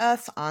subscribe to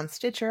us on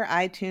Stitcher,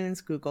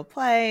 iTunes, Google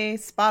Play,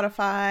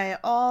 Spotify,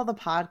 all the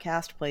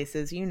podcast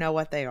places. You know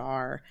what they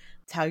are.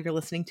 It's how you're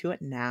listening to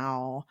it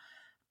now.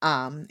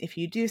 If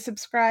you do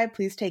subscribe,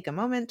 please take a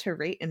moment to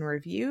rate and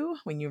review.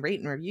 When you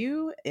rate and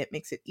review, it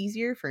makes it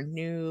easier for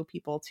new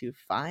people to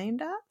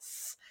find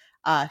us.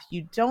 If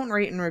you don't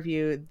rate and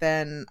review,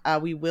 then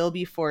we will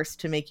be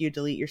forced to make you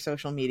delete your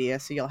social media,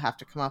 so you'll have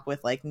to come up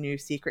with new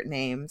secret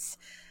names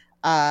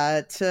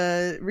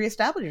to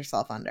reestablish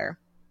yourself under.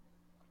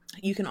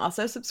 You can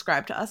also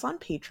subscribe to us on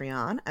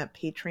Patreon at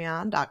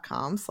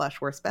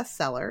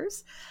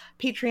patreon.com/worstbestsellers.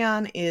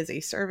 Patreon is a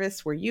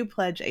service where you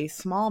pledge a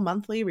small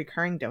monthly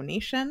recurring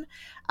donation.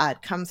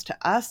 It comes to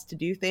us to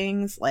do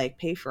things like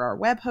pay for our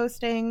web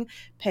hosting,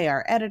 pay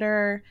our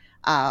editor,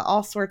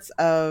 all sorts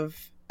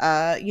of,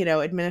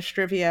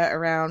 administrivia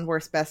around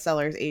Worst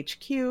Bestsellers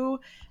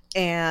HQ.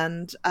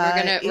 And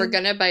we're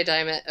gonna buy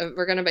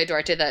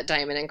Duarte that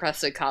diamond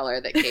encrusted collar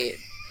that Kate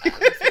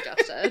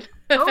suggested.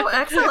 Oh,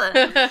 excellent.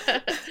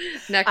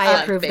 Next I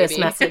month, approve baby. this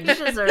message.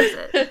 He deserves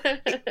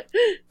it.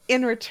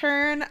 In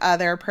return,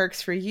 there are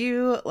perks for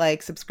you,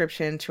 like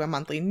subscription to a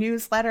monthly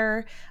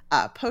newsletter,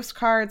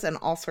 postcards, and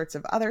all sorts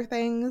of other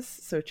things,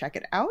 so check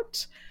it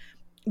out.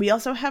 We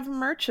also have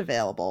merch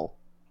available.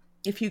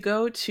 If you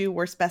go to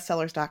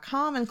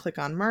worstbestsellers.com and click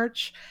on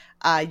merch,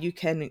 you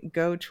can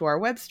go to our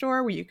web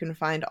store where you can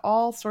find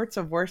all sorts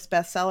of Worst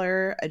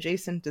Bestseller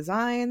adjacent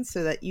designs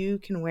so that you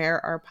can wear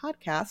our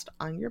podcast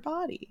on your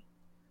body.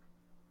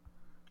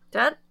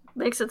 That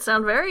Makes it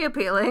sound very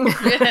appealing.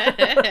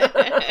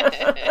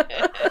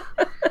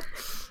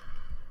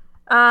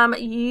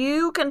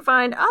 You can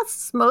find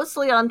us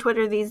mostly on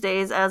Twitter these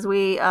days, as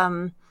we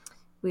are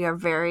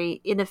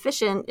very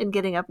inefficient in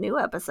getting up new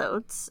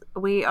episodes.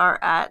 We are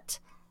at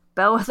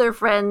Bellwether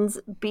Friends,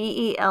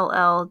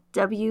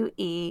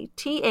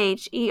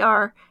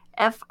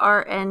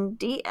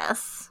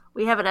 BELLWETHERFRNDS.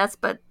 We have an S,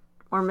 but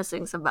we're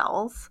missing some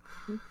vowels.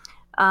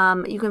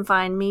 You can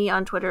find me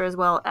on Twitter as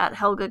well at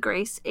Helga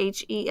Grace,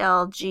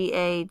 HELGAGRACE.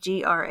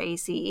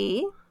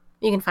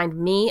 You can find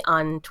me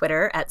on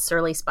Twitter at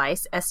Surly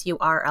Spice,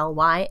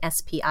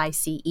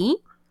 SURLYSPICE.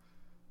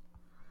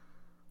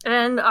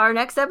 And our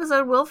next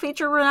episode will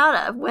feature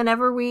Renata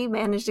whenever we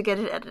manage to get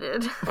it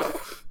edited.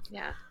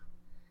 Yeah.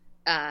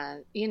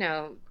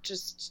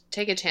 Just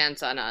take a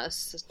chance on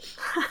us.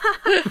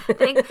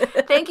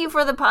 Thank you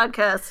for the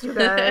podcast, you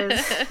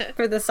guys.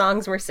 For the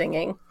songs we're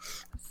singing.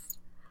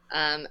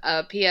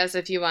 P.S.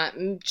 If you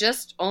want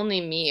just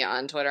only me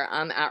on Twitter,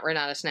 I'm at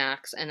Renata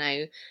Snacks, and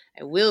I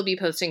will be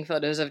posting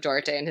photos of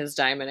Duarte and his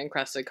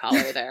diamond-encrusted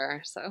collar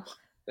there. So,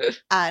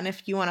 and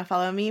if you want to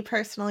follow me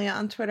personally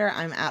on Twitter,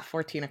 I'm at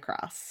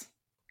 14across.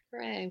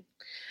 Hooray!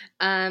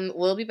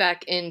 We'll be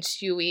back in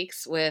 2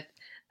 weeks with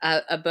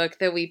a book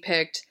that we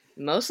picked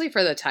mostly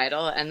for the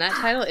title, and that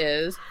title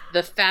is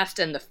 "The Fast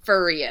and the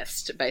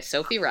Furriest" by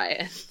Sophie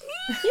Ryan.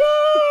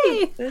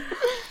 Yay!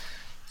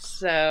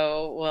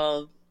 So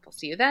we'll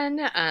see you then.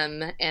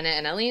 Anna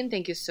and Eileen,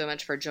 thank you so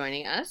much for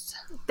joining us.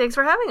 Thanks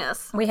for having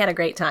us. We had a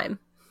great time.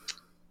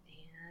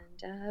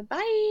 And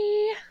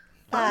bye.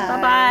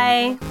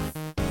 Bye.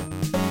 Bye-bye.